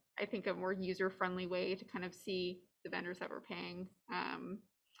think a more user-friendly way to kind of see the vendors that we're paying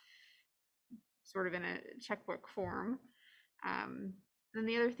sort of in a checkbook form. Then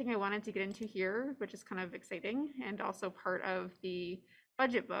the other thing I wanted to get into here, which is kind of exciting and also part of the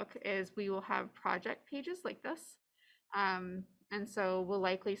budget book, is we will have project pages like this. And so we'll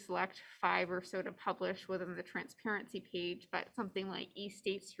likely select 5 or so to publish within the transparency page, but something like East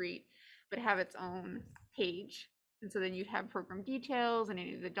State Street would have its own page. And so then you'd have program details and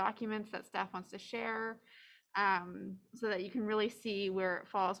any of the documents that staff wants to share, so that you can really see where it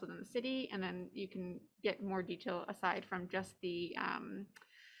falls within the city, and then you can get more detail aside from just the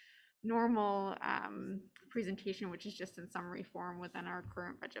normal presentation, which is just in summary form within our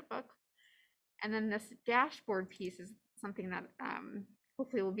current budget book. And then this dashboard piece is something that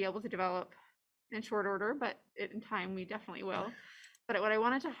hopefully we'll be able to develop in short order, but in time we definitely will. But what I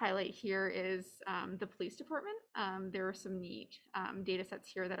wanted to highlight here is the police department. There are some neat data sets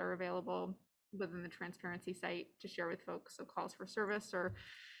here that are available within the transparency site to share with folks. So calls for service, or,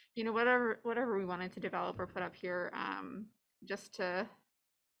 you know, whatever we wanted to develop or put up here, just to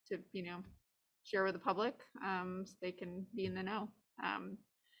you know, share with the public, so they can be in the know.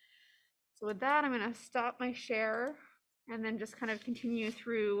 So with that, I'm going to stop my share and then just kind of continue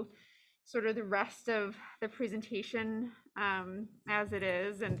through sort of the rest of the presentation as it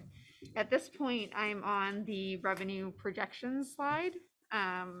is. And at this point, I'm on the revenue projections slide.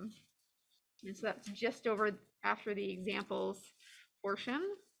 And so that's just over after the examples portion.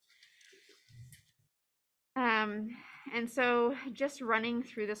 And so just running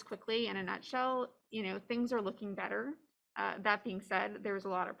through this quickly in a nutshell, you know, things are looking better. That being said, there's a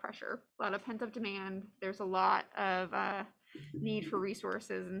lot of pressure, a lot of pent-up demand. There's a lot of need for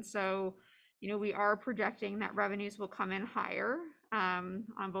resources. And so, you know, we are projecting that revenues will come in higher on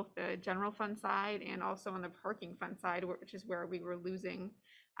both the general fund side and also on the parking fund side, which is where we were losing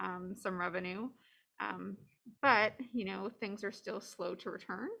some revenue. But, you know, things are still slow to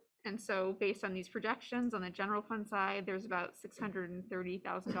return. And so based on these projections on the general fund side, there's about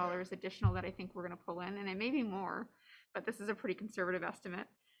 $630,000 additional that I think we're going to pull in, and it may be more, but this is a pretty conservative estimate.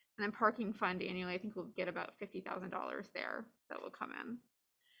 And then parking fund annually, I think we'll get about $50,000 there that will come in.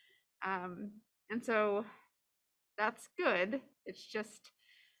 And so that's good. It's just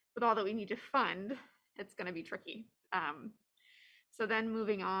with all that we need to fund, it's going to be tricky. So then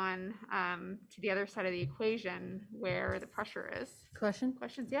moving on to the other side of the equation where the pressure is. Questions?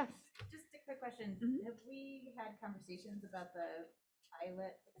 Yes. Just a quick question. Have we had conversations about the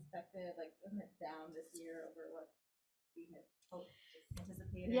pilot expected? Like, wasn't it down this year over what we had hoped,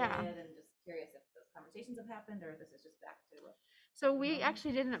 anticipated? Yeah. And just curious if those conversations have happened, or this is just back to what. So we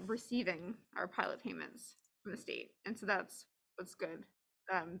actually did end up receiving our pilot payments from the state. And so that's what's good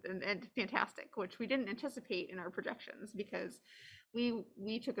and fantastic, which we didn't anticipate in our projections, because we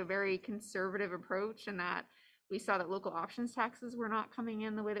took a very conservative approach in that we saw that local options taxes were not coming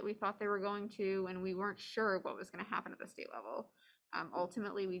in the way that we thought they were going to, and we weren't sure what was going to happen at the state level.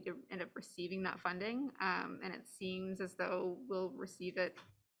 Ultimately, we did end up receiving that funding, and it seems as though we'll receive it,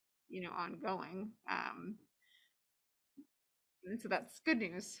 you know, ongoing. And so that's good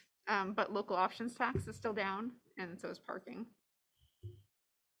news. But local options tax is still down, and so is parking.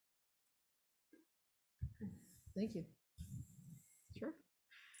 Thank you. Sure.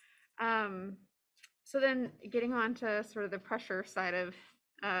 So then getting on to sort of the pressure side of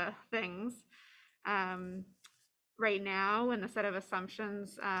things, right now in the set of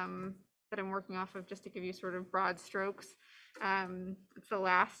assumptions that I'm working off of, just to give you sort of broad strokes, it's the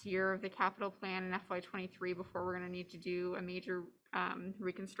last year of the capital plan in FY23 before we're going to need to do a major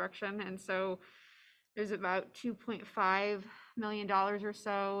reconstruction. And so there's about $2.5 million or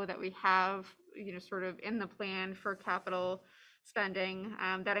so that we have, you know, sort of in the plan for capital spending.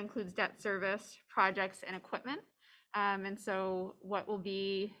 That includes debt service, projects, and equipment. And so what will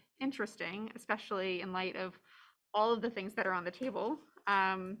be interesting, especially in light of all of the things that are on the table,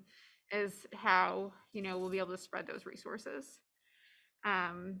 is how, we'll be able to spread those resources.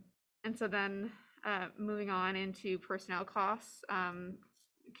 And so then moving on into personnel costs,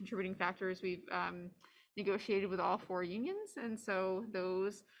 contributing factors, we've negotiated with all 4 unions. And so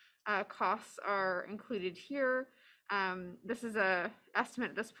those costs are included here. This is a estimate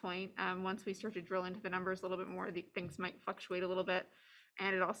at this point. Once we start to drill into the numbers a little bit more, things might fluctuate a little bit.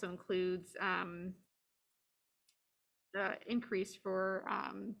 And it also includes the increase for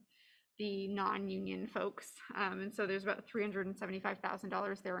the non-union folks. And so there's about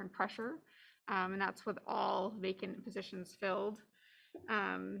 $375,000 there in pressure. And that's with all vacant positions filled.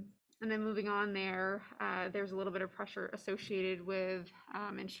 And then moving on there, there's a little bit of pressure associated with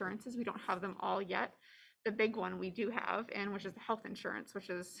insurances. We don't have them all yet. The big one we do have, and which is the health insurance,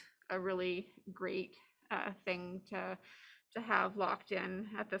 which is a really great thing to have locked in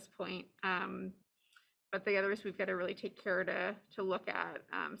at this point. But the others we've got to really take care to look at,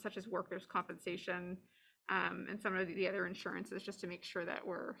 such as workers' compensation and some of the other insurances, just to make sure that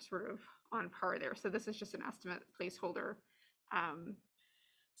we're sort of on par there. So this is just an estimate placeholder.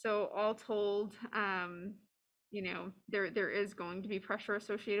 So all told, there is going to be pressure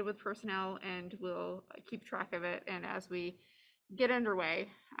associated with personnel, and we'll keep track of it. And as we get underway,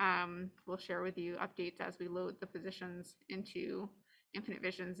 we'll share with you updates as we load the positions into Infinite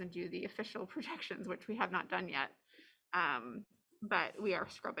Visions and do the official projections, which we have not done yet. But we are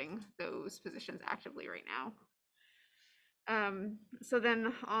scrubbing those positions actively right now. So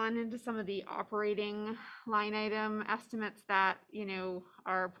then on into some of the operating line item estimates that,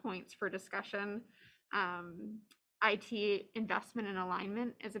 are points for discussion. IT investment and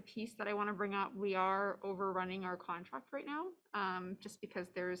alignment is a piece that I want to bring up. We are overrunning our contract right now, just because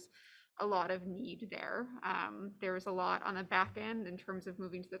there's a lot of need there. There's a lot on the back end in terms of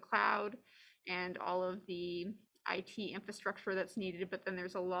moving to the cloud and all of the IT infrastructure that's needed, but then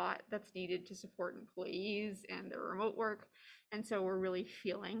there's a lot that's needed to support employees and their remote work. And so we're really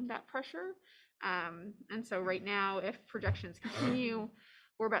feeling that pressure. And so right now, if projections continue,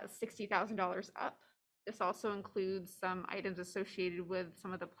 we're about $60,000 up. This also includes some items associated with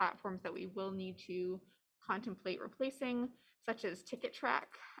some of the platforms that we will need to contemplate replacing, such as Ticket Track,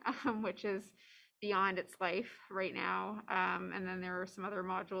 which is beyond its life right now. And then there are some other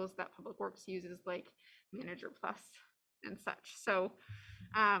modules that Public Works uses, like Manager Plus and such. So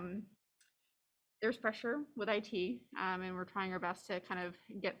there's pressure with IT, and we're trying our best to kind of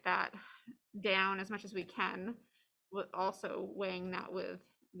get that down as much as we can, with also weighing that with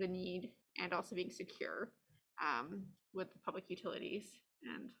the need and also being secure with the public utilities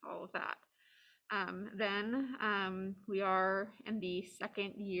and all of that. Then we are in the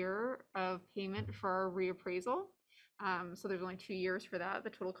 2nd year of payment for our reappraisal. So there's only 2 years for that. The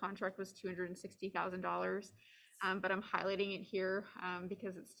total contract was $260,000, but I'm highlighting it here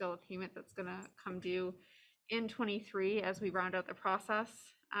because it's still a payment that's going to come due in 23 as we round out the process.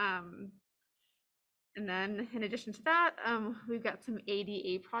 And then in addition to that, we've got some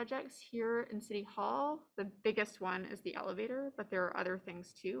ADA projects here in City Hall. The biggest one is the elevator, but there are other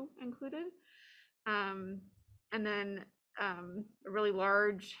things too included. And then a really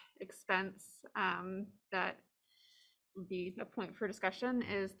large expense that would be a point for discussion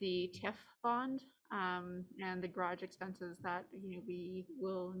is the TIF bond and the garage expenses that we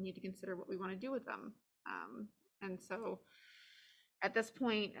will need to consider what we want to do with them. And so at this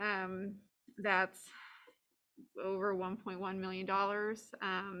point, that's over $1.1 million.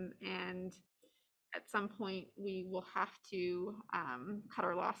 And at some point, we will have to cut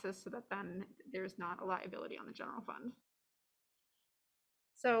our losses so that then there's not a liability on the general fund.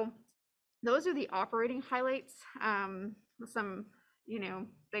 So those are the operating highlights, some,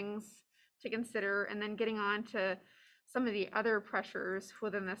 things to consider, and then getting on to some of the other pressures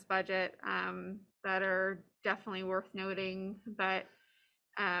within this budget that are definitely worth noting, but,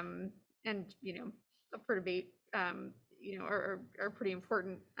 and, up for debate, are pretty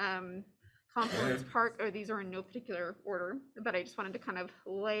important. Confluence Park, or these are in no particular order, but I just wanted to kind of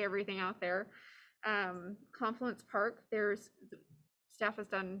lay everything out there. Confluence Park, staff has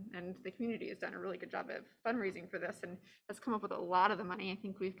done, and the community has done a really good job of fundraising for this and has come up with a lot of the money. I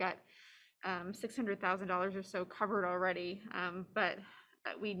think we've got $600,000 or so covered already, but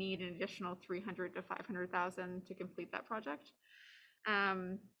we need an additional $300,000 to $500,000 to complete that project.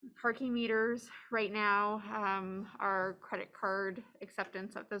 Parking meters right now, our credit card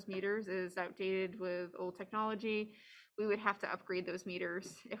acceptance of those meters is outdated with old technology. We would have to upgrade those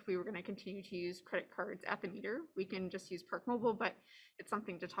meters if we were going to continue to use credit cards at the meter. We can just use Park Mobile, but it's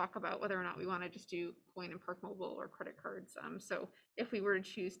something to talk about whether or not we want to just do coin and Park Mobile or credit cards. So if we were to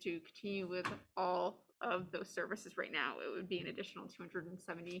choose to continue with all of those services right now, it would be an additional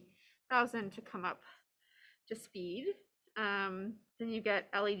 $270,000 $100,000 to come up to speed. Then you get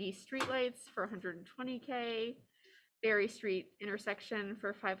LED streetlights for $120K, Berry Street intersection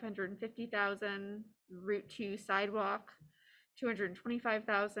for $550,000, Route 2 sidewalk,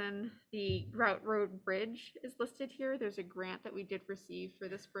 $225,000. The Grout Road Bridge is listed here. There's a grant that we did receive for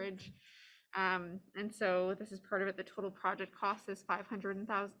this bridge. And so this is part of it. The total project cost is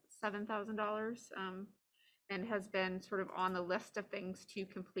 $507,000 and has been sort of on the list of things to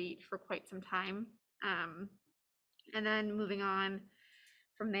complete for quite some time. And then moving on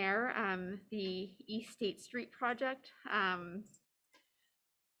from there, the East State Street project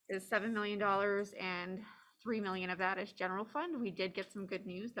is $7 million and $3 million of that is general fund. We did get some good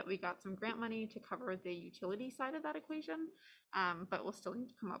news that we got some grant money to cover the utility side of that equation, but we'll still need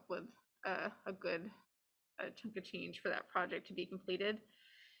to come up with a good chunk of change for that project to be completed.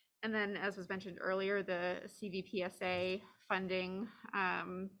 And then, as was mentioned earlier, the CVPSA funding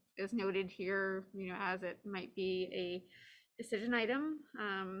is noted here, as it might be a decision item.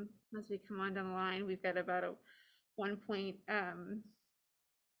 As we come on down the line, we've got about a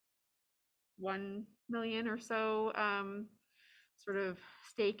 1.1 million or so sort of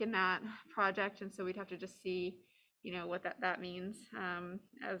stake in that project, and so we'd have to just see, what that means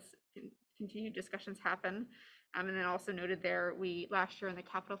as continued discussions happen. And then also noted there, last year in the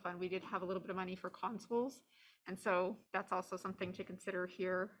capital fund, we did have a little bit of money for consoles. And so that's also something to consider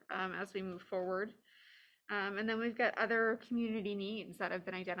here as we move forward. And then we've got other community needs that have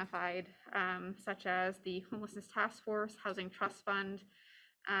been identified, such as the Homelessness Task Force, Housing Trust Fund,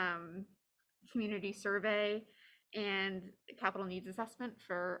 community survey, and capital needs assessment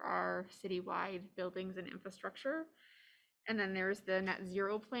for our citywide buildings and infrastructure. And then there's the net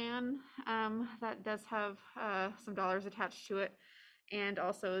zero plan that does have some dollars attached to it, and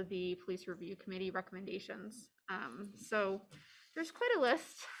also the police review committee recommendations. So there's quite a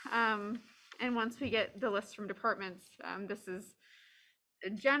list. And once we get the list from departments, this is a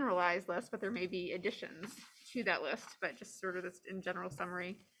generalized list, but there may be additions to that list, but just sort of this in general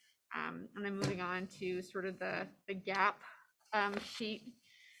summary. And then moving on to sort of the gap sheet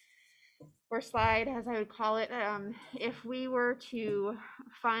or slide, as I would call it. If we were to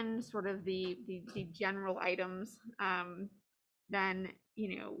fund sort of the general items, then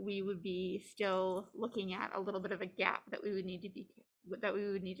we would be still looking at a little bit of a gap that we would need to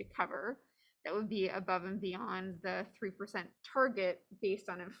cover. That would be above and beyond the 3% target based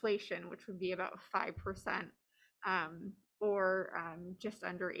on inflation, which would be about 5%, or just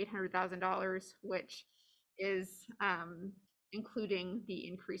under $800,000, which is including the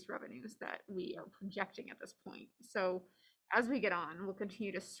increased revenues that we are projecting at this point. So as we get on, we'll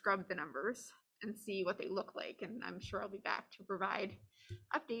continue to scrub the numbers and see what they look like. And I'm sure I'll be back to provide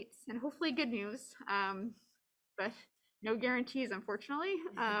updates and hopefully good news, but no guarantees, unfortunately.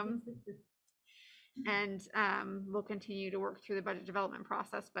 And we'll continue to work through the budget development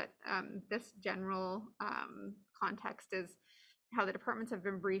process. But this general context is how the departments have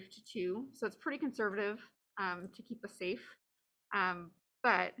been briefed too. So it's pretty conservative to keep us safe.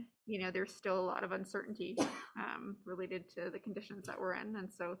 But there's still a lot of uncertainty related to the conditions that we're in, and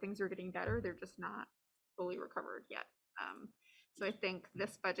so things are getting better. They're just not fully recovered yet. So I think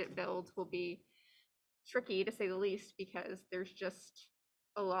this budget build will be tricky, to say the least, because there's just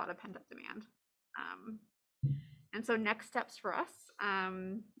a lot of pent-up demand. And so next steps for us,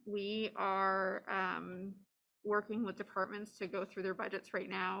 we are working with departments to go through their budgets right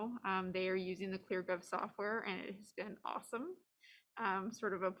now. They are using the ClearGov software, and it has been awesome.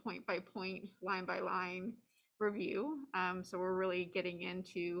 Sort of a point by point, line by line review. So we're really getting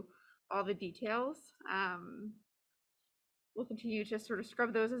into all the details. We'll continue to sort of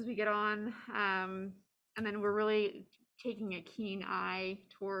scrub those as we get on. And then we're really taking a keen eye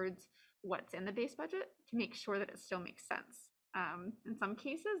towards what's in the base budget to make sure that it still makes sense. In some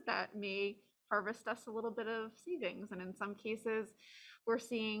cases, that may harvest us a little bit of savings. And in some cases, we're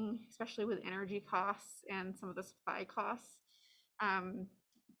seeing, especially with energy costs and some of the supply costs,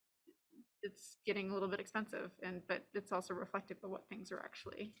 it's getting a little bit expensive, but it's also reflective of what things are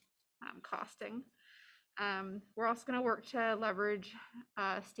actually costing. We're also going to work to leverage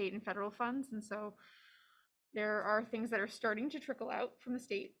state and federal funds, and so there are things that are starting to trickle out from the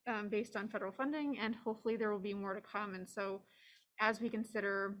state based on federal funding, and hopefully there will be more to come. And so as we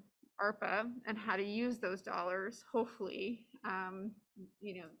consider ARPA and how to use those dollars, hopefully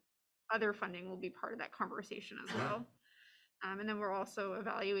other funding will be part of that conversation as well. And then we're also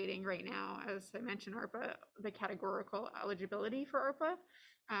evaluating right now, as I mentioned, ARPA, the categorical eligibility for ARPA,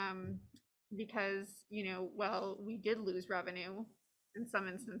 because, while we did lose revenue in some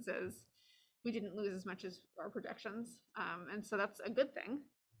instances, we didn't lose as much as our projections. And so that's a good thing.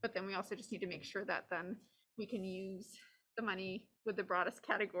 but then we also just need to make sure that then we can use the money with the broadest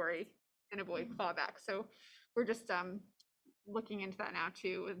category and avoid clawback. So we're just looking into that now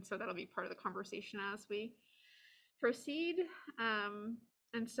too, and so that'll be part of the conversation as we proceed.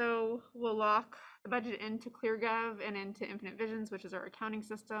 And so we'll lock the budget into ClearGov and into Infinite Visions, which is our accounting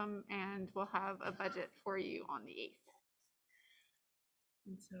system, and we'll have a budget for you on the 8th.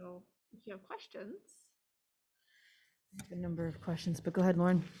 And so if you have questions. A number of questions, but go ahead,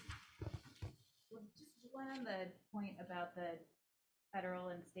 Lauren. Well, just one on the point about the federal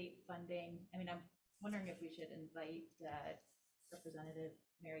and state funding. I mean, I'm wondering if we should invite Representative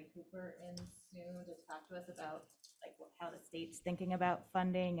Mary Cooper in soon to talk to us about like how the state's thinking about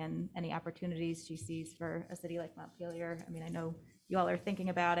funding and any opportunities she sees for a city like Montpelier. I mean, I know you all are thinking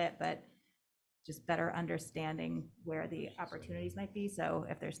about it, but just better understanding where the opportunities might be. So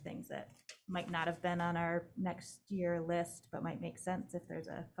if there's things that might not have been on our next year list, but might make sense if there's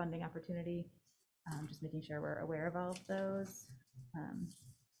a funding opportunity, just making sure we're aware of all of those.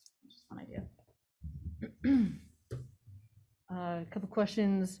 Just one idea. A couple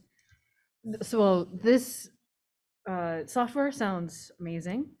questions. So this software sounds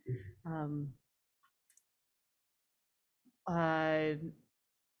amazing.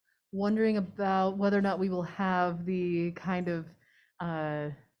 Wondering about whether or not we will have the kind of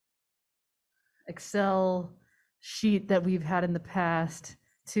Excel sheet that we've had in the past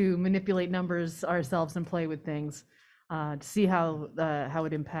to manipulate numbers ourselves and play with things. To see how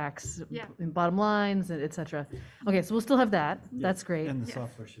it impacts in bottom lines, et cetera. Okay, so we'll still have that. Yeah, That's great. And the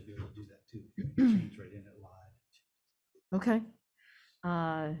software should be able to do that too. You can change right in it live. Okay.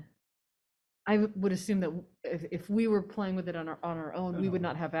 I would assume that if we were playing with it on our own, we would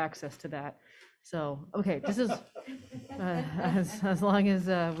not have access to that. So, okay, just as long as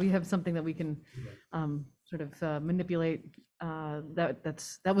we have something that we can sort of manipulate,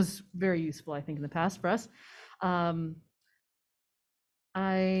 that was very useful, I think, in the past for us.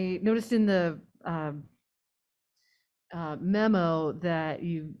 I noticed in the memo that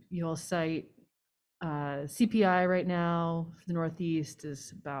you all cite CPI right now for the Northeast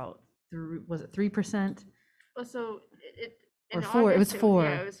is about was it 3%? Well, so Or in 4, it was August, 4.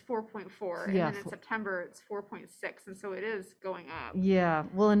 Yeah, it was 4.4, and Yeah, then in September it's 4.6, and so it is going up. Yeah,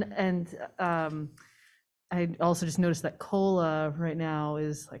 well, and I also just noticed that COLA right now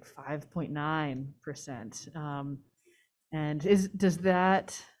is like 5.9%. And does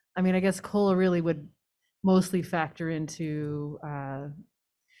that, I mean, I guess COLA really would mostly factor into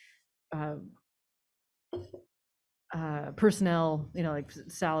personnel, like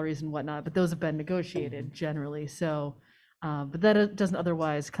salaries and whatnot, but those have been negotiated generally. So, but that doesn't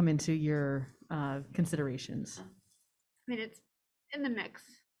otherwise come into your considerations. I mean, it's in the mix.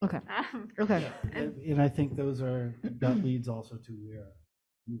 Okay. Okay. And I think that leads also to where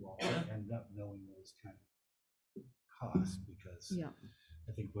you all end up knowing those kind of costs, because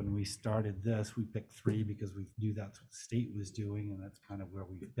I think when we started this, we picked 3 because we knew that's what the state was doing, and that's kind of where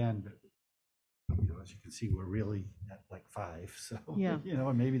we've been. But as you can see, we're really at like 5. So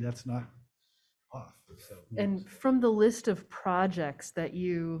and maybe that's not off. So and from the list of projects that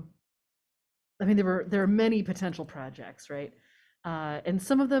I mean, there are many potential projects, right? And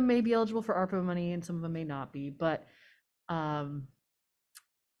some of them may be eligible for ARPA money, and some of them may not be. But one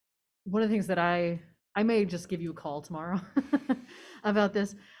of the things that I may just give you a call tomorrow about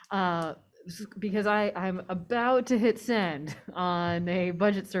this, because I'm about to hit send on a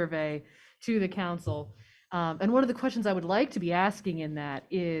budget survey to the council. And one of the questions I would like to be asking in that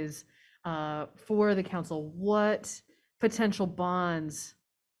is for the council, what potential bonds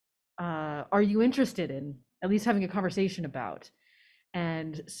are you interested in at least having a conversation about?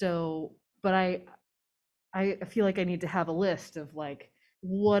 And so, but I feel like I need to have a list of like,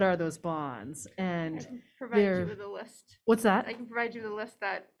 what are those bonds? And I can provide you with a list. What's that? I can provide you with a list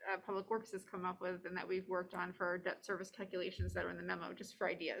that Public Works has come up with and that we've worked on for our debt service calculations that are in the memo, just for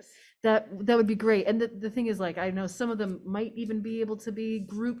ideas. That would be great. And the thing is, like, I know some of them might even be able to be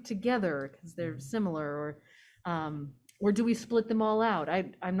grouped together because they're similar, or do we split them all out?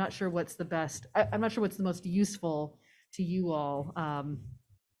 I'm not sure what's the best. I'm not sure what's the most useful to you all.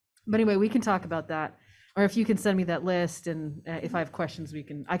 But anyway, we can talk about that. Or if you can send me that list, and if I have questions,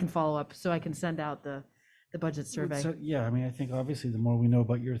 I can follow up, so I can send out the budget survey. So, yeah, I mean, I think obviously the more we know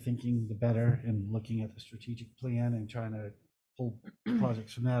about your thinking, the better, and looking at the strategic plan and trying to pull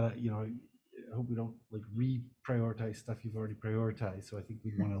projects from that, I hope we don't like reprioritize stuff you've already prioritized. So I think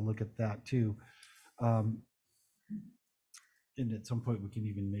we want to look at that too. And at some point we can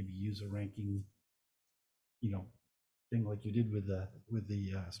even maybe use a ranking, thing like you did with the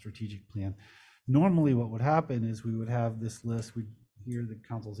strategic plan. Normally what would happen is we would have this list, we'd hear the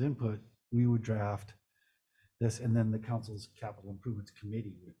council's input, we would draft this, and then the council's capital improvements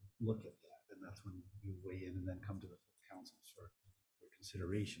committee would look at that, and that's when you weigh in and then come to the council for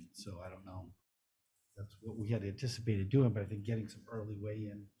consideration. So I don't know. That's what we had anticipated doing, but I think getting some early weigh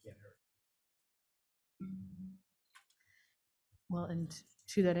in can't hurt. Well, and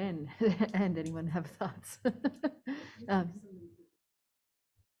to that end, and anyone have thoughts?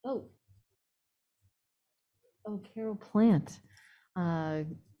 Oh, Carol Plant.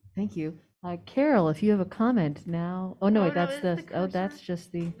 Thank you. Carol, if you have a comment now. Oh, no, wait, that's that's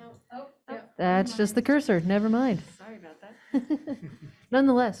just the, that's just the cursor. Never mind. Sorry about that.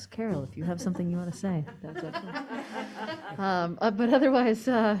 Nonetheless, Carol, if you have something you want to say, that's excellent. But otherwise,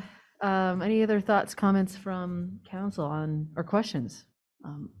 any other thoughts, comments from council on, or questions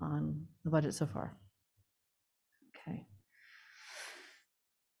on the budget so far? Okay.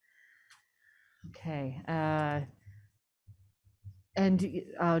 Okay. And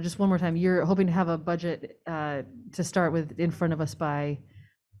just one more time, you're hoping to have a budget to start with in front of us by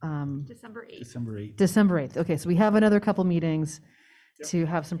December 8th. December 8th. December 8th. Okay, so we have another couple meetings to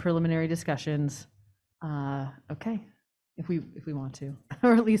have some preliminary discussions. Okay, if we want to,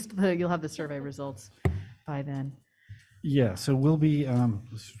 or at least you'll have the survey results by then. Yeah, so we'll be,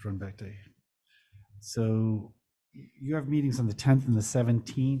 let's just run back to, so you have meetings on the 10th and the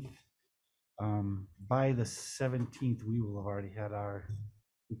 17th. By the 17th, we will have already had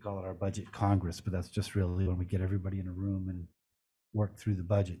we call it our budget congress, but that's just really when we get everybody in a room and work through the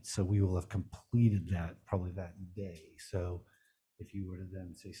budget. So we will have completed that probably that day. So if you were to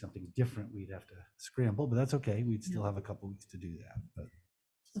then say something different, we'd have to scramble, but that's okay. We'd still have a couple weeks to do that, but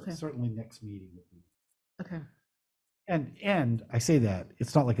certainly next meeting would be. Okay. And I say that,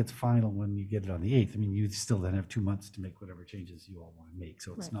 it's not like it's final when you get it on the 8th. I mean, you still then have 2 months to make whatever changes you all want to make.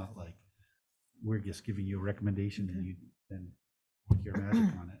 So it's not like we're just giving you a recommendation and you then work your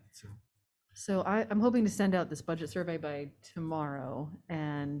magic on it. So I'm hoping to send out this budget survey by tomorrow,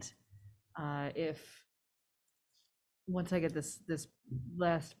 and if once I get this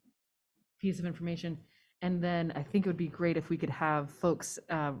last piece of information, and then I think it would be great if we could have folks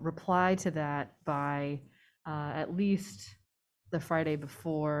reply to that by at least the Friday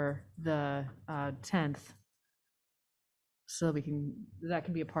before the 10th, so that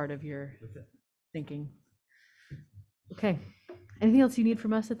can be a part of your thinking. Okay. Anything else you need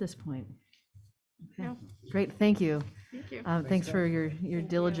from us at this point? Okay. No. Great. Thank you. Thank you. Thanks for your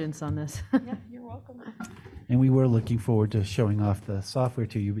diligence on this. Yeah, you're welcome. And we were looking forward to showing off the software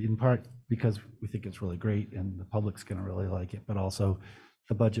to you, in part because we think it's really great and the public's going to really like it, but also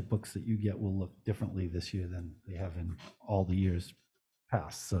the budget books that you get will look differently this year than they have in all the years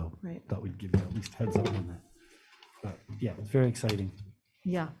past. So thought we'd give you at least heads up on that. But yeah, it's very exciting.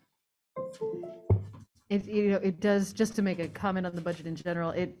 Yeah. It does, just to make a comment on the budget in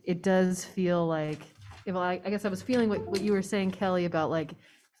general, it does feel like, I guess I was feeling what you were saying, Kelly, about like,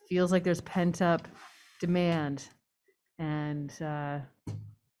 feels like there's pent up demand. And, on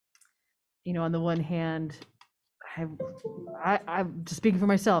the one hand, I'm just speaking for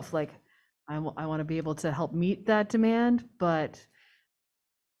myself, like, I want to be able to help meet that demand, but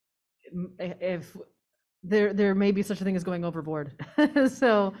if there may be such a thing as going overboard.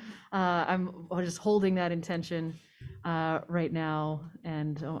 So I'm just holding that intention right now,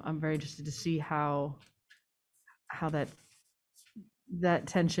 and I'm very interested to see how that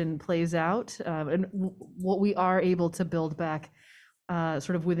tension plays out, and what we are able to build back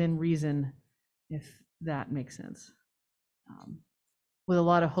sort of within reason, if that makes sense. With a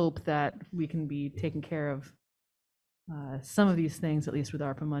lot of hope that we can be taking care of some of these things, at least with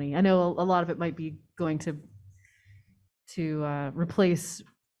ARPA money. I know a lot of it might be going to replace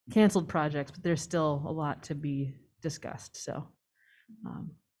canceled projects, but there's still a lot to be discussed. So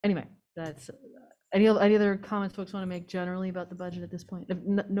anyway, that's any other comments folks want to make generally about the budget at this point?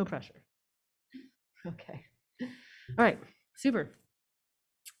 No pressure. Okay. All right. Super.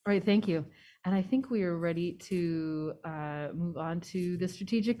 All right. Thank you. And I think we are ready to move on to the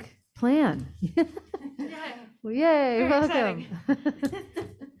strategic plan. Well, yay, Very welcome.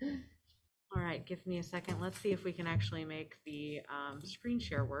 All right, give me a second. Let's see if we can actually make the screen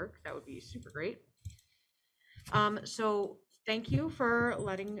share work. That would be super great. So thank you for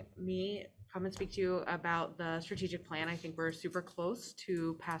letting me come and speak to you about the strategic plan. I think we're super close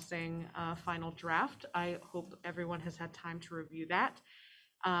to passing a final draft. I hope everyone has had time to review that.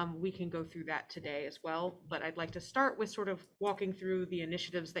 We can go through that today as well, but I'd like to start with sort of walking through the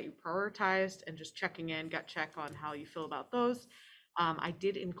initiatives that you prioritized and just checking in, gut check on how you feel about those. I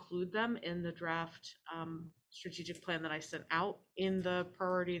did include them in the draft strategic plan that I sent out in the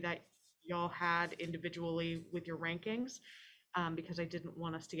priority that y'all had individually with your rankings. because I didn't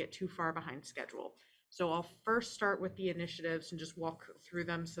want us to get too far behind schedule. So I'll first start with the initiatives and just walk through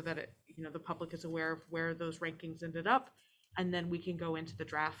them so that the public is aware of where those rankings ended up. And then we can go into the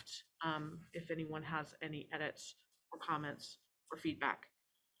draft if anyone has any edits or comments or feedback,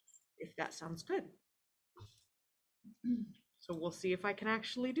 if that sounds good. So we'll see if I can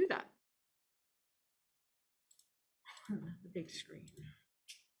actually do that. The big screen.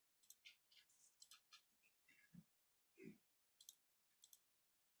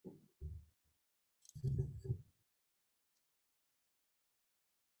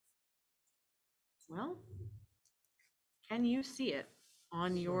 Well, can you see it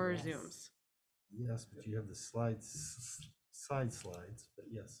on your Zooms? Yes, but you have the slides, side slides, but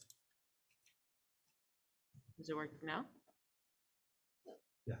yes. Is it working now?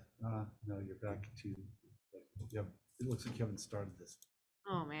 Yeah, no, you're back to, yeah, it looks like you haven't started this.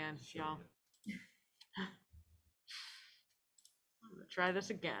 Oh man, y'all. I'm gonna try this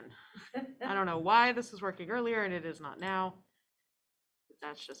again. I don't know why this was working earlier and it is not now. But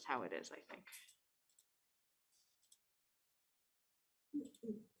that's just how it is, I think.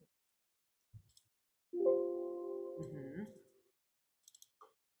 Mhm.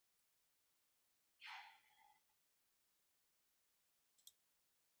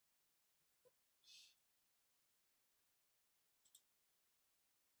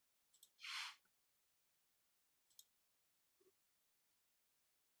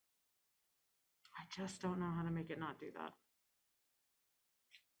 I just don't know how to make it not do that.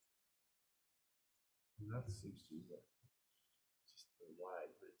 That seems to be just wide,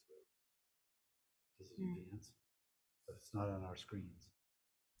 but does it Hmm. advance? But it's not on our screens.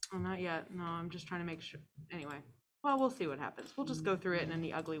 Oh, not yet. No, I'm just trying to make sure. Anyway, well, we'll see what happens. We'll just go through it in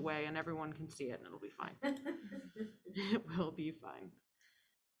the ugly way and everyone can see it and it'll be fine. It will be fine.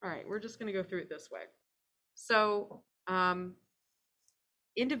 All right, we're just going to go through it this way. So,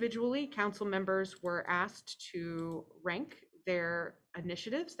 individually, council members were asked to rank their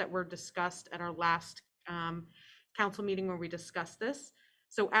initiatives that were discussed at our last council meeting where we discussed this.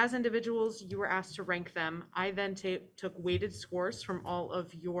 So as individuals, you were asked to rank them. I then took weighted scores from all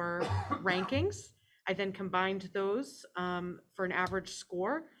of your rankings. I then combined those for an average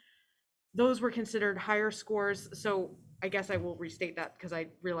score. Those were considered higher scores. So I guess I will restate that because I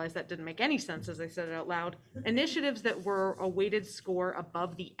realized that didn't make any sense as I said it out loud. Initiatives that were a weighted score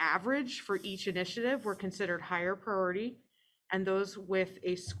above the average for each initiative were considered higher priority, and those with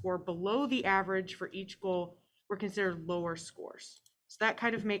a score below the average for each goal were considered lower scores. So that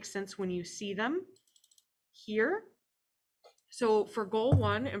kind of makes sense when you see them here. So for goal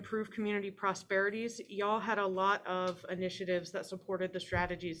 1, improve community prosperities, y'all had a lot of initiatives that supported the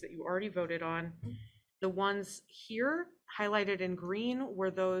strategies that you already voted on. The ones here highlighted in green were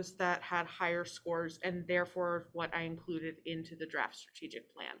those that had higher scores and therefore what I included into the draft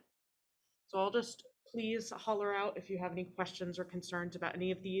strategic plan. So I'll just please holler out if you have any questions or concerns about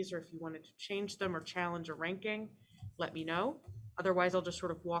any of these, or if you wanted to change them or challenge a ranking, let me know. Otherwise, I'll just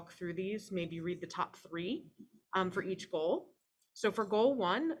sort of walk through these, maybe read the top 3 for each goal. So for goal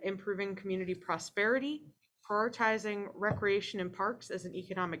 1, improving community prosperity, prioritizing recreation and parks as an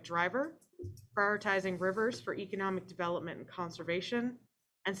economic driver, prioritizing rivers for economic development and conservation,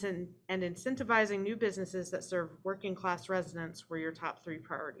 and incentivizing new businesses that serve working class residents were your top 3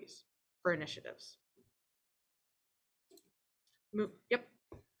 priorities for initiatives. Yep.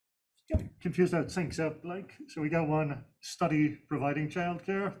 Confused how it syncs up, like, so we got one, study providing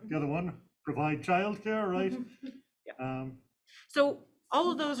childcare, the other one, provide childcare, right? Yeah. So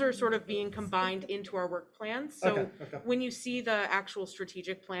all of those are sort of being combined into our work plan. So Okay. when you see the actual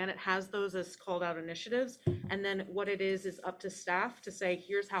strategic plan, it has those as called out initiatives. And then what it is up to staff to say,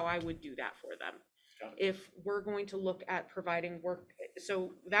 here's how I would do that for them. If we're going to look at providing work,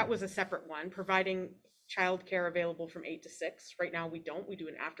 so that was a separate one, providing childcare available from 8 to 6. Right now we don't, we do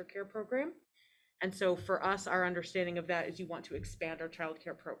an aftercare program. And so for us, our understanding of that is you want to expand our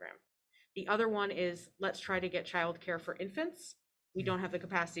childcare program. The other one is let's try to get childcare for infants. We don't have the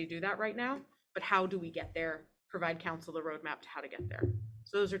capacity to do that right now, but how do we get there? Provide council the roadmap to how to get there.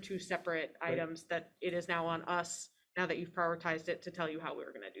 So those are 2 separate items that it is now on us, now that you've prioritized it, to tell you how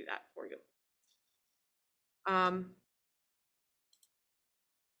we're going to do that for you.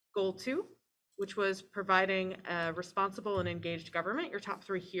 Goal 2, which was providing a responsible and engaged government. Your top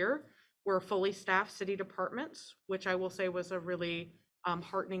 3 here were fully staffed city departments, which I will say was a really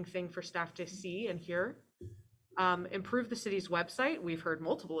heartening thing for staff to see and hear. Improve the city's website. We've heard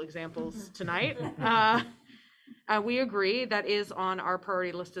multiple examples tonight. We agree that is on our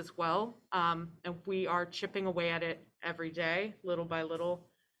priority list as well. And we are chipping away at it every day, little by little.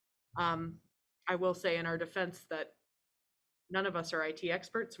 I will say in our defense that none of us are IT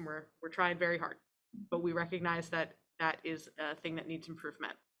experts, and we're trying very hard, but we recognize that that is a thing that needs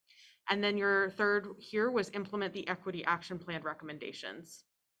improvement. And then your third here was implement the equity action plan recommendations.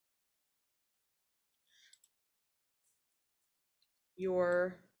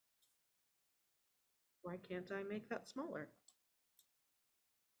 Why can't I make that smaller?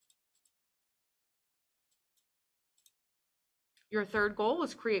 Your third goal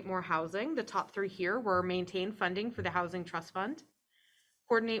was create more housing. The top three here were maintain funding for the Housing Trust Fund,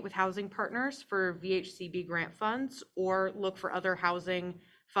 coordinate with housing partners for VHCB grant funds, or look for other housing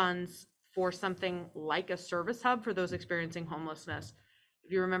funds for something like a service hub for those experiencing homelessness.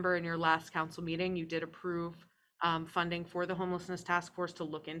 If you remember in your last council meeting, you did approve funding for the homelessness task force to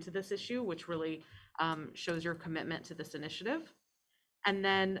look into this issue, which really shows your commitment to this initiative. And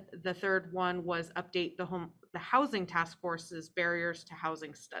then the third one was update the housing task force's barriers to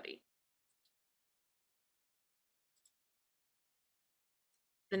housing study.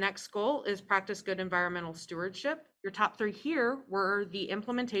 The next goal is practice good environmental stewardship. Your top three here were the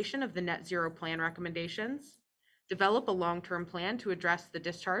implementation of the net zero plan recommendations, develop a long-term plan to address the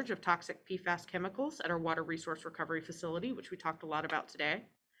discharge of toxic PFAS chemicals at our water resource recovery facility, which we talked a lot about today,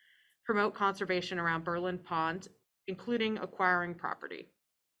 promote conservation around Berlin Pond, including acquiring property.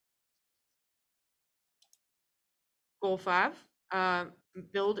 Goal 5,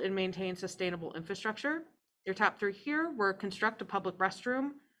 build and maintain sustainable infrastructure. Your top three here were construct a public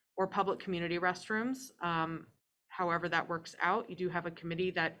restroom or public community restrooms. However that works out, you do have a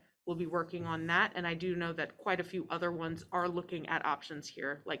committee that will be working on that. And I do know that quite a few other ones are looking at options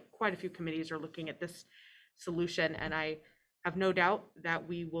here, like quite a few committees are looking at this solution, and I have no doubt that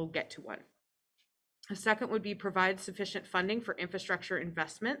we will get to one. The second would be provide sufficient funding for infrastructure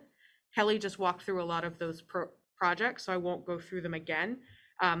investment. Kelly just walked through a lot of those projects, so I won't go through them again,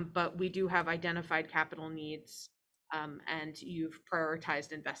 but we do have identified capital needs, and you've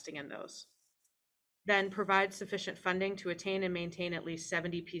prioritized investing in those. Then provide sufficient funding to attain and maintain at least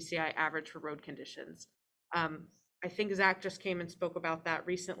 70 PCI average for road conditions. I think Zach just came and spoke about that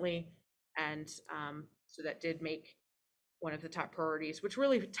recently, and so that did make one of the top priorities, which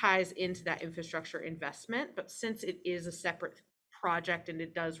really ties into that infrastructure investment. But since it is a separate project and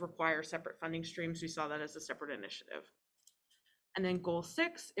it does require separate funding streams, we saw that as a separate initiative. And then goal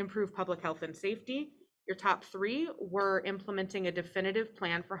 6, improve public health and safety. Your top three were implementing a definitive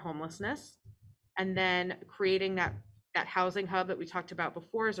plan for homelessness, and then creating that housing hub that we talked about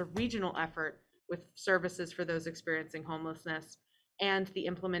before as a regional effort with services for those experiencing homelessness, and the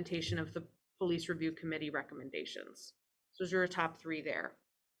implementation of the police review committee recommendations. So those are your top three there.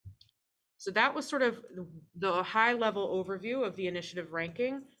 So that was sort of the high level overview of the initiative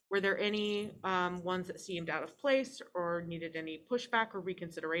ranking. Were there any ones that seemed out of place or needed any pushback or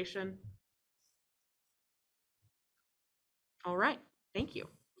reconsideration? All right, thank you.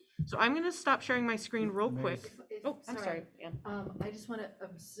 So I'm going to stop sharing my screen real quick. Oh, I'm sorry. Ann. I just want to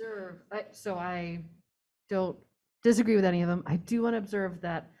observe, so I don't disagree with any of them. I do want to observe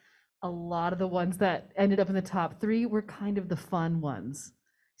that a lot of the ones that ended up in the top three were kind of the fun ones.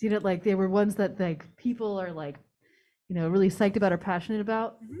 So, you know, like they were ones that like people are like, you know, really psyched about or passionate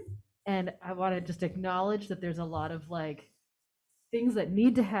about. Mm-hmm. And I want to just acknowledge that there's a lot of like things that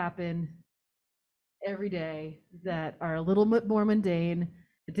need to happen every day that are a little bit more mundane,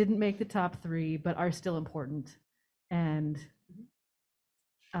 that didn't make the top three, but are still important. And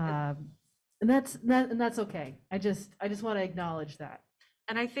that's okay. I just want to acknowledge that.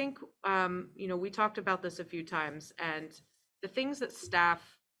 And I think, you know, we talked about this a few times, and the things that staff,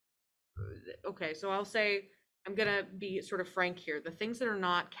 okay, so I'll say, I'm gonna be sort of frank here. The things that are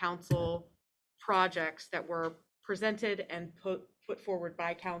not council projects that were presented and put forward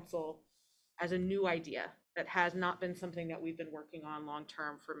by council as a new idea that has not been something that we've been working on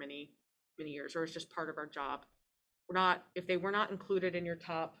long-term for many years, or it's just part of our job. If they were not included in your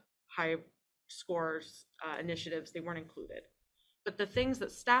top high scores initiatives, they weren't included. But the things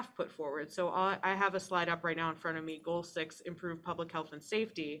that staff put forward, so I have a slide up right now in front of me, goal 6, improve public health and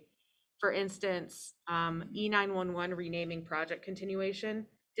safety. For instance, E911 renaming project continuation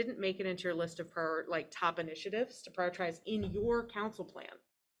didn't make it into your list of top initiatives to prioritize in your council plan,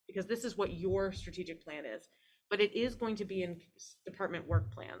 because this is what your strategic plan is. But it is going to be in department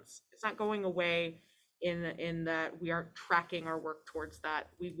work plans. It's not going away in that we are tracking our work towards that.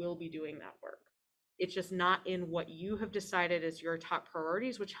 We will be doing that work. It's just not in what you have decided as your top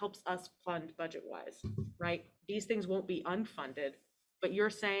priorities, which helps us fund budget-wise, right? These things won't be unfunded, but you're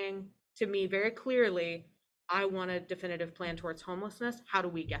saying to me very clearly, I want a definitive plan towards homelessness. How do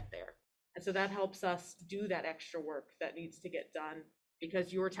we get there? And so that helps us do that extra work that needs to get done,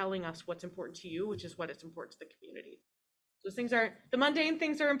 because you're telling us what's important to you, which is what is important to the community. Those things are, the mundane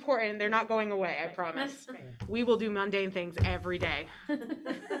things are important. They're not going away, I promise. We will do mundane things every day.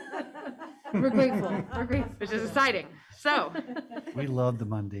 We're grateful. We're grateful. Which is exciting. So. We love the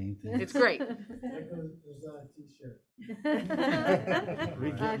mundane things. It's great.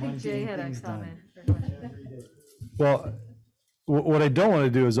 I think Jay had a comment. Well, what I don't want to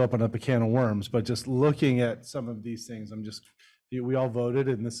do is open up a can of worms, but just looking at some of these things, we all voted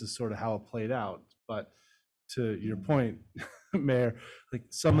and this is sort of how it played out. But to your point, Mayor, like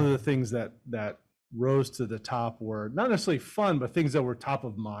some of the things that rose to the top were not necessarily fun, but things that were top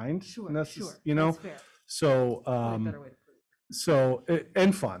of mind. Sure, sure. That's fair. So,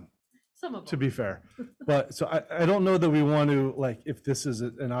 and fun. Some of them. To be fair. But so I don't know that we want to, like, if this is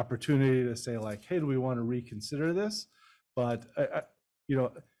an opportunity to say like, hey, do we want to reconsider this? But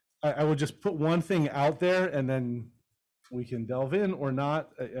I will just put one thing out there and then we can delve in or not.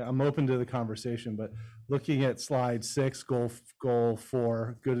 I'm open to the conversation, but looking at slide 6, goal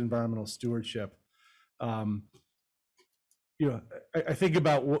 4, good environmental stewardship. I think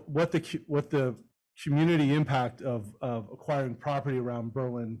about what the community impact of acquiring property around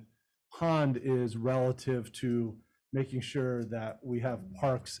Berlin Pond is relative to making sure that we have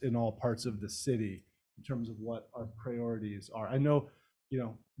parks in all parts of the city in terms of what our priorities are. I know,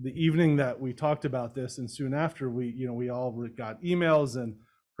 the evening that we talked about this and soon after we all got emails and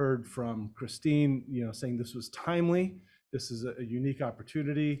heard from Christine, saying this was timely. This is a unique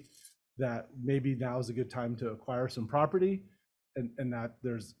opportunity that maybe now is a good time to acquire some property and that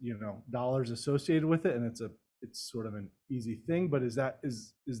there's, dollars associated with it. And it's sort of an easy thing, but is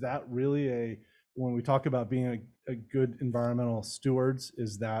that really when we talk about being a good environmental stewards,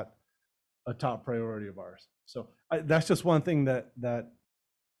 is that a top priority of ours? So that's just one thing that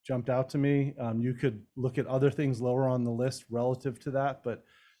jumped out to me. You could look at other things lower on the list relative to that, but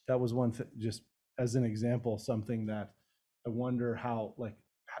that was one thing, just as an example, something that I wonder how, like,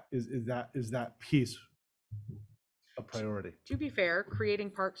 is that piece a priority? To be fair, creating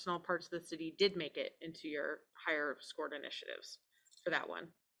parks in all parts of the city did make it into your higher scored initiatives for that one.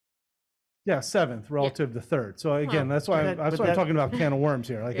 Yeah, 7th relative to 3rd. So again, that's why I'm talking about can of worms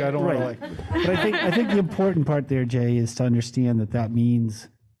here. Like, I don't want to like. But I think the important part there, Jay, is to understand that means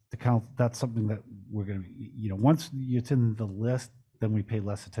the council. That's something that we're going to, once it's in the list, then we pay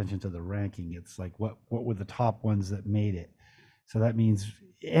less attention to the ranking. It's like what were the top ones that made it. So that means,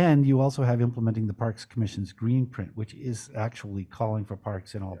 and you also have implementing the Parks Commission's green print, which is actually calling for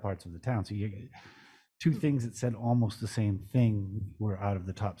parks in all parts of the town. So you two things that said almost the same thing were out of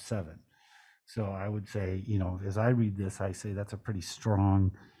the top 7. So I would say, as I read this, I say that's a pretty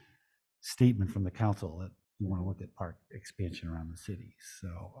strong statement from the council that you want to look at park expansion around the city. So,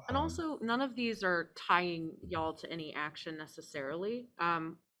 and also none of these are tying y'all to any action necessarily.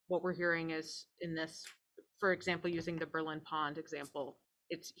 What we're hearing is in this, for example, using the Berlin Pond example,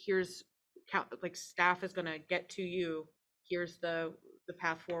 here's staff is going to get to you. Here's the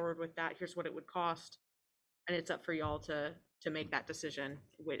path forward with that. Here's what it would cost. And it's up for y'all to make that decision,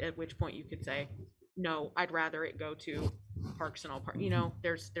 at which point you could say, no, I'd rather it go to parks and all parts.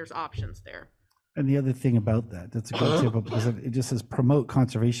 There's options there. And the other thing about that's a good example, because it just says promote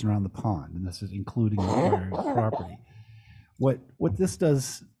conservation around the pond, and this is including acquiring property. What this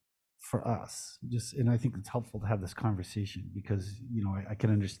does for us, and I think it's helpful to have this conversation because, I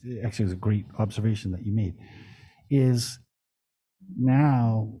can understand, actually it was a great observation that you made, is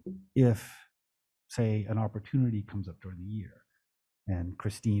now if, say, an opportunity comes up during the year and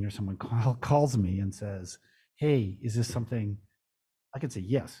Christine or someone calls me and says, hey, is this something, I could say,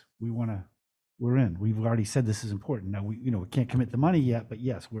 yes, we're in. We've already said this is important. Now we can't commit the money yet, but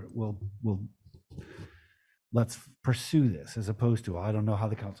yes, we'll let's pursue this, as opposed to, I don't know how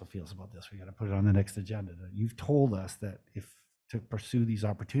the council feels about this. We got to put it on the next agenda. You've told us that if to pursue these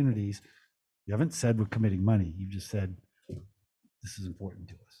opportunities, you haven't said we're committing money. You've just said this is important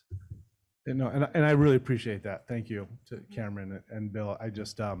to us. And I really appreciate that. Thank you to Cameron and Bill. I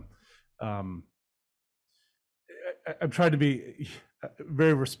just I've tried to be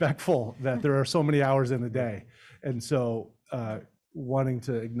very respectful that there are so many hours in the day, and so wanting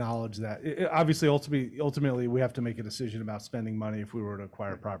to acknowledge that. Obviously, ultimately, we have to make a decision about spending money if we were to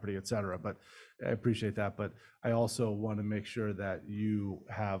acquire property, et cetera. But I appreciate that. But I also want to make sure that you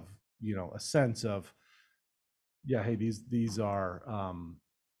have a sense of, yeah, hey, these are.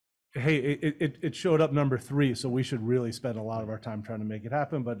 Hey, it showed up number 3, so we should really spend a lot of our time trying to make it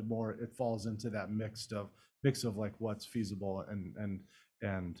happen. But more, it falls into that mix of like what's feasible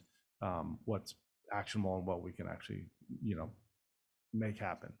and what's actionable and what we can actually make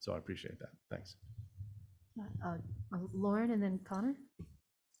happen. So I appreciate that. Thanks. Lauren and then Connor.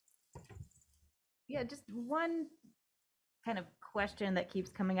 Yeah, just one kind of question that keeps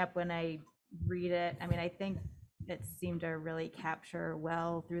coming up when I read it. I mean, I think it seemed to really capture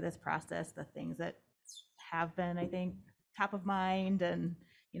well through this process the things that have been, I think, top of mind and,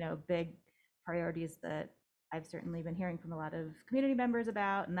 big priorities that I've certainly been hearing from a lot of community members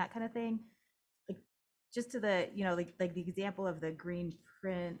about and that kind of thing. Like just to the, like the example of the green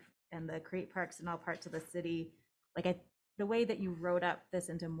print and the create parks in all parts of the city, the way that you wrote up this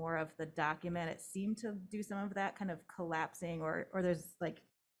into more of the document, it seemed to do some of that kind of collapsing, or there's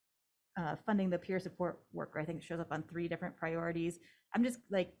funding the peer support worker. I think it shows up on 3 different priorities. I'm just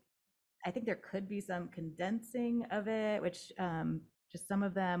I think there could be some condensing of it, which just some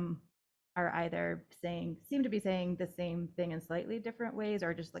of them are either seem to be saying the same thing in slightly different ways,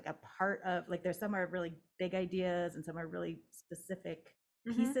 or just a part of, there's some are really big ideas and some are really specific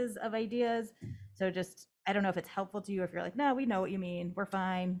pieces of ideas. So just, I don't know if it's helpful to you if you're like, no, we know what you mean, we're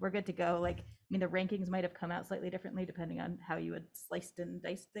fine, we're good to go. I mean, the rankings might have come out slightly differently depending on how you had sliced and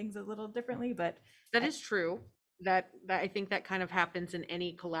diced things a little differently, but that is true. That I think that kind of happens in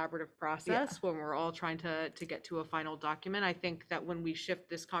any collaborative process when we're all trying to get to a final document. I think that when we shift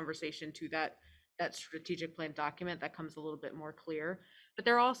this conversation to that strategic plan document, that comes a little bit more clear. But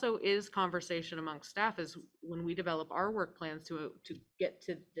there also is conversation among staff as when we develop our work plans to get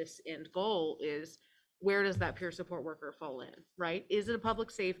to this end goal is, where does that peer support worker fall in, right? Is it a public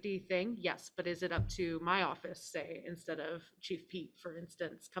safety thing? Yes, but is it up to my office, say, instead of Chief Pete, for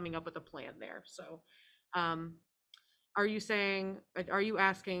instance, coming up with a plan there? So are you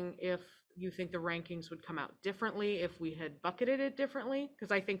asking if you think the rankings would come out differently if we had bucketed it differently? Because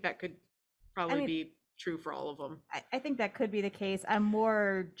I think that could probably be true for all of them. I think that could be the case. I'm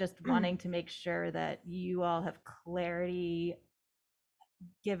more just wanting to make sure that you all have clarity,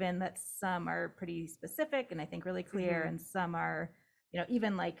 given that some are pretty specific and I think really clear, and some are,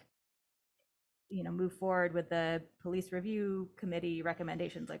 even move forward with the police review committee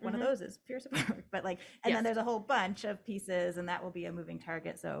recommendations. One of those is peer support, but and then there's a whole bunch of pieces, and that will be a moving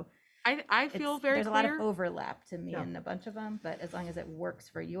target. So I feel very there's clear. a lot of overlap to me in a bunch of them, but as long as it works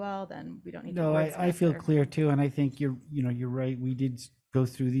for you all, then we don't need to. No, I feel or- clear too, and I think you're right. We did go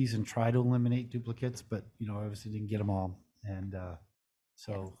through these and try to eliminate duplicates, but obviously didn't get them all, and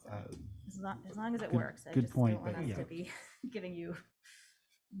so. As long as it good- works. I good just point, don't want but us yeah. to be giving you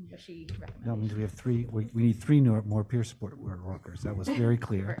mushy That recommendations. means we have 3. We need 3 more peer support workers. That was very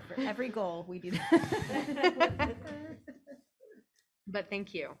clear. For every goal, we do that. But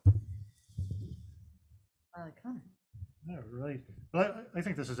thank you. Connor. Yeah, right. But I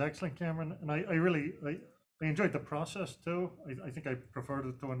think this is excellent, Cameron, and I really enjoyed the process too. I think I preferred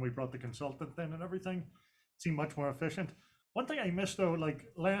it to when we brought the consultant in and everything. It seemed much more efficient. One thing I missed though,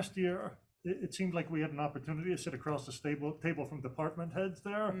 last year, it seemed like we had an opportunity to sit across the table from department heads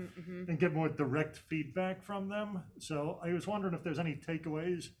there and get more direct feedback from them. So I was wondering if there's any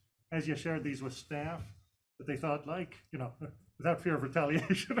takeaways as you shared these with staff that they thought, without fear of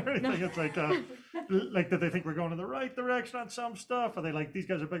retaliation or anything, it's did they think we're going in the right direction on some stuff? Are they like, these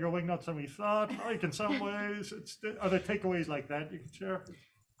guys are bigger wingnuts than we thought? In some ways, are there takeaways like that you can share?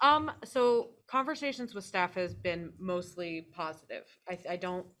 So conversations with staff has been mostly positive.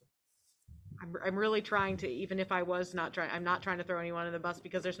 I'm really trying to, even if I was not trying, I'm not trying to throw anyone in the bus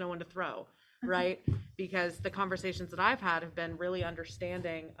because there's no one to throw, right? Because the conversations that I've had have been really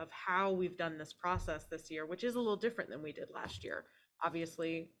understanding of how we've done this process this year, which is a little different than we did last year.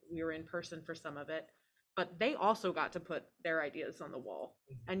 Obviously, we were in person for some of it, but they also got to put their ideas on the wall.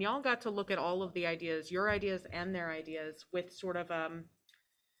 And y'all got to look at all of the ideas, your ideas and their ideas, with sort of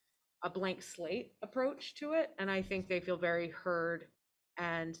a blank slate approach to it. And I think they feel very heard,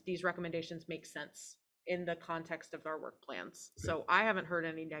 and these recommendations make sense in the context of our work plans. So I haven't heard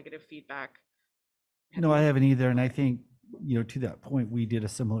any negative feedback. No, I haven't either, and I think, to that point, we did a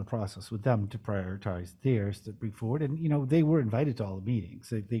similar process with them to prioritize theirs to bring forward, and, they were invited to all the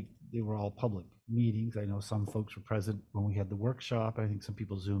meetings. They were all public meetings. I know some folks were present when we had the workshop. I think some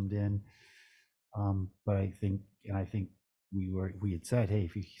people zoomed in. But I think we had said, hey,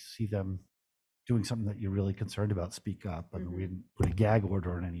 if you see them doing something that you're really concerned about, speak up. I mean, we didn't put a gag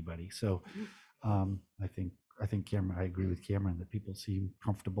order on anybody. So I think Cameron, I agree with Cameron that people seem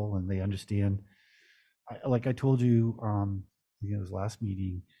comfortable and they understand. Like I told you, it was last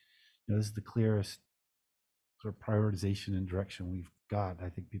meeting, this is the clearest sort of prioritization and direction we've got. I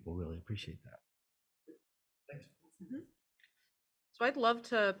think people really appreciate that. Thanks. So I'd love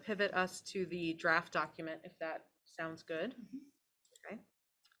to pivot us to the draft document, if that sounds good. Okay.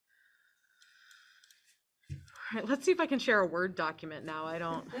 All right, let's see if I can share a Word document now. I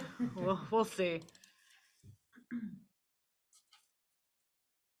don't, we'll see.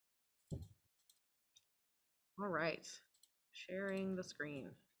 All right. Sharing the screen.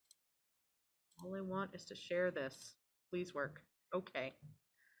 All I want is to share this. Please work. Okay.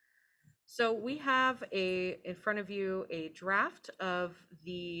 So we have in front of you a draft of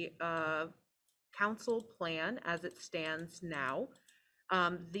the council plan as it stands now.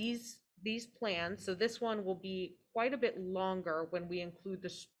 These plans, so this one will be quite a bit longer when we include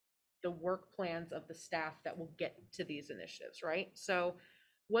the work plans of the staff that will get to these initiatives, right? So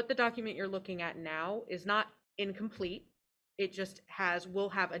what the document you're looking at now is not incomplete. It just will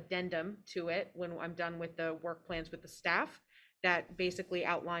have addendum to it when I'm done with the work plans with the staff that basically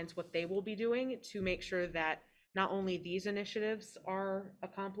outlines what they will be doing to make sure that not only these initiatives are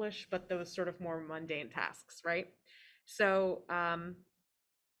accomplished, but those sort of more mundane tasks, right? So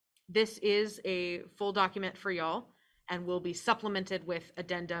this is a full document for y'all and will be supplemented with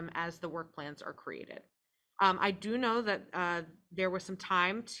addendum as the work plans are created. I do know that there was some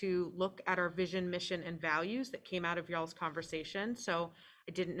time to look at our vision, mission, and values that came out of y'all's conversation. So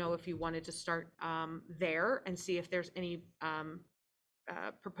I didn't know if you wanted to start there and see if there's any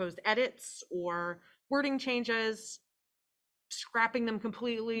proposed edits or wording changes, scrapping them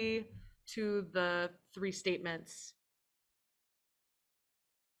completely to the 3 statements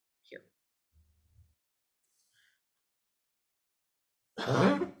here.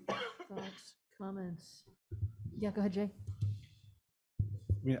 Thoughts, comments? Yeah, go ahead, Jay.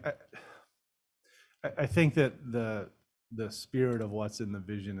 I mean, I think that the spirit of what's in the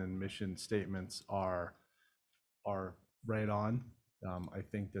vision and mission statements are right on. I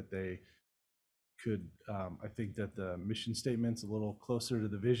think that they could, I think that the mission statement's a little closer to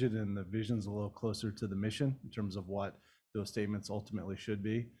the vision and the vision's a little closer to the mission in terms of what those statements ultimately should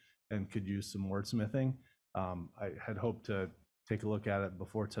be and could use some wordsmithing. I had hoped to take a look at it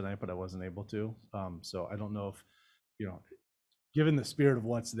before tonight, but I wasn't able to. So I don't know if, given the spirit of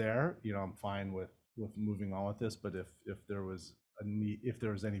what's there, I'm fine with moving on with this. But if there was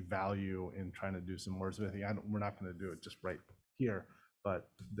any value in trying to do some wordsmithing, we're not going to do it just right here. But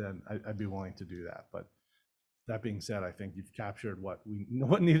then I'd be willing to do that. But that being said, I think you've captured what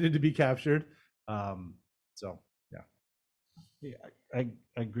needed to be captured. So yeah. Yeah, I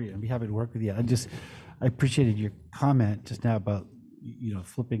agree. I'd be happy to work with you. I appreciated your comment just now about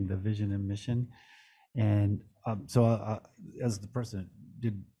flipping the vision and mission. And so as the person that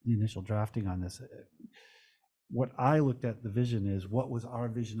did the initial drafting on this, what I looked at the vision is what was our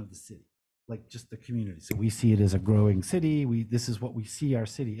vision of the city, like just the community. So we see it as a growing city. This is what we see our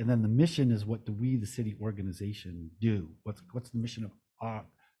city. And then the mission is what do we, the city organization, do? What's the mission of our,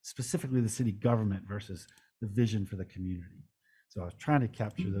 specifically the city government versus the vision for the community? So I was trying to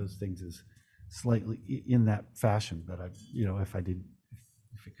capture those things as slightly in that fashion, but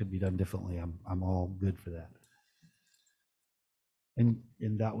if it could be done differently, I'm all good for that. And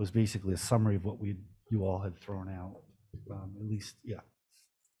that was basically a summary of what you all had thrown out, at least, yeah.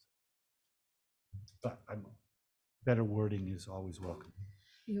 But better wording is always welcome.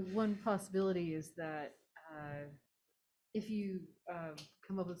 One possibility is that if you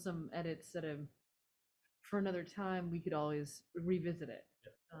come up with some edits that for another time, we could always revisit it.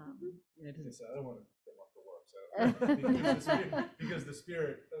 I don't want to get off the work, so because the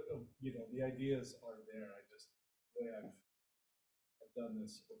spirit of the ideas are there. The way I've done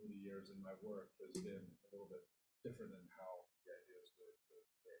this over the years in my work has been a little bit different than how the ideas were.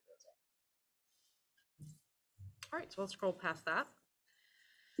 All right, so let's scroll past that.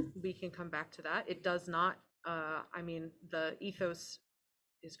 We can come back to that. It does not, I mean, the ethos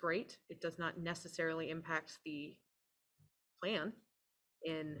is great. It does not necessarily impact the plan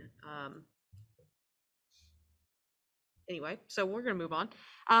anyway, so we're going to move on.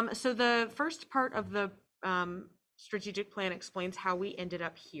 So the first part of the strategic plan explains how we ended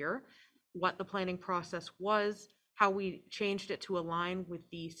up here, what the planning process was, how we changed it to align with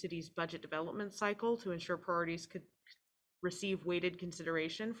the city's budget development cycle to ensure priorities could receive weighted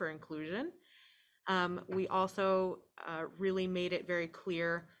consideration for inclusion. We also really made it very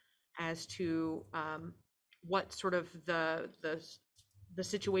clear as to what sort of the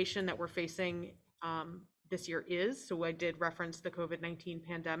situation that we're facing this year is. So I did reference the COVID-19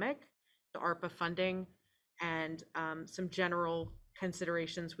 pandemic, the ARPA funding, and some general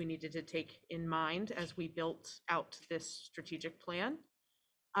considerations we needed to take in mind as we built out this strategic plan.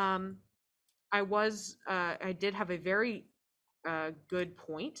 I did have a very good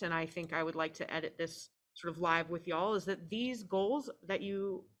point, and I think I would like to edit this sort of live with y'all, is that these goals that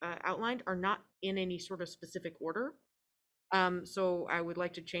you outlined are not in any sort of specific order. So I would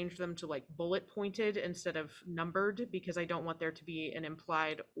like to change them to like bullet pointed instead of numbered, because I don't want there to be an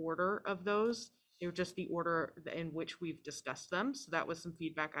implied order of those. They're just the order in which we've discussed them. So that was some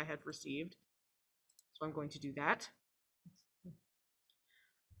feedback I had received. So I'm going to do that.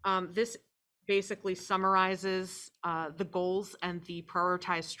 This basically summarizes the goals and the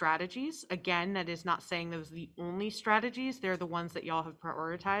prioritized strategies. Again, that is not saying those are the only strategies. They're the ones that y'all have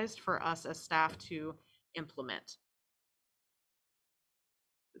prioritized for us as staff to implement.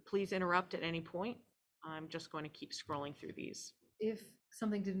 Please interrupt at any point. I'm just going to keep scrolling through these. If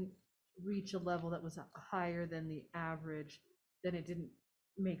something didn't reach a level that was higher than the average, then it didn't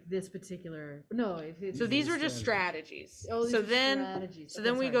make this particular, no, if it's. So these are just strategies. Oh, these So are then, strategies. so Okay,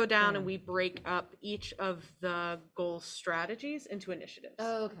 then we sorry. go down Go and on. we break up each of the goal strategies into initiatives.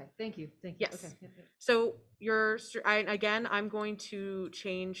 Oh, okay, thank you, thank you. Yes. Okay. Yep, yep. So again, I'm going to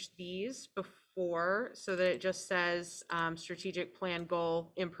change these before so that it just says strategic plan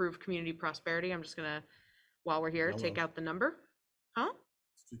goal, improve community prosperity. I'm just gonna, while we're here, take Yellow. out the number. Huh?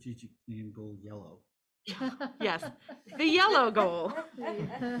 Strategic plan goal yellow. Yes, the yellow goal.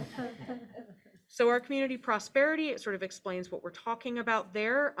 So our community prosperity, it sort of explains what we're talking about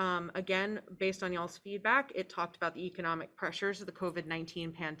there. Again, based on y'all's feedback, it talked about the economic pressures of the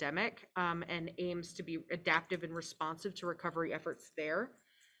COVID-19 pandemic and aims to be adaptive and responsive to recovery efforts there.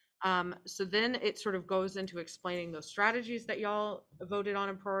 So then it sort of goes into explaining those strategies that y'all voted on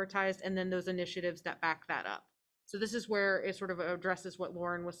and prioritized, and then those initiatives that back that up. So this is where it sort of addresses what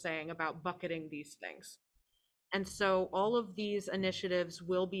Lauren was saying about bucketing these things. And so all of these initiatives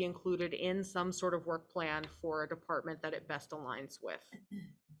will be included in some sort of work plan for a department that it best aligns with.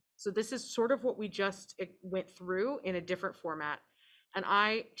 So this is sort of what we just went through in a different format. And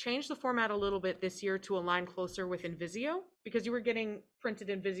I changed the format a little bit this year to align closer with Invisio, because you were getting printed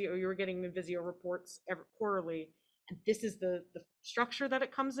Invisio, you were getting Invisio reports quarterly. And this is the structure that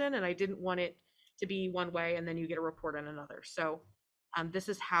it comes in, and I didn't want it to be one way and then you get a report on another. So this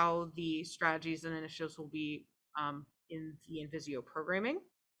is how the strategies and initiatives will be in the Invisio programming.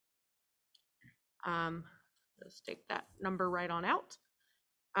 Let's take that number right on out.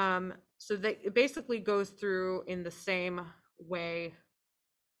 So that it basically goes through in the same way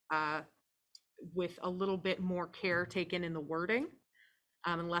with a little bit more care taken in the wording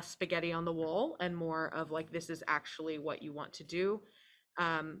and less spaghetti on the wall and more of like, this is actually what you want to do.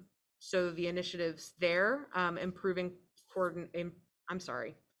 So the initiatives there, the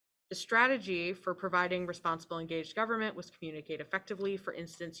strategy for providing responsible engaged government was communicate effectively. For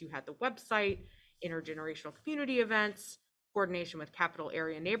instance, you had the website, intergenerational community events, coordination with capital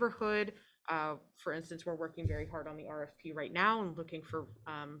area neighborhood. For instance, we're working very hard on the RFP right now and looking for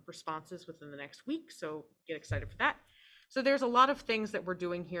responses within the next week. So get excited for that. So there's a lot of things that we're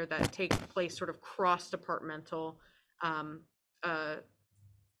doing here that take place sort of cross-departmental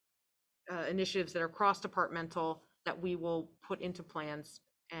initiatives that are cross-departmental that we will put into plans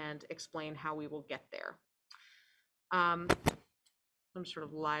and explain how we will get there. I'm sort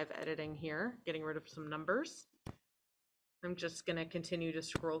of live editing here, getting rid of some numbers. I'm just going to continue to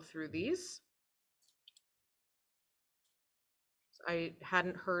scroll through these. I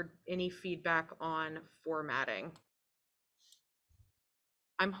hadn't heard any feedback on formatting.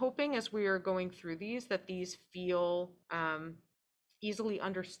 I'm hoping as we are going through these that these feel easily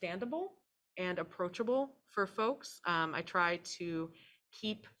understandable and approachable for folks. I try to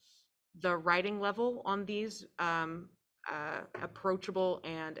keep the writing level on these approachable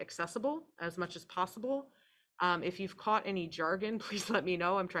and accessible as much as possible. If you've caught any jargon, please let me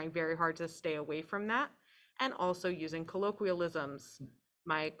know. I'm trying very hard to stay away from that. And also using colloquialisms.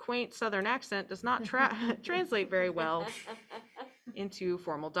 My quaint Southern accent does not translate very well into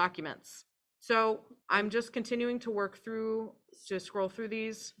formal documents. So I'm just continuing to work through, to scroll through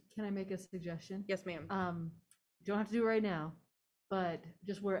these. Can I make a suggestion? Yes, ma'am. Don't have to do it right now, but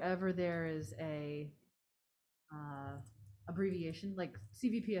just wherever there is a abbreviation like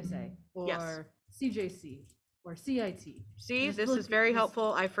CVPSA or Yes. CJC or CIT. See, Just this look is very just-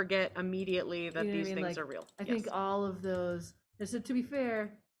 helpful. I forget immediately that you know what I these mean? things Like, are real. I Yes. think all of those, so to be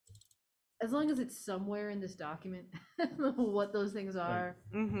fair, as long as it's somewhere in this document, what those things are,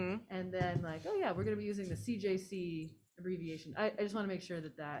 and then like, oh yeah, we're gonna be using the CJC abbreviation. I just wanna make sure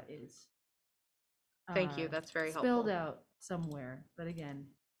that that is Thank you, that's very spelled helpful. out somewhere, but again,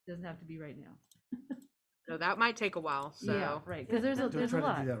 doesn't have to be right now. So that might take a while, so. Yeah, right, 'cause there's a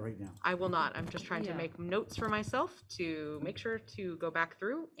lot. right now. I will not. I'm just trying to Yeah. make notes for myself to make sure to go back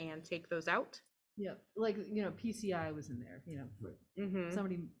through and take those out. Yeah, like, you know, PCI was in there, you know. Mhm.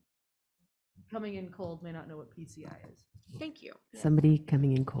 Somebody coming in cold may not know what PCI is. Thank you. Somebody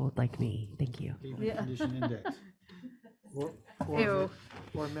coming in cold like me. Thank you. Yeah. Condition index. Or, Ew.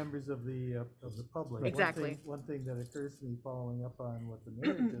 or members of the public. Exactly. One thing that occurs to me following up on what the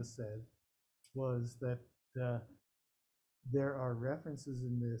mayor just said was that there are references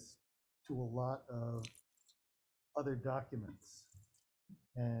in this to a lot of other documents.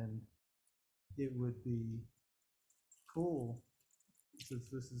 And it would be cool, since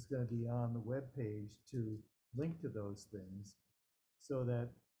this is going to be on the webpage, to link to those things so that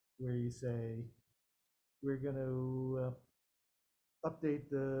where you say, we're going to update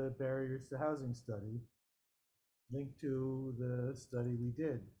the barriers to housing study, link to the study we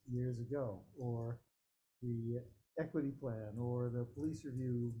did years ago, or the equity plan, or the police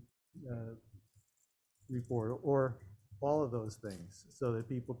review report, or all of those things, so that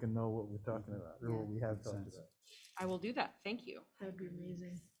people can know what we're talking about, or what we have talked about. I will do that. Thank you. That'd be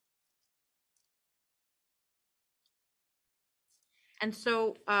amazing. And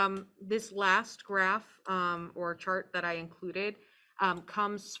so this last graph or chart that I included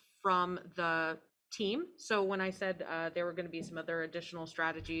comes from the team. So when I said there were going to be some other additional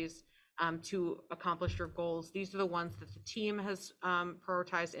strategies to accomplish your goals, these are the ones that the team has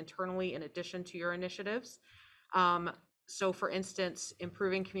prioritized internally in addition to your initiatives. So for instance,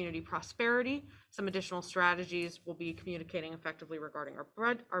 improving community prosperity, some additional strategies will be communicating effectively regarding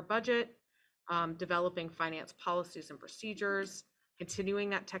our budget, developing finance policies and procedures, continuing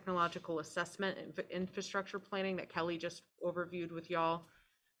that technological assessment and infrastructure planning that Kelly just overviewed with y'all,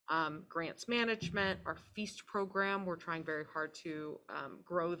 grants management, our feast program. We're trying very hard to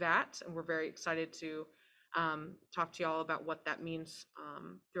grow that, and we're very excited to talk to y'all about what that means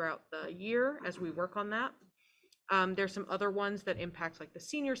throughout the year as we work on that. There's some other ones that impact, like the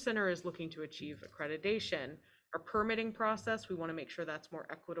senior center is looking to achieve accreditation. Our permitting process, we want to make sure that's more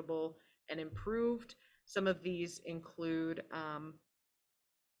equitable and improved. Some of these include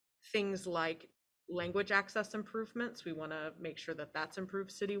things like language access improvements. We want to make sure that that's improved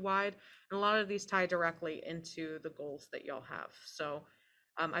citywide. And a lot of these tie directly into the goals that y'all have. So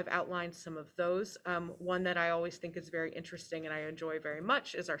I've outlined some of those. One that I always think is very interesting and I enjoy very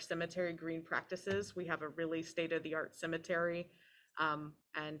much is our cemetery green practices. We have a really state-of-the-art cemetery.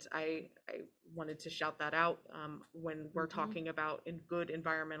 And I wanted to shout that out. When we're talking about good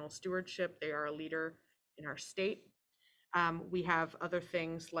environmental stewardship, they are a leader in our state. We have other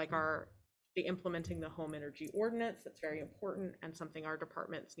things like the implementing the home energy ordinance. That's very important and something our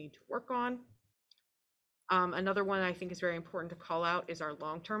departments need to work on. Another one I think is very important to call out is our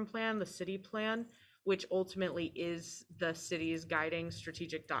long-term plan, the city plan, which ultimately is the city's guiding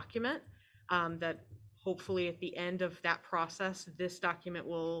strategic document that hopefully at the end of that process, this document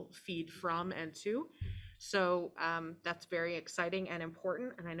will feed from and to. So that's very exciting and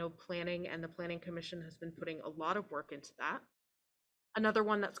important. And I know planning and the Planning Commission has been putting a lot of work into that. Another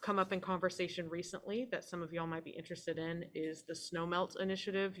one that's come up in conversation recently that some of y'all might be interested in is the snow melt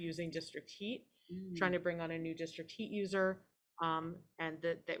initiative using district heat, trying to bring on a new district heat user, and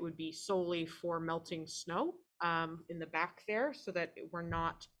that would be solely for melting snow in the back there, so that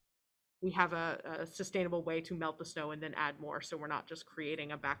we have a sustainable way to melt the snow and then add more, so we're not just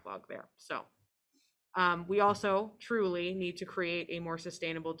creating a backlog there. So we also truly need to create a more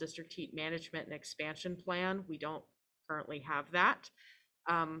sustainable district heat management and expansion plan. We don't currently have that.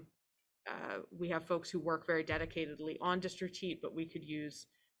 We have folks who work very dedicatedly on district heat, but we could use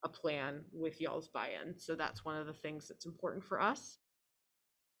a plan with y'all's buy-in. So that's one of the things that's important for us.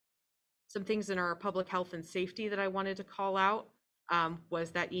 Some things in our public health and safety that I wanted to call out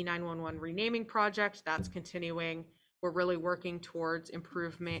was that E911 renaming project. That's continuing. We're really working towards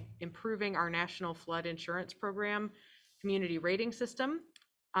improving our national flood insurance program community rating system.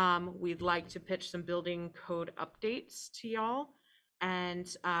 We'd like to pitch some building code updates to y'all, and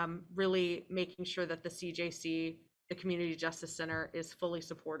really making sure that the CJC, the Community Justice Center, is fully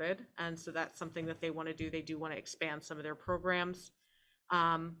supported. And so that's something that they want to do. They do want to expand some of their programs.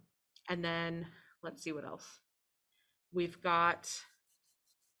 And then let's see what else. We've got,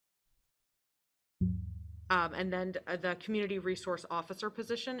 and then the Community Resource Officer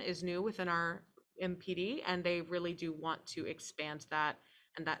position is new within our MPD, and they really do want to expand that.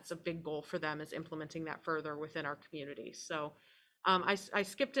 And that's a big goal for them, is implementing that further within our community. So I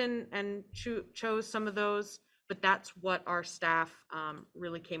skipped in and chose some of those, but that's what our staff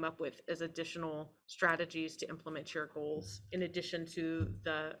really came up with as additional strategies to implement your goals, in addition to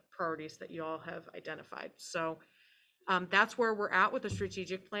the priorities that you all have identified. So that's where we're at with the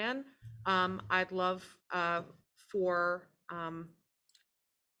strategic plan. I'd love for,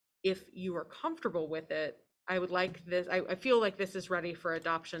 if you are comfortable with it, I would like this, I feel like this is ready for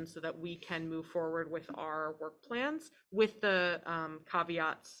adoption so that we can move forward with our work plans, with the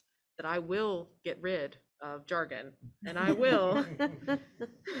caveats that I will get rid of jargon and I will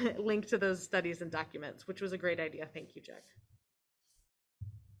link to those studies and documents, which was a great idea. Thank you, Jack.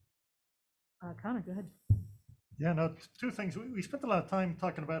 Connor, go ahead. Yeah, no, two things. We spent a lot of time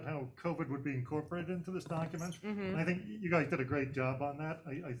talking about how COVID would be incorporated into this document. And I think you guys did a great job on that.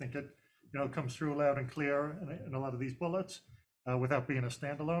 I think it, comes through loud and clear in a lot of these bullets without being a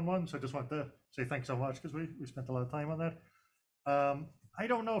standalone one. So I just want to say thanks so much because we spent a lot of time on that. I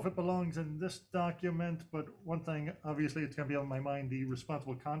don't know if it belongs in this document, but one thing, obviously, it's going to be on my mind, the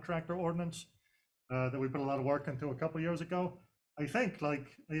responsible contractor ordinance that we put a lot of work into a couple of years ago. I think,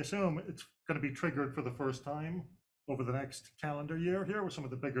 I assume it's going to be triggered for the first time over the next calendar year here with some of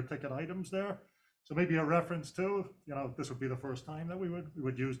the bigger ticket items there. So maybe a reference to, this would be the first time that we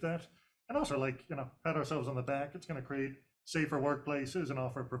would use that. And also pat ourselves on the back. It's going to create safer workplaces and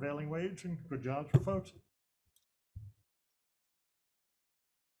offer prevailing wage and good jobs for folks.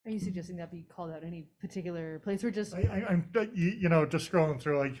 Are you suggesting that be called out any particular place or just? I'm just scrolling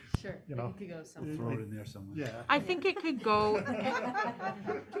through Sure, it could go somewhere. Throw it in there somewhere. Yeah. I think it could go,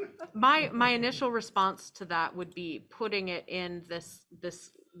 my initial response to that would be putting it in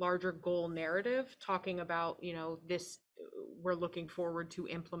this larger goal narrative, talking about, this, we're looking forward to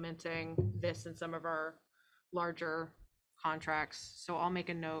implementing this in some of our larger contracts. So I'll make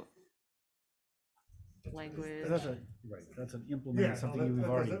a note. Language. That's an implement something you've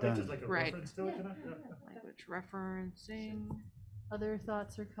already done. Like a Right. reference to it, Language referencing. Other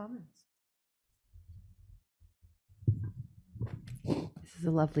thoughts or comments? This is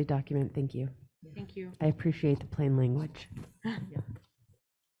a lovely document. Thank you. Thank you. I appreciate the plain language.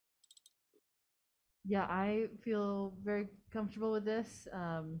 Yeah, I feel very comfortable with this.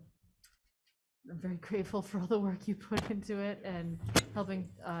 I'm very grateful for all the work you put into it and helping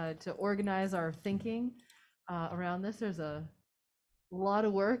to organize our thinking around this. There's a lot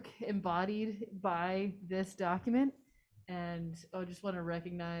of work embodied by this document, and I just want to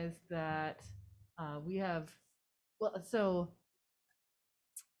recognize that we have, so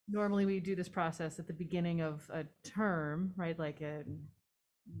normally we do this process at the beginning of a term, right? Like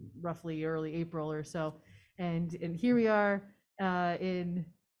roughly early April or so, and here we are in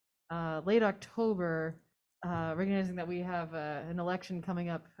late October, recognizing that we have an election coming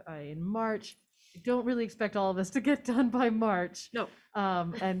up in March. I don't really expect all of this to get done by March. No.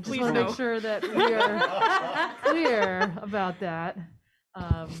 And just Please want to no. make sure that we are clear about that.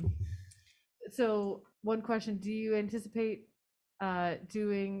 So one question, do you anticipate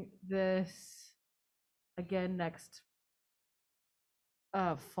doing this again next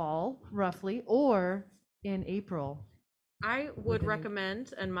fall, roughly, or in April? I would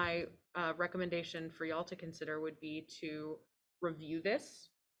recommend, and my recommendation for y'all to consider would be to review this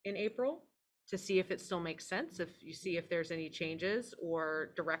in April to see if it still makes sense, if you see if there's any changes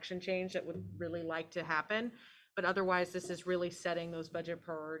or direction change that would really like to happen. But otherwise, this is really setting those budget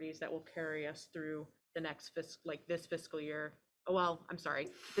priorities that will carry us through the next this fiscal year. Well, I'm sorry,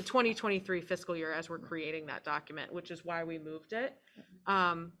 the 2023 fiscal year as we're creating that document, which is why we moved it.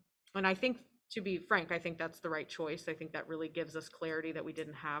 And I think, to be frank, I think that's the right choice. I think that really gives us clarity that we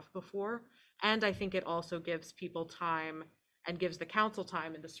didn't have before. And I think it also gives people time and gives the council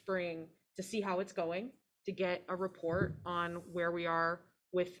time in the spring to see how it's going, to get a report on where we are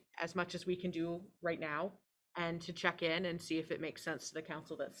with as much as we can do right now, and to check in and see if it makes sense to the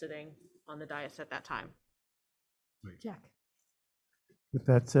council that's sitting on the dais at that time. Jack. With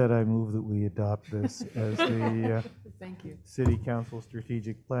that said, I move that we adopt this as the Thank you. City Council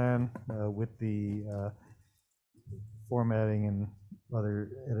strategic plan with the formatting and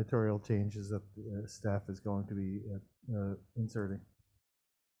other editorial changes that the staff is going to be inserting.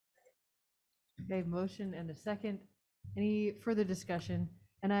 Okay, motion and a second. Any further discussion?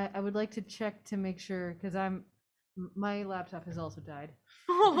 And I would like to check to make sure, because my laptop has also died,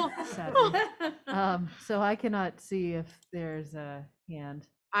 sadly. So I cannot see if there's a hand.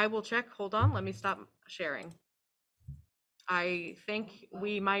 I will check. Hold on. Let me stop sharing. I think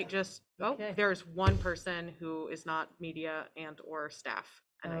we might just, there's one person who is not media and or staff.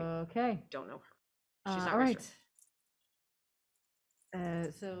 And I don't know her. She's not all right.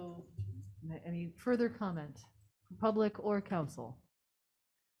 registered. So any further comment, public or council?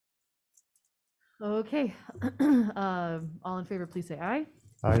 Okay. All in favor, please say aye.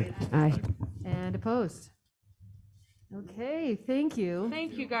 Aye. Aye. And opposed? Okay, thank you.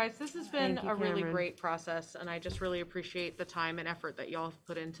 Thank you, guys. This has been Thank you, a really Cameron. great process, and I just really appreciate the time and effort that y'all have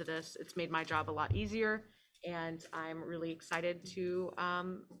put into this. It's made my job a lot easier, and I'm really excited to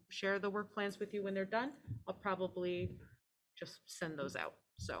share the work plans with you when they're done. I'll probably just send those out.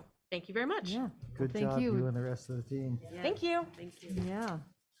 So thank you very much. Yeah. Good Thank job, you. you and the rest of the team. Thank you. Thank you. Yeah.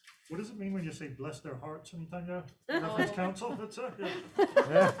 What does it mean when you say bless their hearts anytime you reference council? That's it.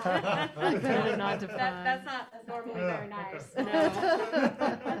 Better not define. That's not normally very nice.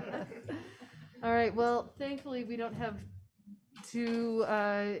 All right, well, thank thankfully, we don't have too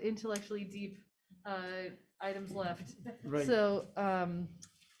intellectually deep items left. Right. So,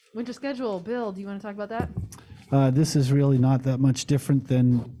 winter schedule, Bill, do you want to talk about that? This is really not that much different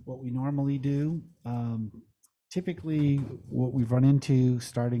than what we normally do. Typically, what we've run into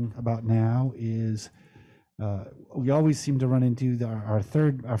starting about now is we always seem to run into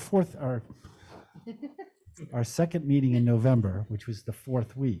our second meeting in November, which was the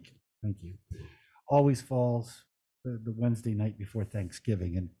fourth week. Thank you. Always falls the Wednesday night before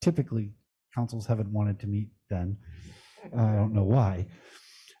Thanksgiving, and typically councils haven't wanted to meet then. I don't know why.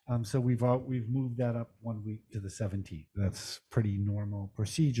 So we've moved that up 1 week to the 17th. That's pretty normal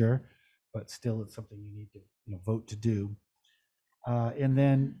procedure, but still it's something you need to vote to do. And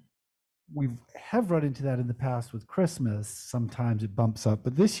then we have run into that in the past with Christmas. Sometimes it bumps up,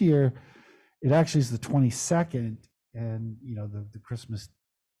 but this year it actually is the 22nd, and the Christmas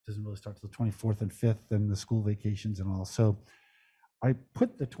doesn't really start till the 24th and 5th, and the school vacations and all. So I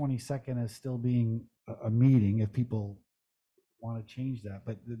put the 22nd as still being a meeting if people want to change that,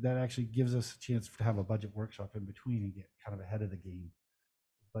 but that actually gives us a chance to have a budget workshop in between and get kind of ahead of the game,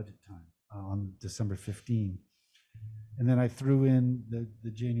 budget time on December 15. And then I threw in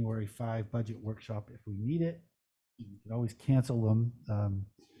the January 5 budget workshop if we need it. You can always cancel them.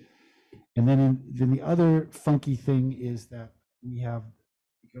 And then the other funky thing is that we have,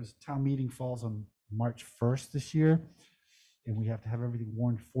 because town meeting falls on March 1st this year, and we have to have everything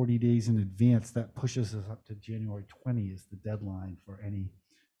warned 40 days in advance, that pushes us up to January 20 is the deadline for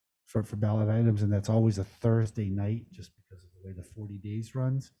ballot items, and that's always a Thursday night just because of the way the 40 days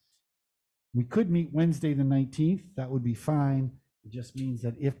runs. We could meet Wednesday the 19th, that would be fine. It just means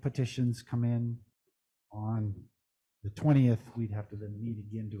that if petitions come in on the 20th, we'd have to then meet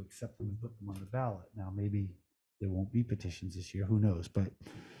again to accept them and put them on the ballot. Now, maybe there won't be petitions this year, who knows, but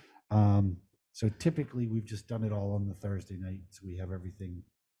so typically we've just done it all on the Thursday night, so we have everything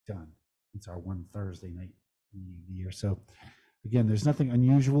done. It's our one Thursday night meeting of the year. So again, there's nothing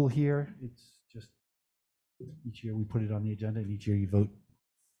unusual here. It's just each year we put it on the agenda, and each year you vote,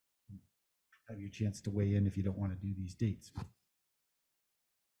 have your chance to weigh in if you don't want to do these dates.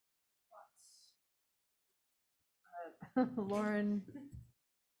 Lauren,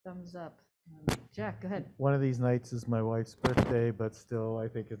 thumbs up. Jack, go ahead. One of these nights is my wife's birthday, but still, I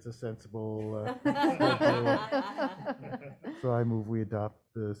think it's a sensible schedule. So I move we adopt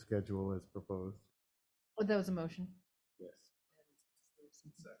the schedule as proposed. Oh, that was a motion. Yes.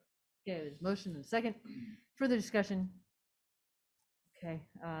 Okay, there's a motion and a second. Further discussion? Okay,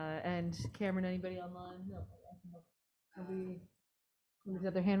 and Cameron, anybody online? No. Nobody's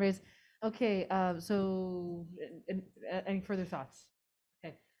got their hand raised. Okay, so any further thoughts?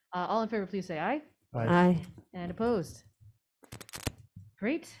 Okay, all in favor, please say aye. Aye. And opposed?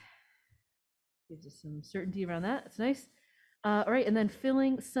 Great. Gives us some certainty around that. That's nice. All right, and then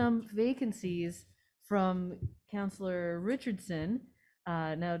filling some vacancies from Councillor Richardson.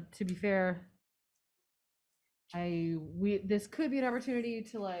 Now, to be fair, this could be an opportunity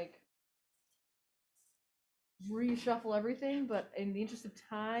to like reshuffle everything, but in the interest of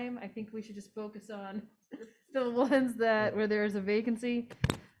time, I think we should just focus on the ones where there is a vacancy.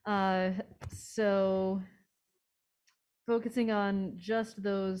 So focusing on just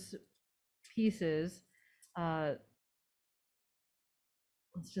those pieces, let's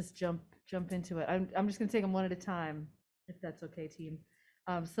just jump into it. I'm just going to take them one at a time, if that's okay, team.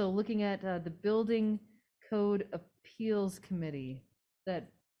 So looking at the Building Code Appeals Committee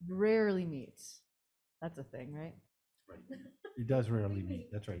that rarely meets. That's a thing, right? Right. It does rarely meet.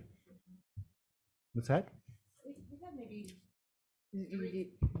 That's right. What's that?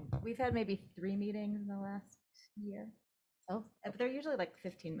 We've had maybe 3 meetings in the last year. Oh, but they're usually like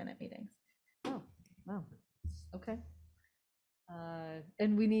 15-minute meetings. Oh, wow. Okay.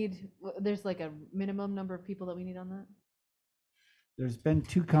 And there's like a minimum number of people that we need on that? There's been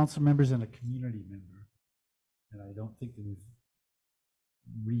 2 council members and a community member, and I don't think that we've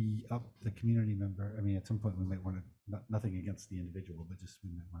re-up the community member. I mean, at some point we might want to, nothing against the individual, but just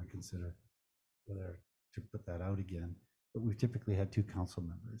we might want to consider whether to put that out again. But we've typically had 2 council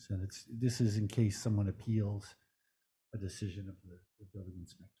members, and this is in case someone appeals a decision of the building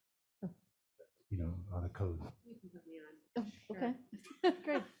inspector, on a code. Oh, okay.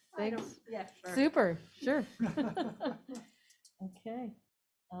 Great. Thanks. Yeah, sure. Super. Sure. Okay.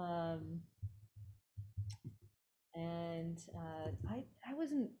 And I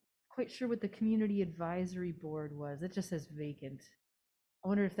wasn't quite sure what the community advisory board was. It just says vacant. I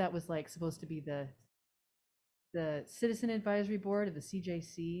wonder if that was like supposed to be the citizen advisory board of the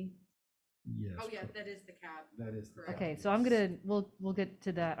CJC. Yes. Oh, yeah, that is the CAB. That is. Okay, so we'll get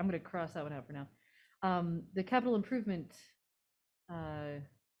to that. I'm gonna cross that one out for now. The capital improvement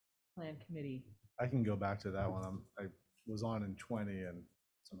plan committee. I can go back to that one. I was on in 20 and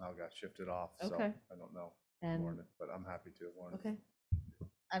somehow got shifted off, so Okay. I don't know, And- Lauren, but I'm happy to, Lauren. Okay.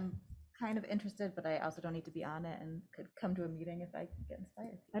 I'm kind of interested, but I also don't need to be on it and could come to a meeting if I get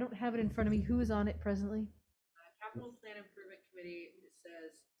inspired. I don't have it in front of me. Who is on it presently? Capital Plan Improvement Committee, it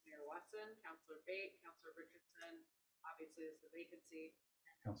says Mayor Watson, Councilor Bate, Councilor Richardson, obviously there's a vacancy.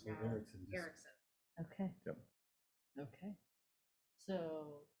 and Councilor now Erickson just- Erickson. Okay. Yep. Okay.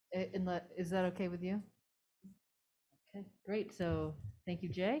 So, is that okay with you? Okay, great. So, thank you,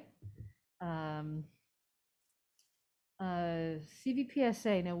 Jay.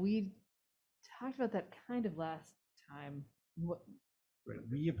 CVPSA. Now we talked about that kind of last time. What? Right,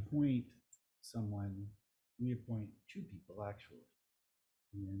 we appoint someone, we appoint two people actually.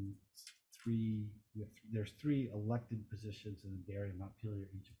 And there's three elected positions in Barry and Montpelier,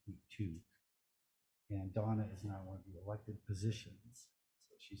 each appoint two. And Donna is now one of the elected positions,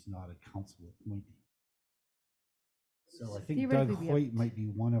 so she's not a council appointee. So I think Doug Theoretically, we Hoyt have might be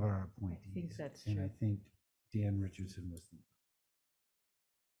one of our appointees. I think that's And true. I think Dan Richardson was the.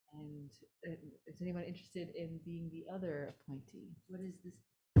 And is anyone interested in being the other appointee? What is this?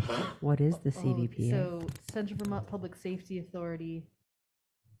 What is the Oh, CVPA? So Central Vermont Public Safety Authority.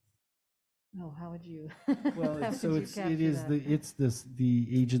 Oh, how would you? Well, how so would you it capture is that?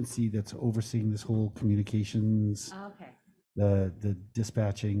 the agency that's overseeing this whole communications, Okay. the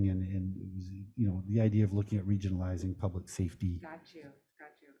dispatching and it was, you know, the idea of looking at regionalizing public safety. Got you.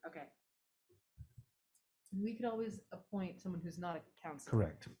 Okay. We could always appoint someone who's not a council.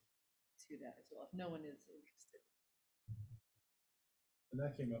 Correct. To that as well, if no one is interested. And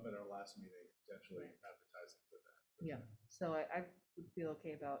that came up at our last meeting, potentially advertising for that. Yeah, so I would feel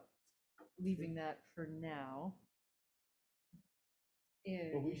okay about leaving that for now.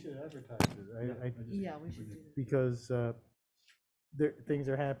 Well, we should advertise it. Yeah, we should do that. Because things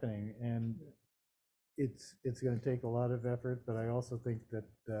are happening and it's going to take a lot of effort, but I also think that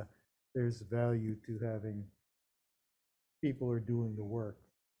there's value to having people who are doing the work,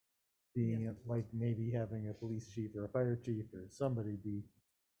 being like maybe having a police chief or a fire chief or somebody be.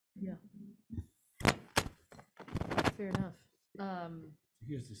 Yeah. Fair enough.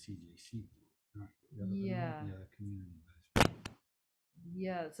 Here's the CJC. the other- Yeah. The other community advisory.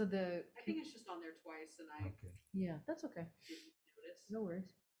 Yeah, so I think it's just on there twice and I Okay. yeah, that's okay. didn't notice. No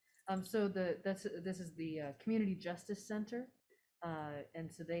worries. So this is the Community Justice Center,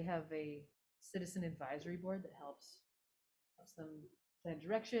 and so they have a citizen advisory board that helps them plan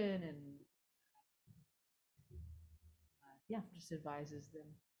direction and yeah, just advises them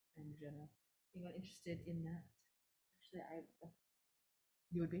in general. Anyone interested in that? Actually,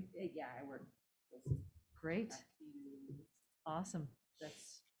 You would be? yeah, I work. Great. Awesome.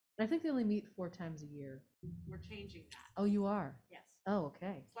 I think they only meet 4 times a year. We're changing that. Oh, you are? Yes. Oh,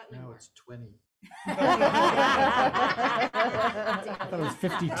 okay. Slightly Now more. it's 20. I thought it was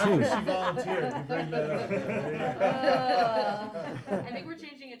 52. She volunteered to bring that up. I think we're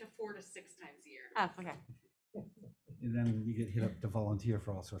changing it to 4 to 6 times a year. Oh, okay. And then you get hit up to volunteer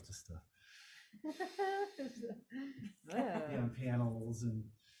for all sorts of stuff. Be on panels and.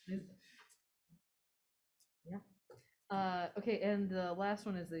 Yeah. Okay, and the last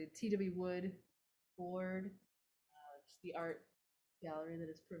one is the T.W. Wood board, just the art gallery that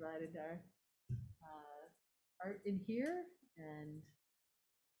is provided there. Art in here and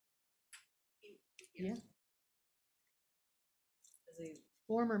yeah. As a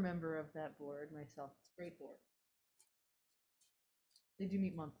former member of that board myself, it's a great board. They do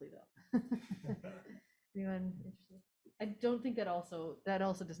meet monthly though. Anyone interested? I don't think that also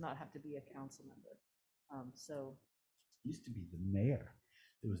does not have to be a council member. So Used to be the mayor.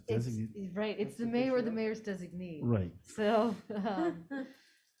 It was it's designated. right. It's the mayor or the mayor's designee. Right. So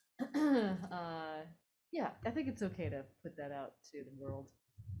yeah, I think it's okay to put that out to the world.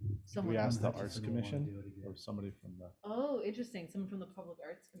 We asked the else. Arts Someone wanna Commission do it again. or somebody from the, Oh, interesting. Someone from the Public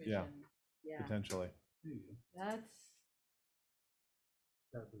Arts Commission. Yeah. potentially. That's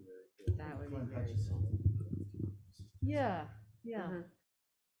That would be very good. that would be Glenn very Hutchison. yeah, yeah.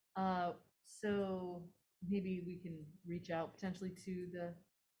 Mhm. So maybe we can reach out potentially to the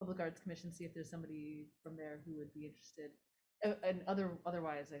Public Arts Commission, see if there's somebody from there who would be interested. And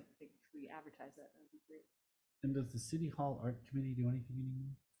otherwise, I think if we advertise that, would be great. And does the City Hall Art Committee do anything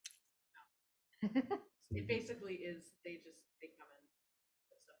anymore? It basically is, they come and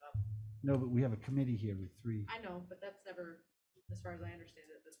put stuff up. No, but we have a committee here with 3. I know, but that's never, as far as I understand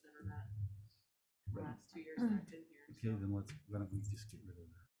it, that's never met. The last 2 years that I've been here. Okay, then why don't we just get rid of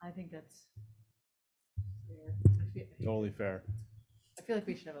that? I think that's fair. Totally fair. I feel like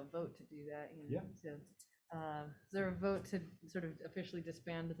we should have a vote to do that. You know, so, is there a vote to sort of officially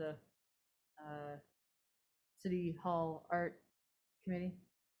disband the City Hall Art Committee?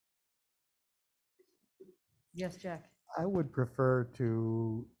 Yes, Jack. I would prefer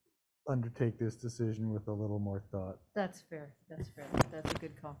to undertake this decision with a little more thought. That's fair. That's fair. That's a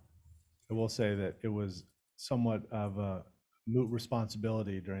good call. I will say that it was somewhat of a moot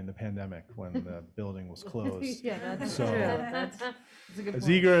responsibility during the pandemic when the building was closed. Yeah, that's So, true. That's a good as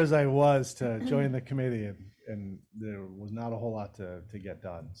point. eager as I was to join the committee, and there was not a whole lot to get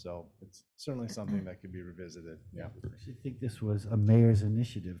done. So it's certainly something that could be revisited. Yeah. I actually think this was a mayor's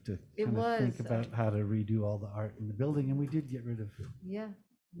initiative to It kind of think was, about how to redo all the art in the building, and we did get rid of. Yeah,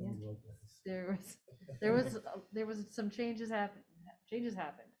 yeah. There was some changes happened. Changes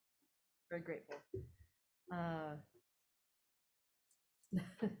happened. Very grateful.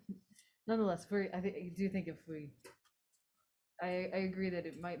 Nonetheless, I do think if I agree that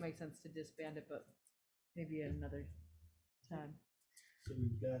it might make sense to disband it, but maybe another time. So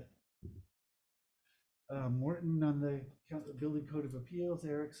we've got Morton on the Building Code of Appeals,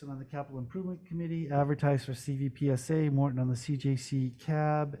 Erickson on the Capital Improvement Committee, advertised for CVPSA, Morton on the CJC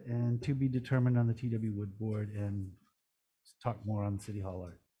CAB, and to be determined on the TW Wood Board, and talk more on City Hall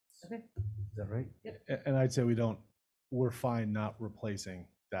art. Okay. Is that right? And I'd say we're fine not replacing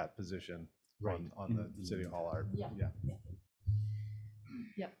that position on the City Hall art. Yeah.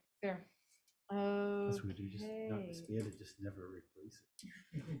 Yeah, fair. That's what we do, just not Okay. expand it, just never replace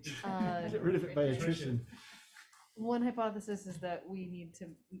it. Get rid of it by attrition. One hypothesis is that we need to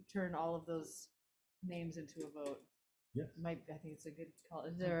turn all of those names into a vote. Yeah. I think it's a good call.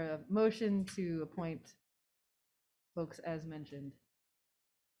 Is there a motion to appoint folks as mentioned?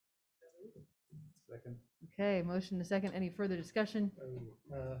 Second. Okay, motion to second. Any further discussion?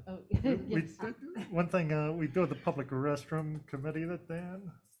 Yes. One thing, we do have the public restroom committee that Dan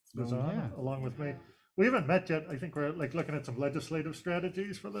was on, along with me. We haven't met yet. I think we're like looking at some legislative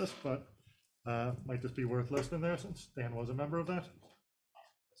strategies for this, but might just be worth listening there since Dan was a member of that.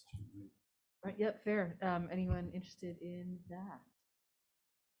 Right, yep, fair. Anyone interested in that?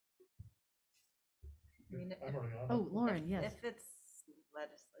 I mean, I'm already on it. Oh, Lauren, yes. If it's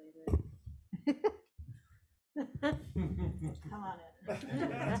legislative. Come on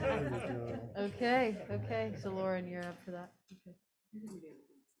in. Okay, okay. So Lauren, you're up for that. Okay.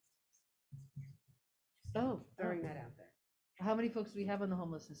 Oh, Throwing that out there. How many folks do we have on the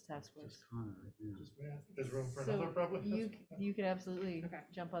homelessness task force? There's room for So another probably. you could absolutely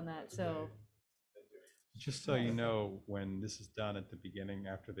jump on that. So Just so you know, when this is done at the beginning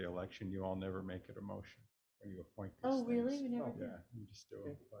after the election, you all never make it a motion when you appoint these Oh, really? things. We never did? Yeah, you just do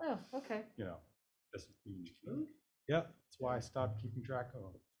it. but, oh, okay. You know, doesn't mean you can. Yep, that's why I stopped keeping track of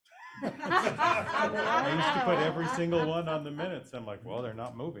them. I used to put every single one on the minutes. I'm like, well, they're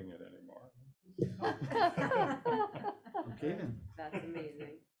not moving it anymore. Okay then. That's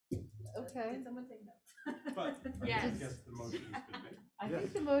amazing. Okay. Did someone take notes? But I Yes. guess the motion has been made. I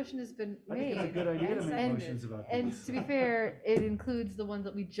think the motion has been I think made. it's a good idea to make and- motions about And these. to be fair, it includes the ones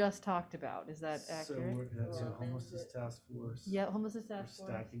that we just talked about. Is that So accurate? that's a homelessness task force. Yeah, homelessness We're task force.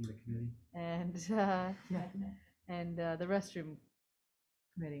 stacking the committee. And the restroom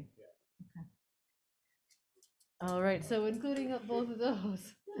committee. Okay. All right, so including both of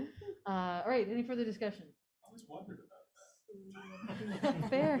those. All right, any further discussion? I always wondered about that.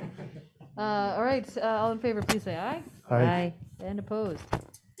 Fair. All right, all in favor, please say aye. Aye. And opposed.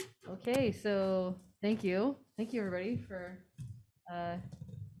 Okay, so thank you. Thank you, everybody, for your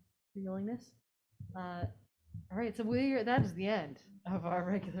willingness. All right, so that is the end of our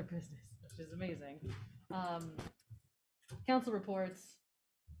regular business, which is amazing. Council reports.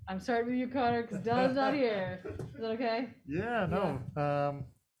 I'm starting with you, Connor, because Don's not here. Is that okay? Yeah, no.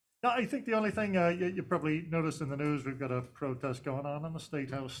 No, I think the only thing you probably noticed in the news, we've got a protest going on the State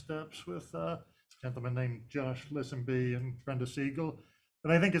House steps with a gentleman named Josh Lissenby and Brenda Siegel.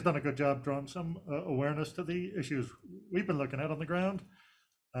 And I think has done a good job drawing some awareness to the issues we've been looking at on the ground.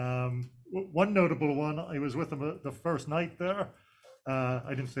 One notable one, I was with them the first night there. I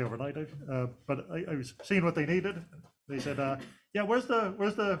didn't stay overnight, but I was seeing what they needed. They said, yeah, where's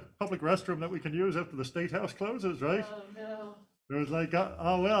the public restroom that we can use after the State House closes, right? Oh, no. It was like,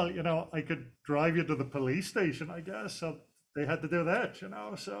 oh, well, I could drive you to the police station, I guess. So they had to do that,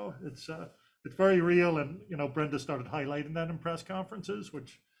 so it's very real. And, Brenda started highlighting that in press conferences,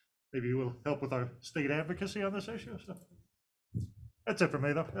 which maybe will help with our state advocacy on this issue. So that's it for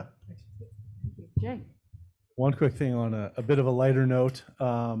me, though. Yeah. Jay. One quick thing on a bit of a lighter note,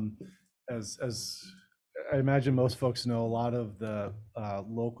 as I imagine most folks know, a lot of the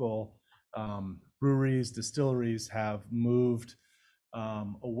local breweries, distilleries have moved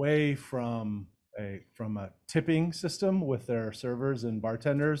away from a tipping system with their servers and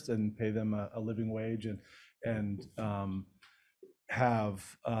bartenders and pay them a living wage, and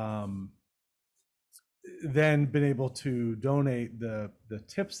have then been able to donate the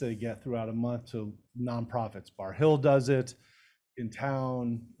tips they get throughout a month to nonprofits. Bar Hill does it in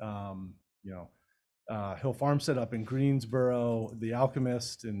town. Hill Farmstead up in Greensboro, The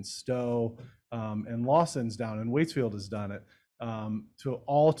Alchemist in Stowe, and Lawson's down in Waitsfield has done it,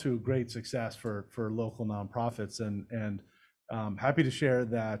 to great success for local nonprofits. And happy to share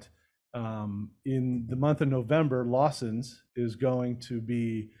that in the month of November, Lawson's is going to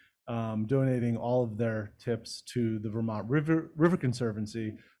be donating all of their tips to the Vermont River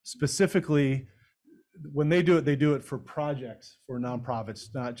Conservancy. Specifically, when they do it for projects for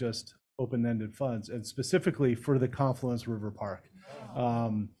nonprofits, not just open-ended funds, and specifically for the Confluence River Park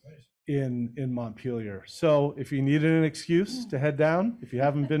in Montpelier. So if you needed an excuse to head down, if you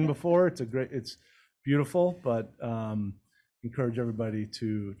haven't been before, it's beautiful, but encourage everybody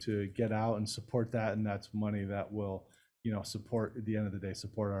to get out and support that, and that's money that will support, at the end of the day,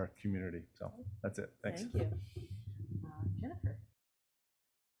 support our community. So that's it. Thanks. Thank you. Jennifer.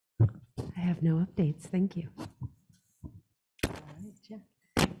 I have no updates. Thank you.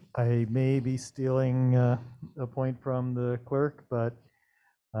 I may be stealing a point from the clerk, but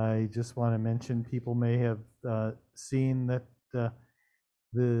I just want to mention people may have seen that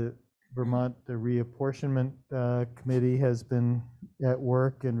the Vermont Reapportionment Committee has been at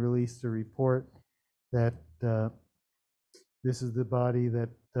work and released a report that this is the body that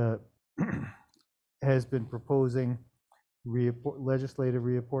has been proposing legislative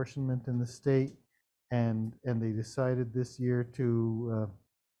reapportionment in the state, and they decided this year to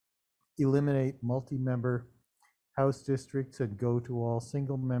eliminate multi-member House districts and go to all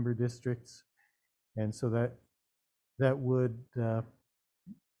single-member districts. And so that would,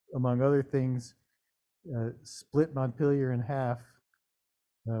 among other things, split Montpelier in half.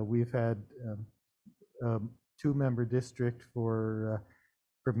 We've had two-member district for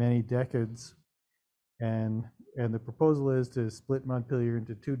many decades, and the proposal is to split Montpelier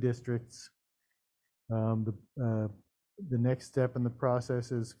into two districts. The next step in the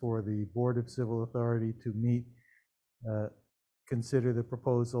process is for the Board of Civil Authority to meet, consider the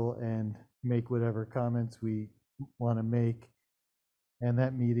proposal, and make whatever comments we want to make. And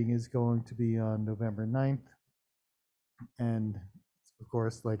that meeting is going to be on November 9th. And of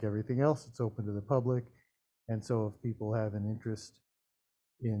course, like everything else, it's open to the public. And so if people have an interest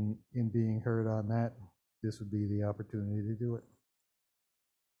in being heard on that, this would be the opportunity to do it.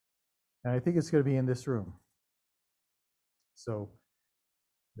 And I think it's going to be in this room. So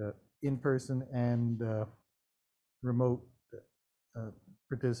the in-person and remote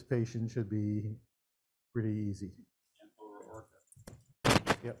participation should be pretty easy.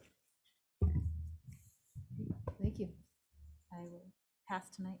 Yep. Thank you. I will pass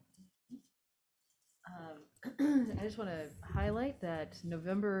tonight. I just want to highlight that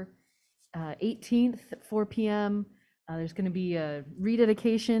November 18th at 4 p.m. There's going to be a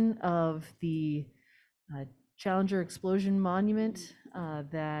rededication of the Challenger Explosion Monument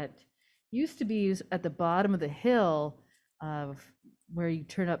that used to be at the bottom of the hill where you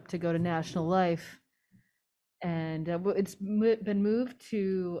turn up to go to National Life. And it's been moved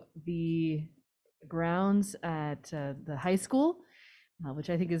to the grounds at the high school, which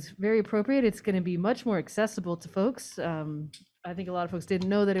I think is very appropriate. It's going to be much more accessible to folks. I think a lot of folks didn't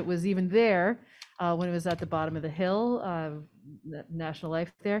know that it was even there when it was at the bottom of the hill, National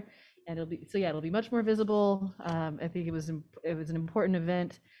Life there. And it'll be much more visible. I think it was an important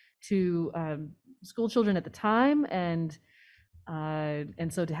event to school children at the time, and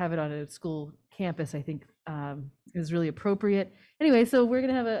so to have it on a school campus, I think is really appropriate. Anyway, so we're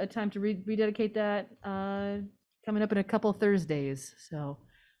gonna have a time to rededicate that coming up in a couple Thursdays. So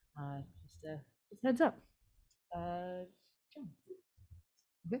just heads up.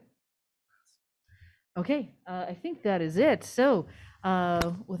 Okay. Okay, I think that is it. So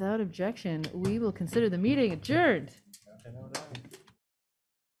without objection, we will consider the meeting adjourned.